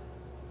paint.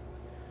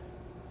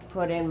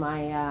 Put in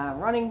my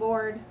running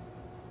board.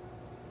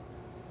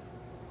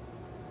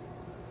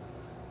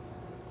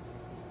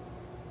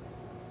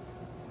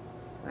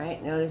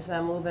 Right, notice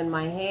I'm moving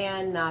my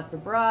hand, not the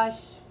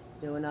brush.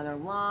 Do another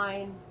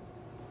line.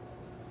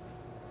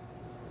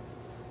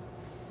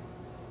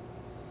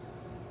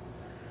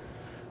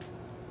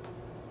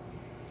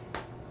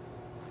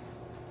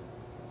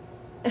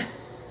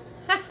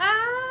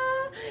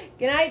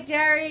 Good night,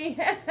 Jerry.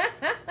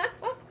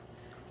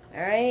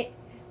 Alright,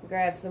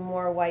 grab some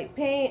more white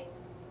paint.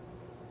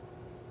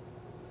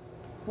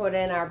 Put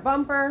in our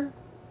bumper.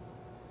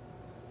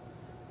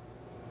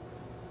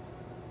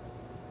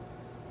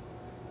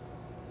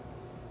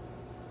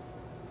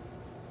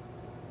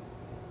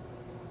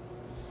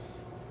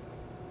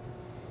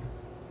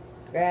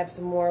 Grab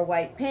some more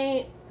white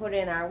paint. Put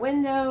in our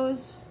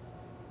windows.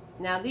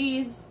 Now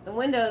the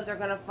windows are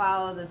going to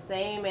follow the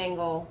same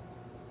angle.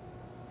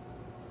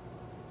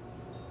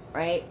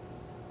 Right?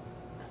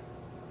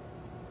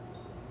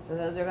 So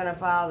those are going to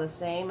follow the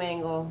same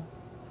angle.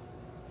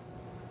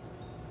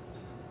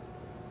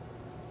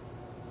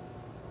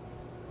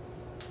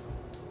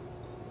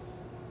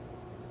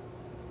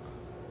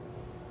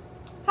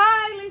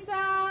 Hi,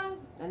 Lisa!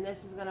 And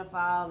this is going to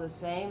follow the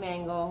same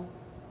angle.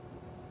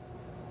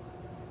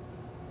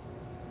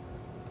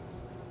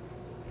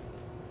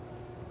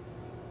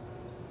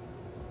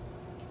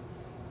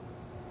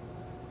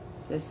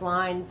 This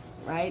line,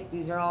 right?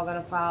 These are all going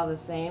to follow the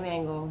same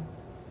angle.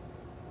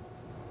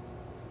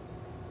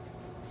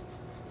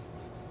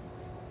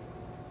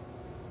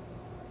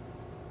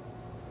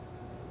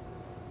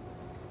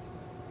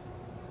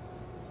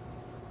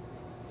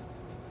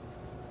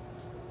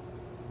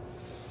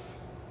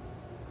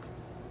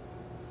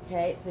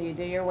 Okay, so you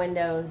do your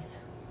windows.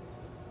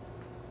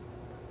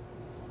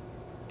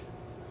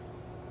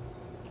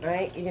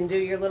 Right, you can do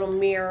your little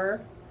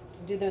mirror.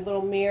 Do the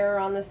little mirror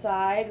on the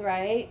side,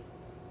 right?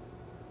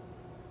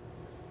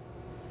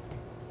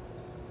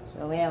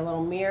 So we have a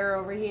little mirror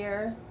over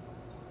here.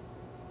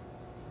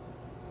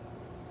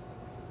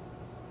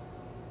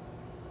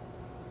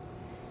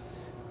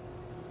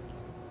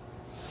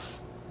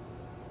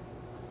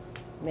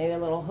 Maybe a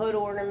little hood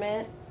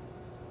ornament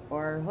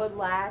or hood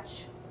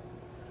latch.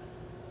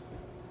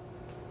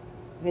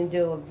 You can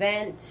do a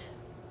vent,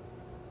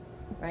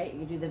 right?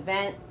 You do the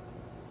vent.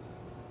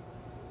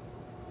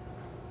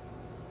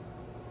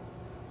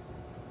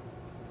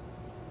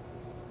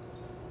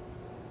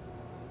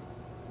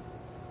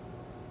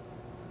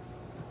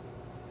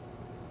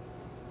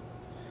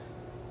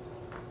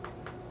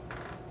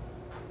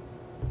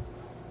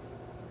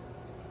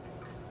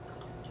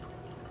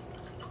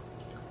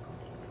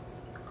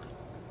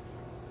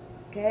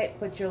 Okay,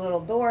 put your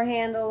little door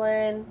handle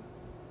in.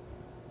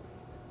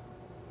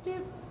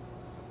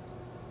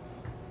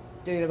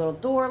 Do your little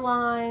door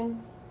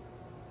line.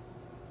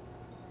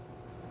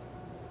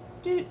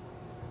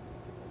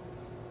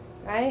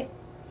 Right?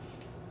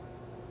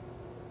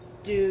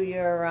 Do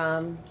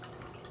your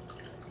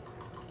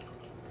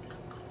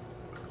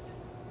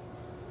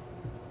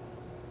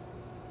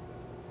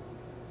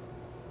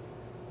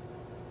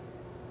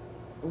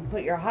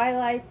put your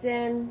highlights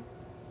in.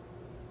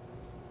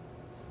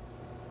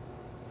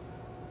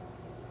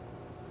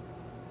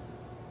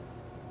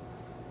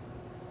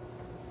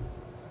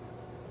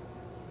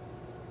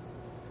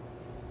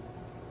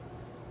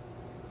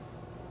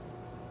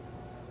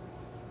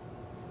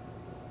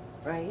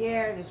 Right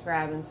here, just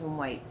grabbing some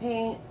white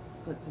paint,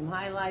 put some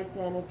highlights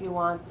in if you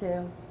want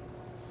to.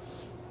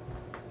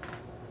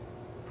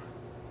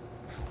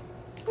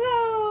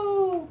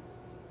 Whoa!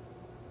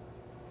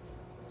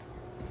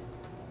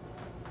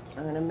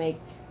 I'm gonna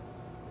make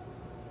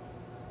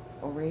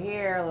over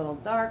here a little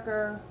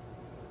darker,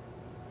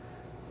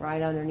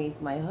 right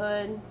underneath my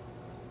hood.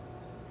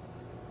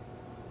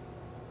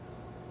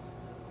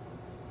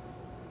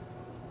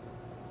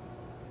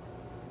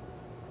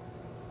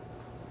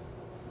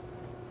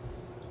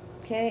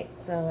 Okay,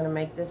 so I'm going to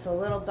make this a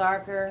little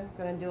darker.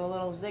 I'm going to do a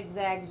little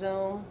zigzag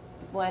zoom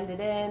to blend it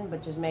in,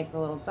 but just make it a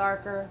little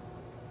darker.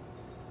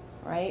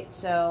 Right,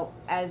 so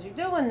as you're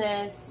doing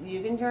this,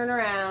 you can turn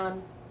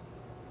around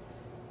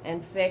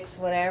and fix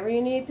whatever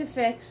you need to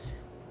fix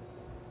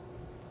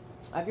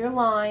of your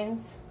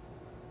lines.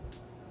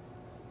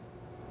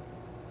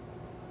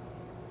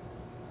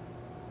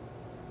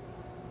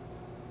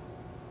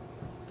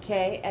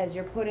 Okay, as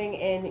you're putting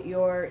in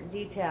your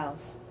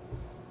details.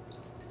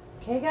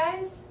 Okay,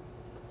 guys?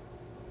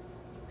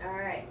 All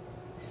right,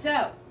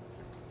 so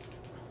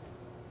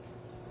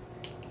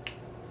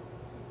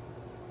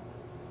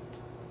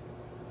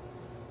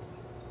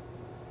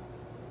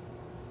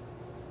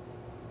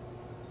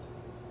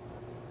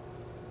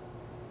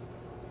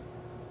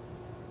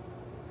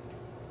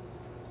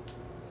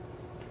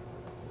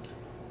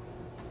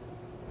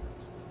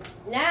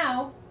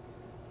now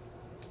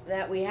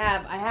that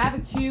I have a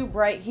cube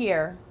right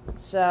here,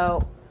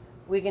 so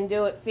we can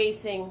do it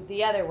facing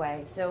the other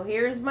way. So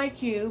here's my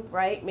cube,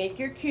 right? Make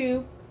your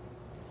cube.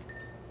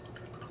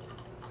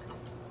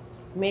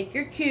 Make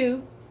your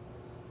cube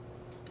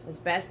as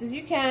best as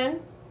you can.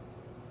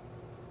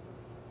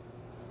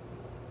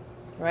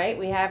 Right?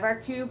 We have our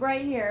cube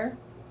right here.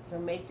 So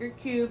make your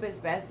cube as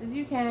best as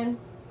you can.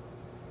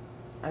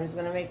 I'm just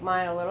going to make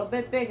mine a little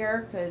bit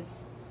bigger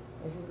because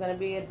this is going to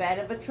be a bed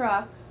of a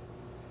truck.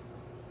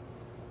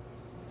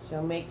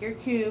 So make your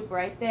cube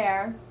right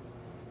there.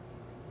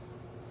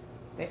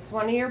 Fix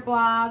one of your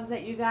blobs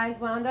that you guys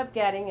wound up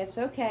getting. It's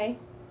okay.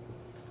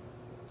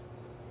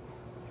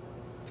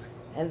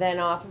 And then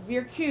off of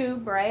your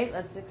cube, right,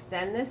 let's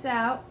extend this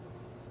out.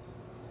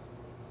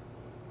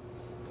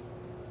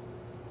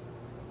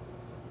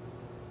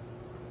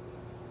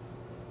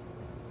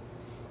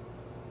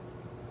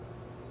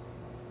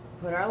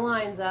 Put our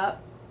lines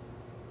up.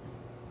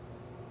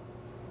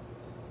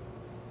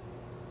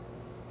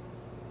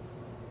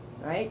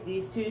 Right,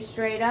 these two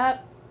straight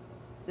up.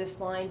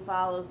 This line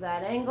follows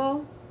that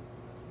angle.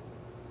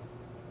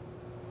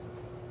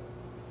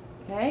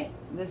 Okay,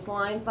 this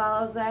line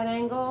follows that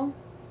angle.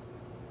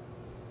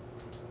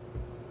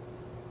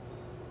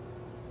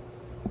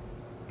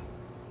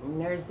 And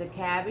there's the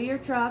cab of your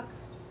truck.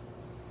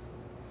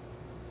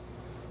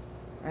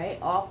 Right,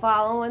 all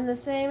following the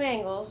same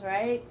angles,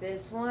 right?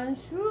 This one,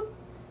 shoop,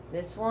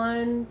 this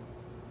one,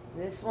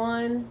 and this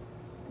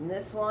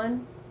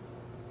one.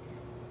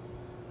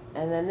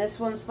 And then this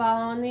one's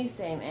following these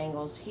same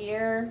angles.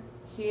 Here,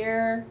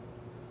 here,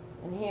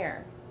 and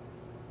here.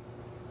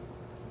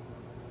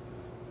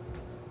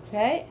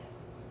 Okay?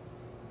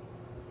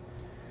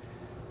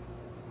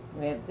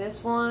 We have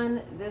this one,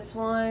 and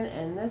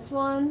this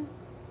one.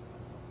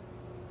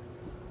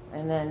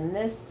 And then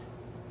this.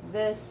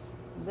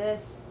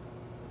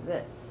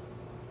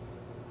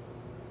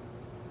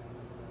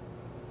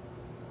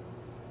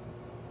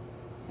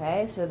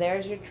 Okay, so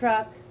there's your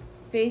truck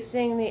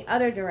facing the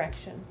other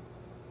direction,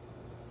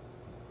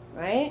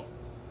 right?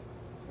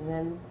 And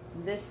then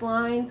this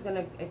line's going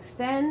to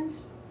extend.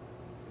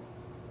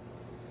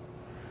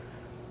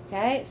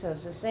 Okay, so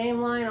it's the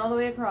same line all the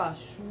way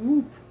across.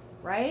 Swoop,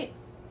 right?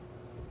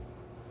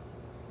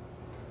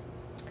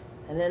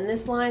 And then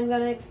this line's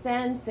going to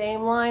extend,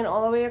 same line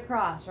all the way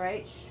across,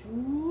 right?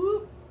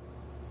 Swoop.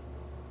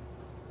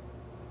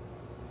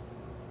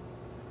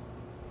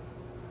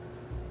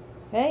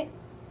 Okay,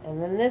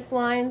 and then this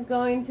line's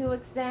going to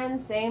extend,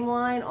 same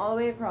line all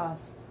the way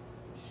across.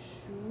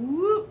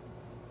 Swoop.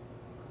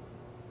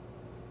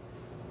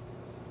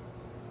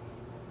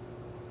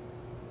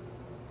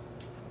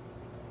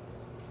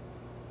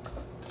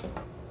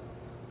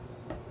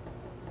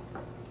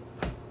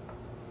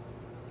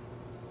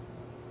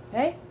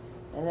 Okay,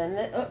 and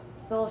then oh,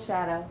 still a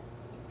shadow.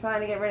 I'm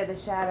trying to get rid of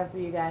the shadow for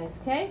you guys,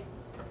 okay?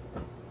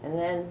 And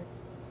then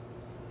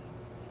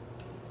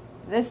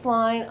this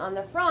line on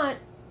the front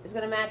is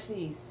going to match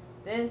these.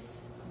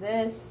 This,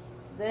 this,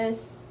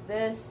 this,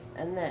 this,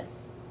 and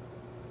this.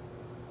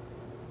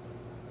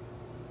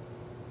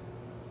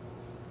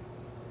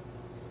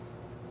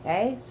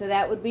 Okay, so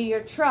that would be your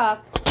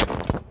truck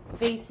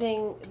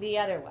facing the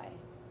other way.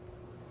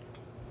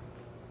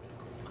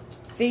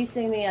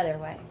 Facing the other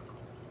way.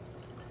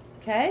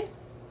 Okay,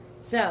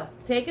 so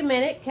take a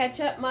minute, catch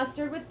up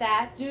mustard with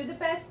that. Do the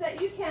best that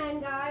you can,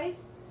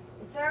 guys.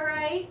 It's all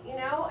right, you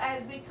know,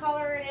 as we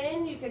color it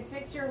in, you can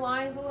fix your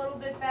lines a little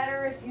bit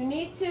better if you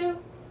need to.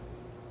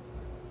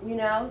 You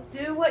know,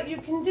 do what you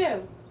can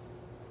do.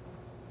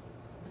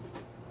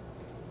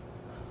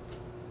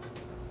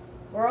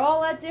 We're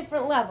all at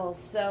different levels,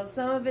 so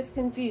some of it's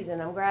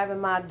confusing. I'm grabbing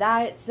my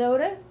diet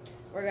soda.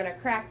 We're going to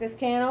crack this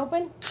can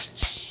open.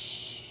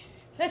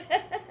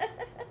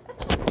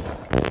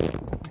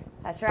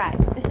 That's right.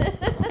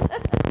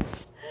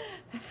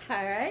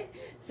 All right.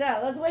 So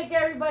let's wake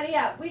everybody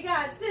up. We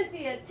got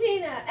Cynthia,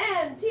 Tina,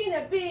 M,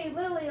 Tina B,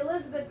 Lily,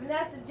 Elizabeth,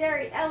 Vanessa,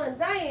 Jerry, Ellen,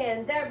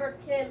 Diane, Deborah,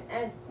 Kim,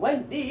 and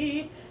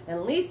Wendy.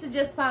 And Lisa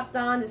just popped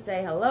on to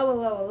say hello,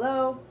 hello,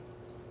 hello.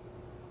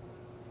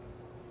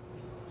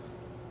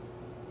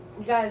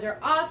 You guys are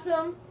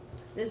awesome.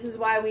 This is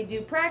why we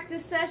do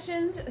practice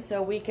sessions,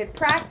 so we could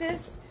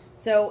practice.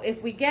 So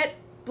if we get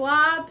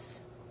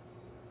blobs,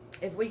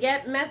 if we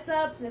get mess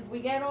ups, if we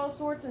get all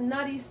sorts of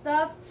nutty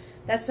stuff,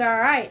 that's all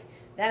right.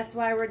 That's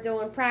why we're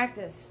doing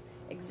practice.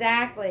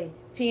 Exactly.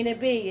 Tina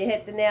B, you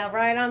hit the nail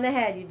right on the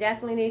head. You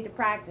definitely need to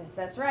practice.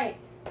 That's right.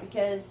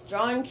 Because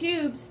drawing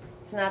cubes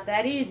is not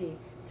that easy.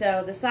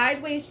 So the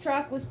sideways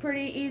truck was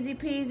pretty easy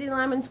peasy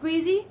lemon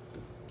squeezy.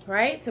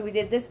 Right? So we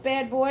did this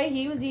bad boy.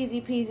 He was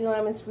easy peasy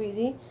lemon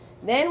squeezy.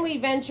 Then we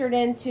ventured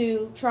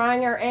into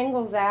trying our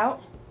angles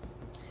out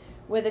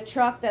with a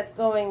truck that's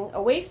going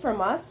away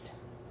from us.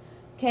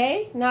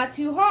 Okay? Not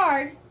too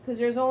hard because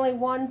there's only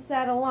one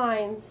set of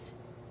lines.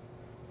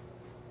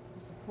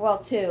 Well,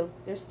 two.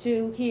 There's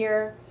two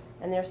here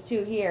and there's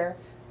two here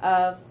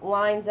of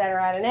lines that are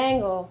at an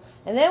angle.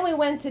 And then we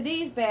went to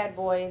these bad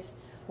boys,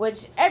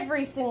 which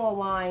every single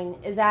line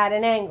is at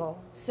an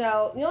angle.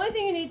 So the only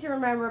thing you need to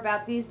remember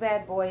about these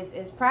bad boys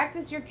is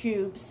practice your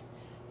cubes.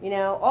 You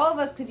know, all of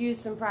us could use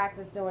some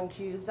practice doing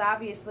cubes.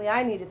 Obviously,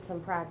 I needed some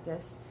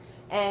practice.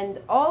 And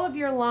all of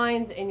your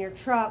lines in your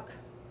truck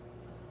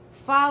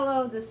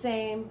follow the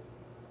same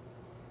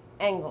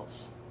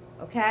angles.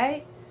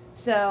 Okay?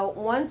 So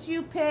once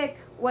you pick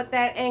what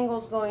that angle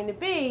is going to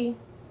be,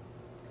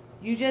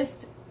 you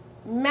just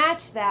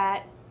match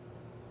that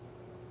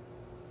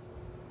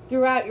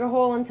throughout your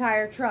whole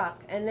entire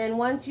truck. And then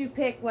once you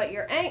pick what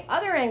your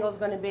other angle is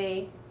going to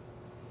be,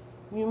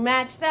 you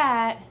match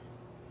that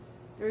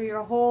through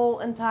your whole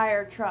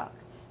entire truck.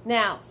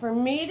 Now, for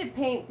me to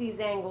paint these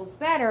angles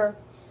better,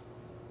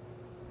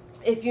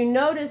 if you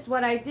noticed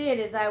what I did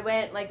is I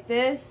went like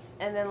this,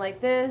 and then like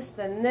this,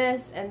 and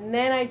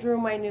then I drew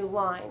my new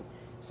line.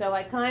 So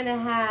I kind of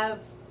have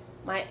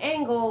my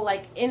angle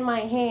like in my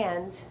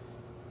hand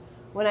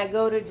when I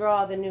go to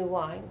draw the new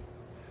line.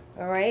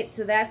 Alright,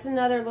 so that's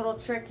another little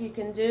trick you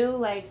can do.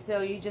 Like,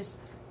 so you just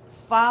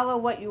follow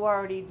what you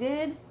already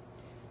did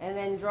and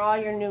then draw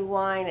your new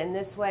line, and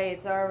this way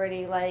it's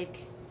already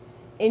like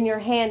in your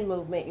hand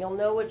movement. You'll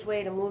know which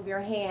way to move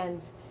your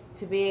hands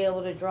to be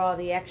able to draw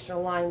the extra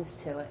lines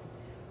to it.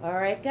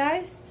 Alright,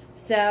 guys?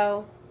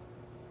 So,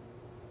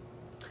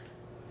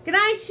 good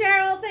night,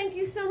 Cheryl. Thank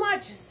you so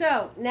much.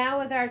 So, now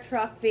with our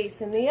truck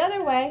facing the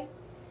other way,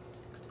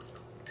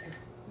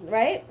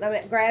 right?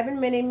 I'm grabbing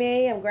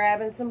Mini-Me. I'm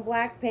grabbing some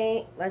black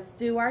paint. Let's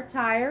do our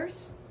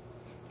tires.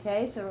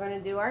 Okay, so we're going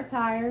to do our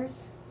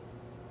tires.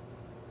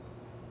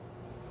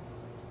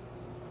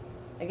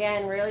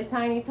 Again, really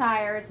tiny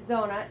tire. It's a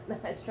donut.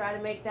 Let's try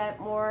to make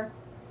that more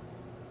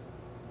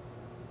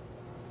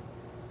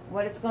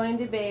what it's going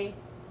to be.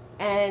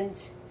 And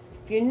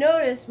if you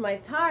notice, my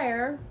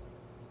tire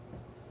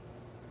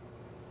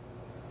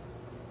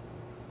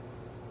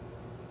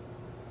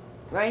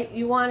right,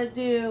 you want to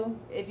do,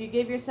 if you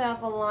give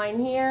yourself a line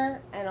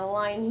here and a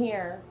line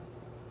here,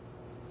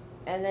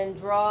 and then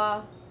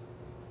draw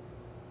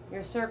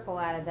your circle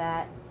out of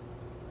that,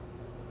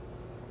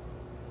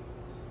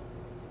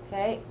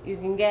 Okay, you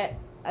can get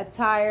a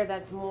tire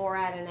that's more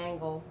at an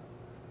angle,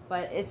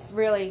 but it's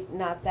really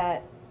not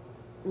that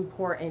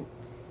important.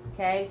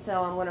 Okay,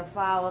 so I'm going to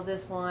follow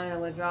this line. I'm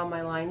going to draw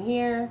my line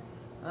here.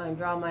 I'm going to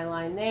draw my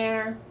line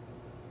there.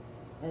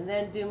 And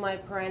then do my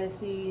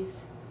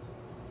parentheses.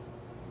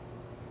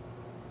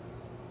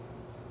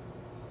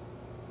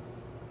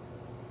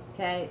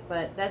 Okay,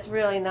 but that's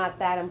really not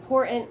that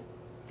important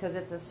because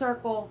it's a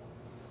circle.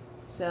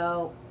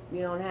 So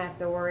you don't have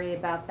to worry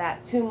about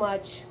that too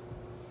much.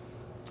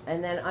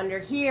 And then under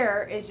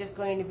here is just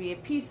going to be a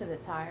piece of the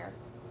tire.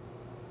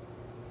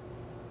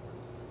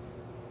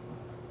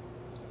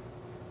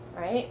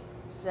 Right?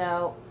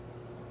 So,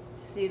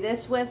 see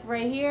this width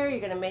right here? You're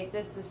going to make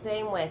this the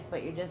same width,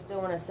 but you're just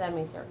doing a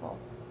semicircle.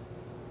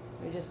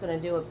 You're just going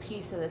to do a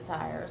piece of the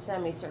tire, a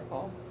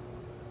semicircle.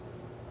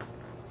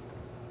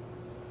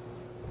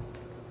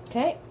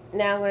 Okay,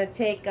 now I'm going to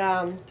take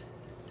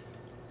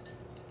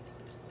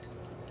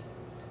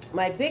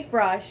my big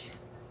brush.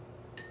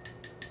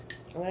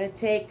 I'm going to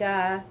take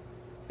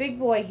Big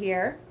Boy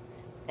here,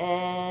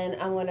 and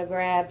I'm going to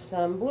grab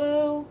some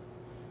blue.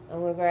 I'm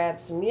going to grab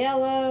some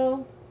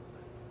yellow.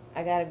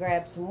 I got to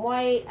grab some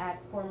white. I have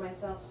to pour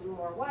myself some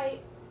more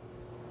white.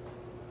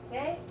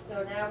 Okay,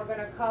 so now we're going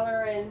to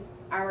color in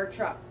our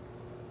truck.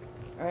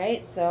 All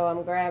right, so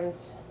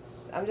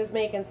I'm just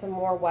making some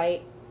more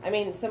white. I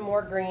mean, some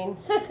more green.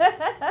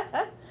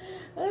 I'm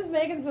just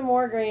making some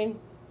more green.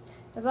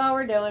 That's all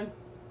we're doing.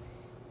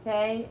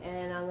 Okay,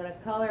 and I'm going to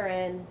color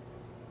in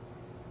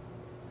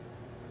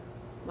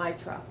my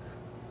truck.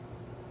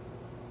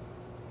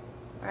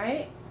 All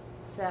right,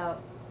 so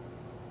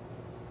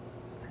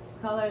let's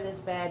color this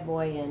bad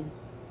boy in.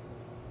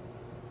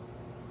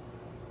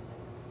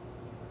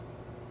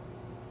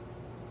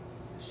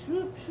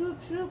 Shoop, shoop,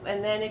 shoop.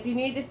 And then if you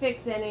need to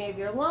fix any of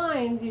your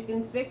lines, you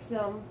can fix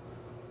them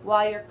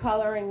while you're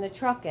coloring the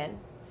truck in.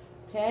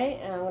 Okay,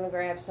 and I'm going to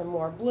grab some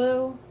more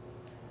blue,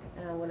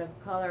 and I'm going to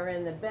color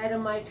in the bed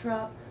of my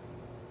truck.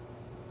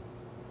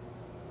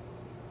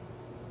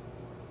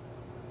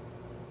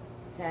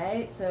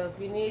 Okay, so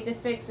if you need to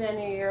fix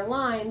any of your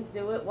lines,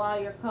 do it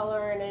while you're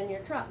coloring in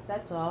your truck.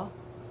 That's all.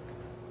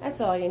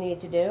 That's all you need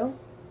to do.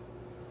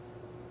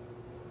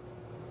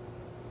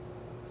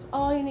 That's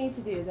all you need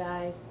to do,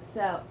 guys.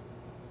 So,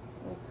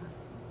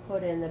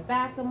 put in the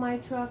back of my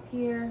truck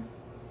here.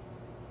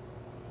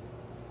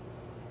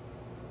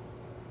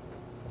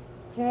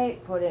 Okay,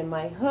 put in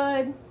my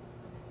hood.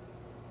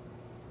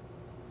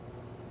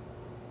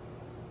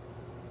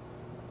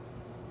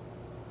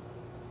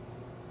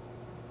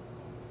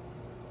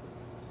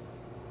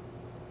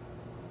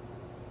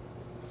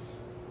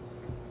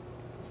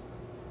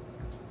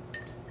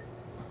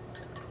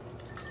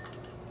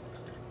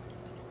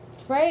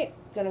 Right,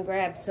 gonna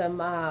grab some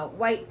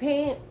white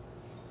paint,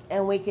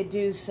 and we could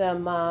do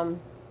some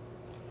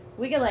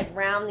we could like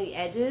round the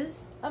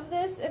edges of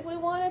this if we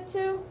wanted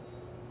to.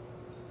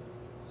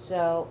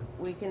 So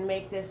we can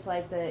make this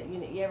like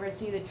you ever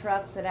see the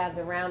trucks that have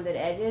the rounded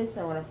edges?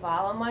 So I'm gonna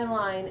follow my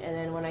line, and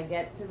then when I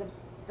get to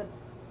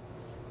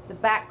the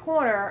back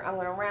corner, I'm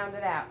gonna round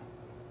it out.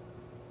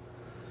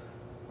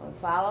 I'm gonna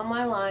follow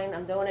my line.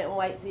 I'm doing it in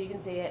white so you can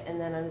see it,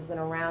 and then I'm just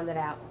gonna round it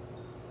out.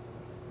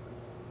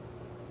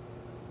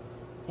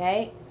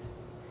 Okay,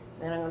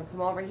 then I'm going to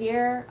come over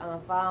here, I'm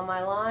going to follow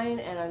my line,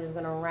 and I'm just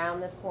going to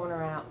round this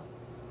corner out.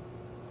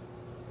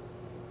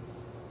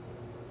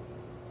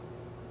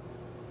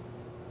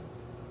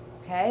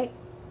 Okay,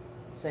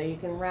 so you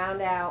can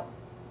round out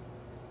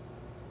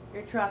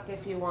your truck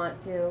if you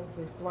want to. If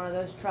it's one of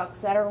those trucks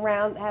that are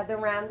have the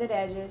rounded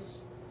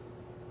edges.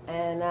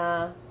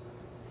 And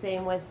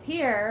same with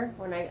here,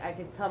 when I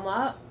could come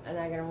up, and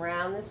I can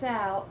round this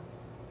out,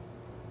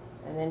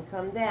 and then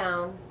come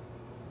down,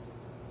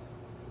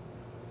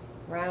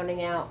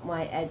 rounding out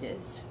my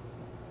edges.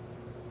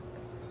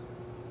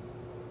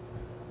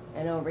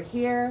 And over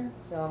here,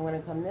 so I'm going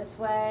to come this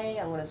way,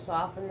 I'm going to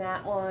soften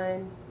that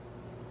one,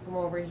 come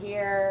over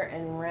here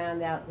and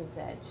round out this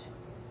edge.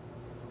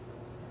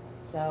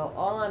 So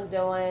all I'm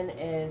doing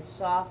is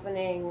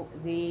softening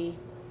the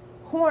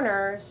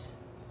corners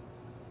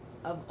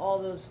of all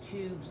those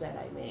cubes that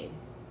I made.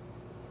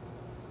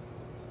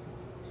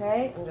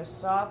 Okay, I'm just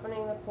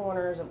softening the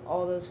corners of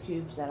all those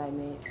cubes that I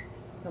made.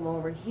 Come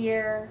over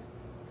here,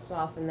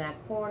 soften that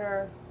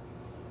corner,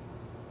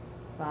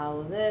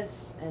 follow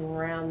this, and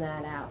round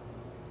that out.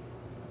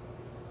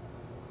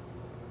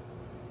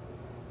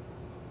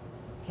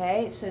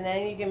 Okay, so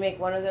then you can make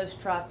one of those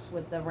trucks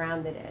with the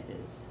rounded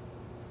edges.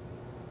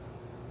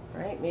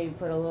 Right, maybe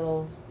put a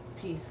little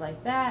piece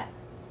like that,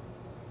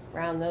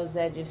 round those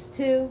edges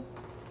too.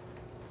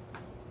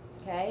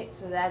 Okay,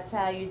 so that's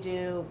how you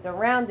do the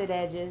rounded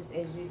edges,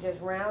 is you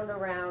just round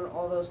around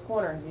all those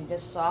corners. You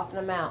just soften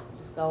them out.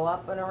 Just go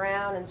up and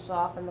around and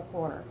soften the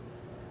corner.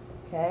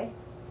 Okay,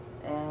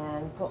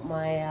 and put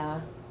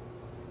my,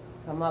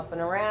 come up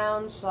and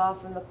around,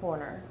 soften the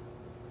corner.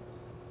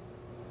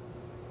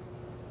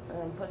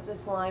 And then put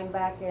this line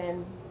back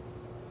in.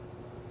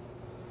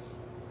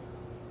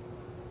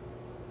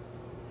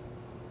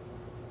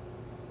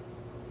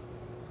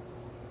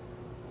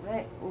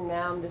 And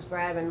now I'm just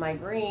grabbing my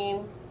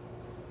green,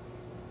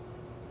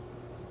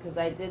 because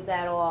I did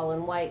that all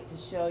in white to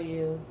show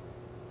you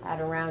how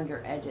to round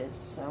your edges.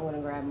 So I'm going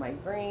to grab my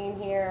green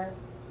here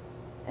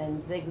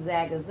and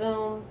zigzag a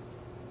zoom.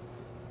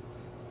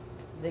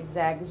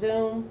 Zigzag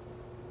zoom.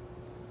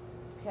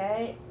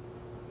 Okay.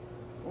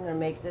 I'm going to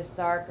make this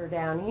darker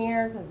down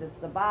here because it's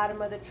the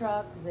bottom of the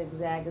truck.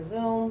 Zigzag a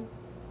zoom.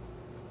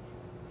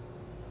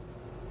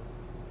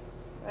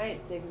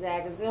 Right,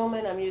 zigzag a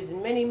zooming. I'm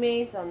using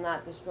mini-me, so I'm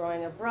not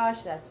destroying a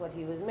brush. That's what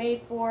he was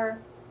made for.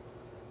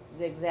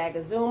 Zigzag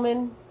a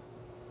zooming.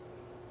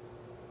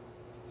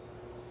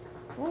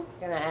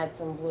 Gonna add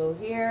some blue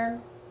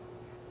here.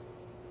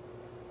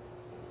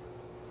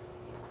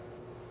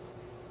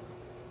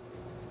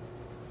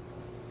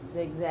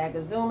 Zigzag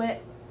a zoom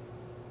it.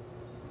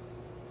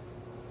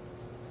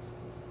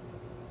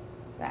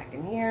 Back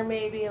in here,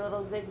 maybe a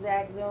little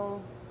zigzag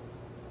zoom.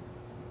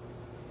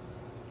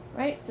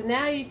 Right, so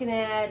now you can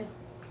add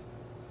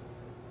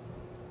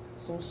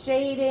some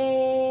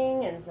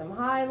shading and some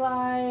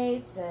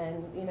highlights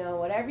and, you know,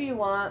 whatever you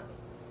want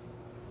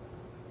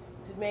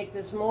to make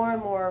this more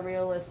and more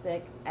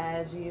realistic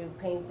as you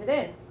paint it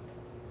in.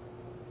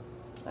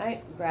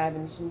 Right,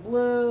 grabbing some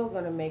blue,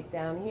 going to make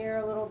down here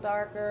a little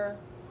darker.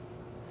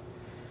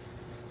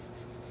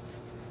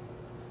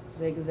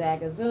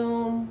 Zigzag a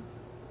zoom.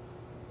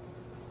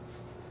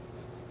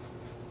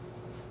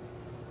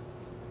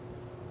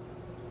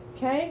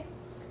 Okay,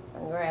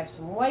 I'm going to grab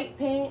some white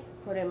paint,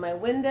 put in my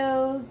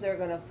windows. They're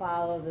going to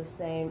follow the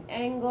same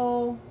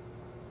angle.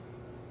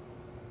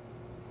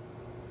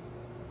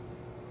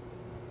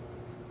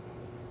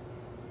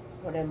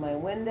 Put in my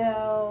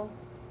window.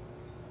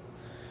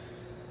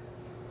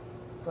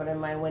 Put in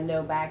my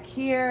window back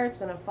here. It's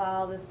going to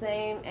follow the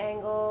same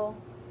angle.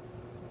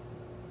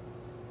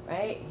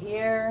 Right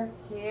here,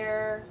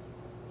 here,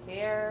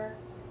 here,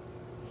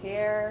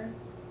 here.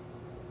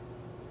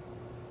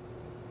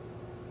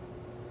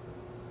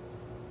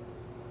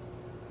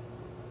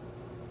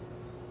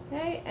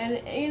 Okay, and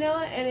you know,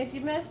 and if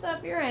you messed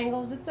up your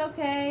angles, it's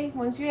okay.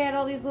 Once you add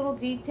all these little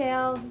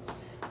details,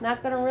 it's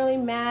not going to really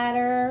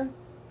matter.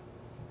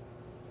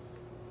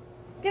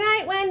 Good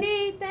night,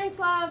 Wendy. Thanks,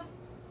 love.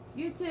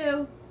 You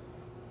too.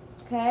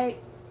 Okay,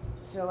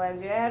 so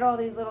as you add all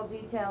these little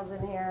details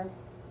in here,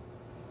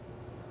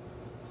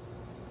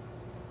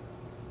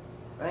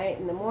 right,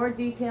 and the more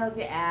details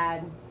you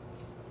add,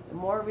 the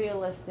more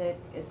realistic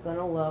it's going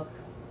to look.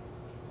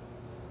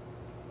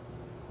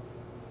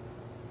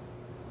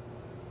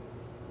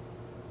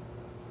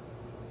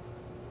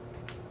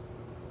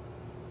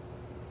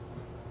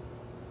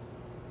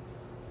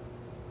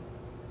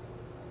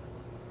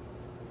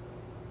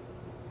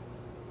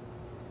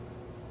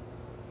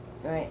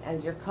 Right,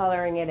 as you're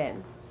coloring it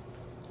in.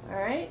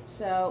 Alright,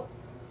 so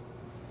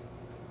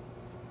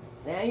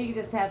now you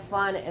can just have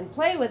fun and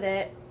play with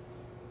it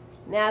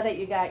now that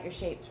you got your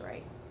shapes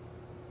right.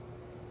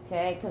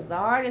 Okay, because the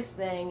hardest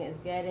thing is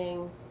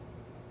getting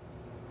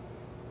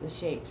the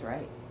shapes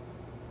right.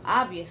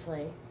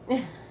 Obviously.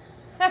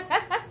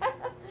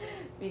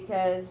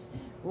 Because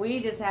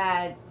we just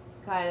had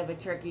kind of a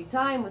tricky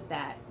time with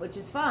that, which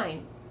is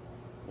fine.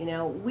 You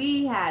know,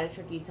 we had a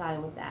tricky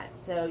time with that.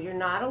 So you're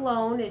not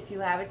alone if you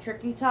have a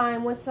tricky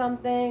time with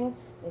something,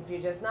 if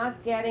you're just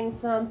not getting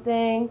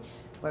something.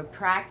 We're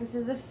practice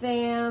as a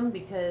fam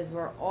because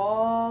we're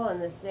all in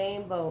the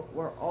same boat.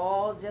 We're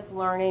all just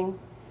learning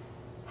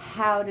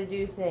how to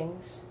do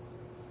things.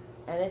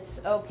 And it's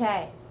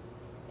okay.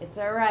 It's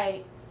all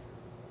right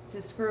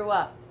to screw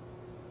up.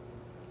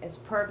 It's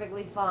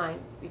perfectly fine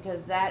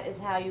because that is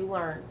how you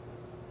learn.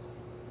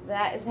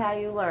 That is how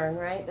you learn,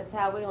 right? That's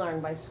how we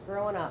learn, by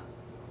screwing up.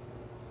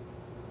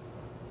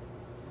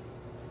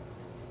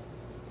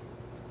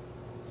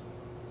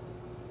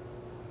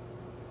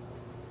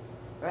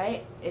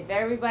 Right? If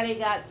everybody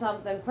got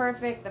something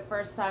perfect the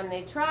first time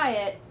they try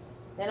it,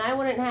 then I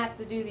wouldn't have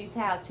to do these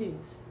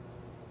how-tos.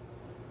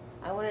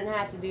 I wouldn't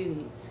have to do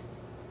these.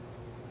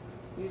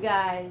 You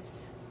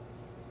guys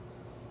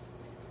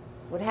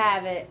would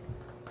have it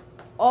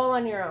all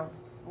on your own,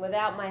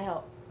 without my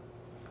help.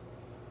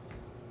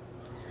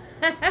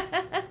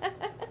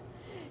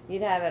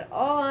 You'd have it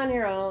all on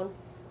your own,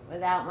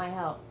 without my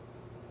help.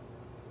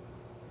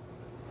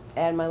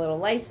 Add my little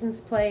license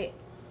plate,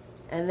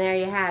 and there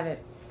you have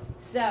it.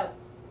 So,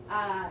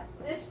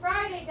 this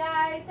Friday,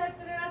 guys,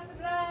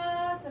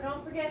 so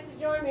don't forget to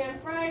join me on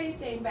Friday,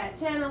 same bat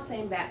channel,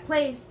 same bat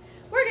place.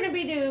 We're going to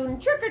be doing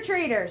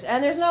trick-or-treaters,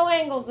 and there's no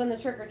angles in the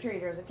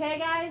trick-or-treaters, okay,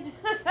 guys?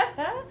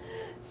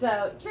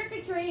 So,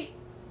 trick-or-treat,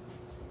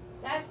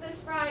 that's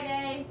this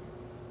Friday.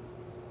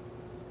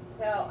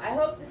 So, I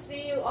hope to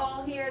see you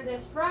all here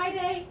this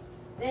Friday.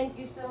 Thank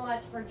you so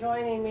much for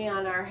joining me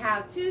on our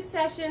how-to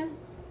session.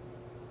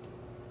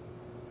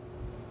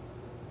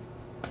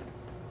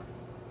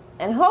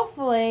 And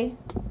hopefully,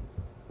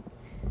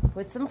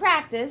 with some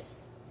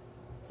practice,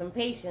 some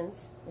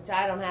patience, which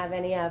I don't have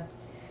any of,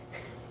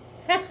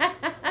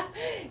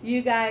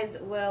 you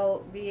guys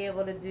will be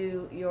able to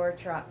do your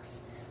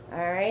trucks.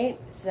 Alright,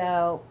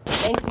 so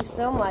thank you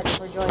so much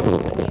for joining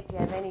me. If you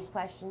have any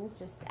questions,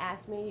 just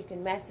ask me. You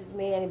can message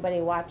me. Anybody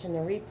watching the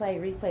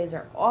replays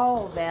are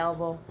all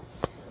available.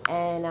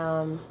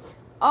 And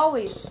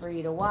always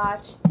free to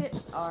watch.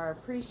 Tips are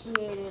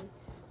appreciated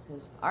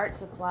because art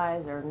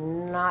supplies are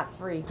not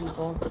free,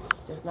 people.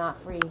 Just not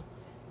free.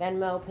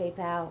 Venmo,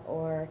 PayPal,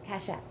 or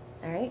Cash App.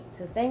 Alright,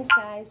 so thanks,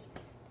 guys.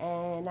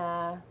 And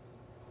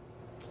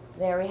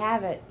there we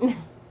have it.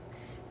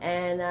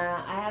 And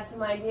I have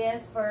some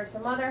ideas for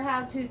some other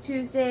How-To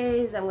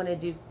Tuesdays. I'm going to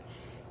do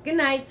Good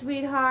Night,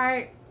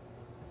 Sweetheart.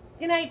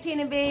 Good night,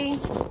 Tina B.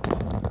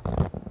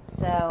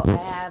 So I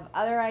have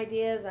other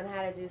ideas on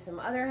how to do some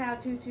other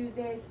How-To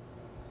Tuesdays.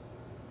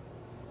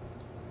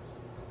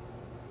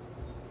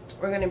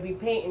 We're going to be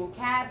painting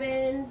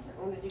cabins.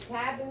 I'm going to do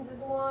cabins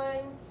as one.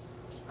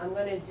 I'm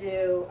going to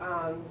do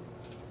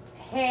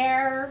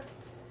hair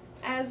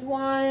as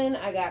one.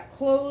 I got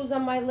clothes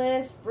on my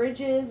list,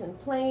 bridges and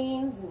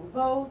planes and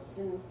boats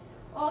and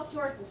all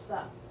sorts of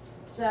stuff.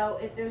 So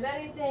if there's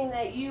anything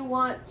that you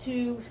want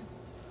to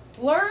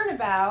learn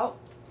about,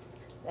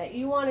 that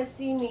you want to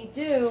see me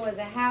do as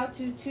a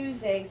How-To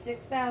Tuesday,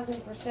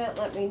 6,000%,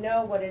 let me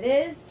know what it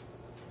is.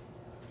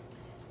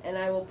 And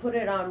I will put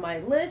it on my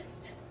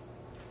list.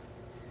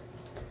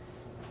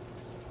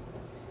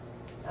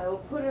 I will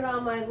put it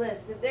on my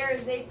list. If there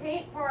is a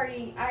paint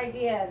party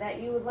idea that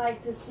you would like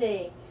to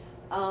see,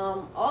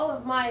 all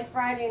of my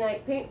Friday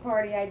night paint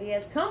party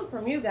ideas come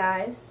from you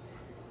guys.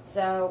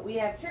 So we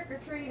have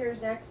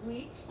trick-or-treaters next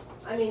week.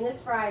 I mean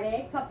this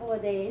Friday, a couple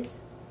of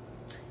days.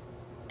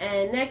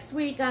 And next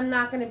week I'm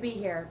not going to be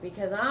here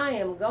because I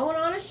am going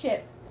on a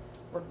ship.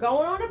 We're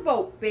going on a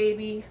boat,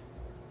 baby.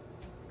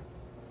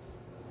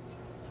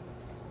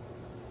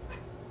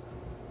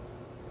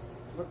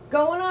 We're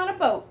going on a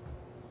boat.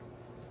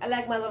 I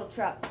like my little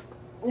truck.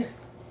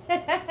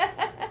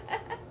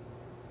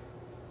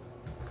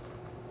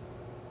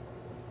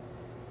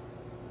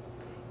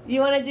 You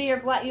want to do your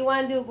black? You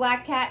want to do a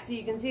black cat so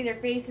you can see their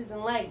faces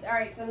and legs. All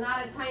right, so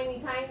not a tiny,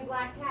 tiny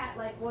black cat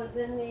like was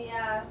in the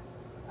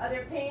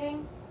other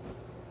painting.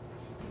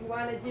 You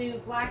want to do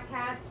black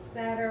cats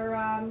that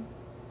are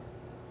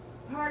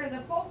part of the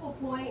focal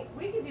point.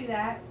 We can do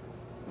that.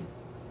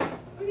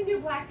 We can do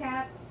black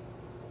cats.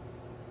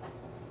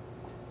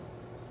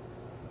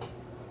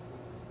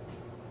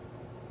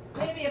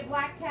 Maybe a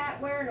black cat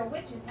wearing a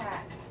witch's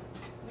hat.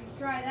 We can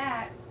try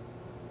that.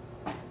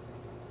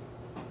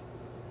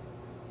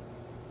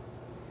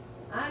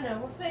 I know,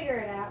 we'll figure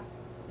it out.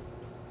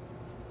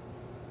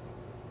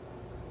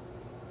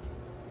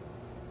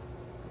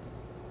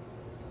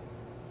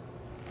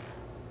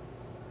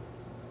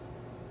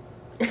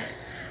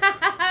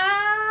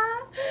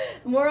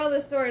 Moral of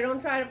the story,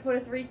 don't try to put a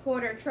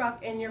 3/4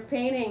 truck in your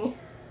painting.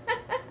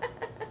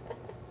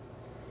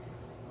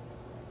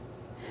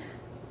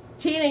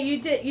 Tina, you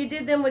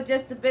did them with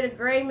just a bit of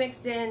gray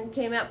mixed in,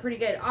 came out pretty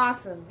good.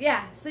 Awesome.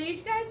 Yeah, so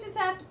you guys just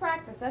have to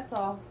practice, that's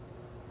all.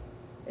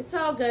 It's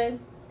all good.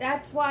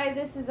 That's why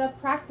this is a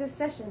practice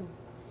session.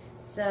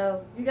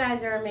 So, you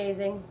guys are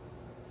amazing.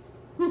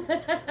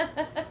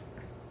 That's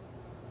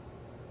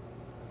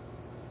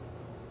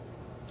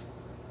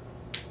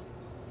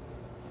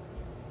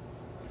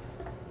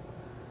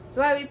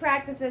why we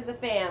practice as a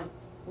fam.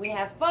 We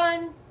have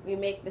fun, we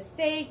make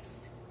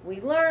mistakes,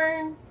 we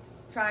learn,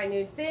 try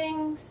new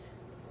things.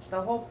 It's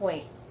the whole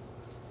point.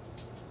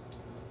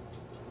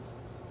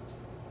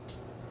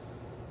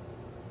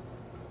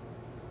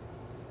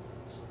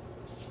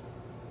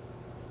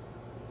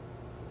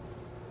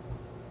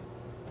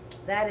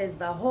 That is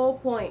the whole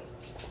point.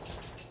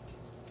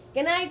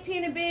 Good night,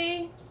 Tina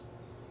B.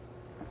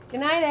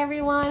 Good night,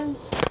 everyone.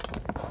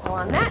 So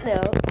on that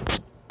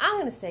note, I'm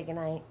going to say good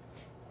night.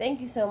 Thank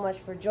you so much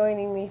for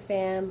joining me,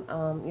 fam.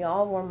 You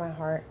all warm my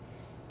heart.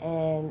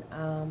 And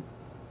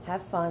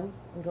have fun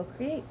and go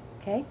create,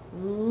 okay?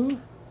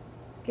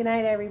 Good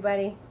night,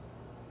 everybody.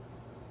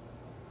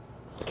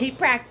 Keep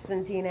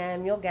practicing, Tina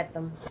M. You'll get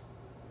them.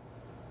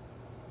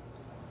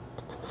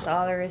 That's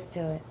all there is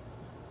to it.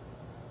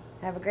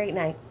 Have a great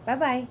night.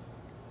 Bye-bye.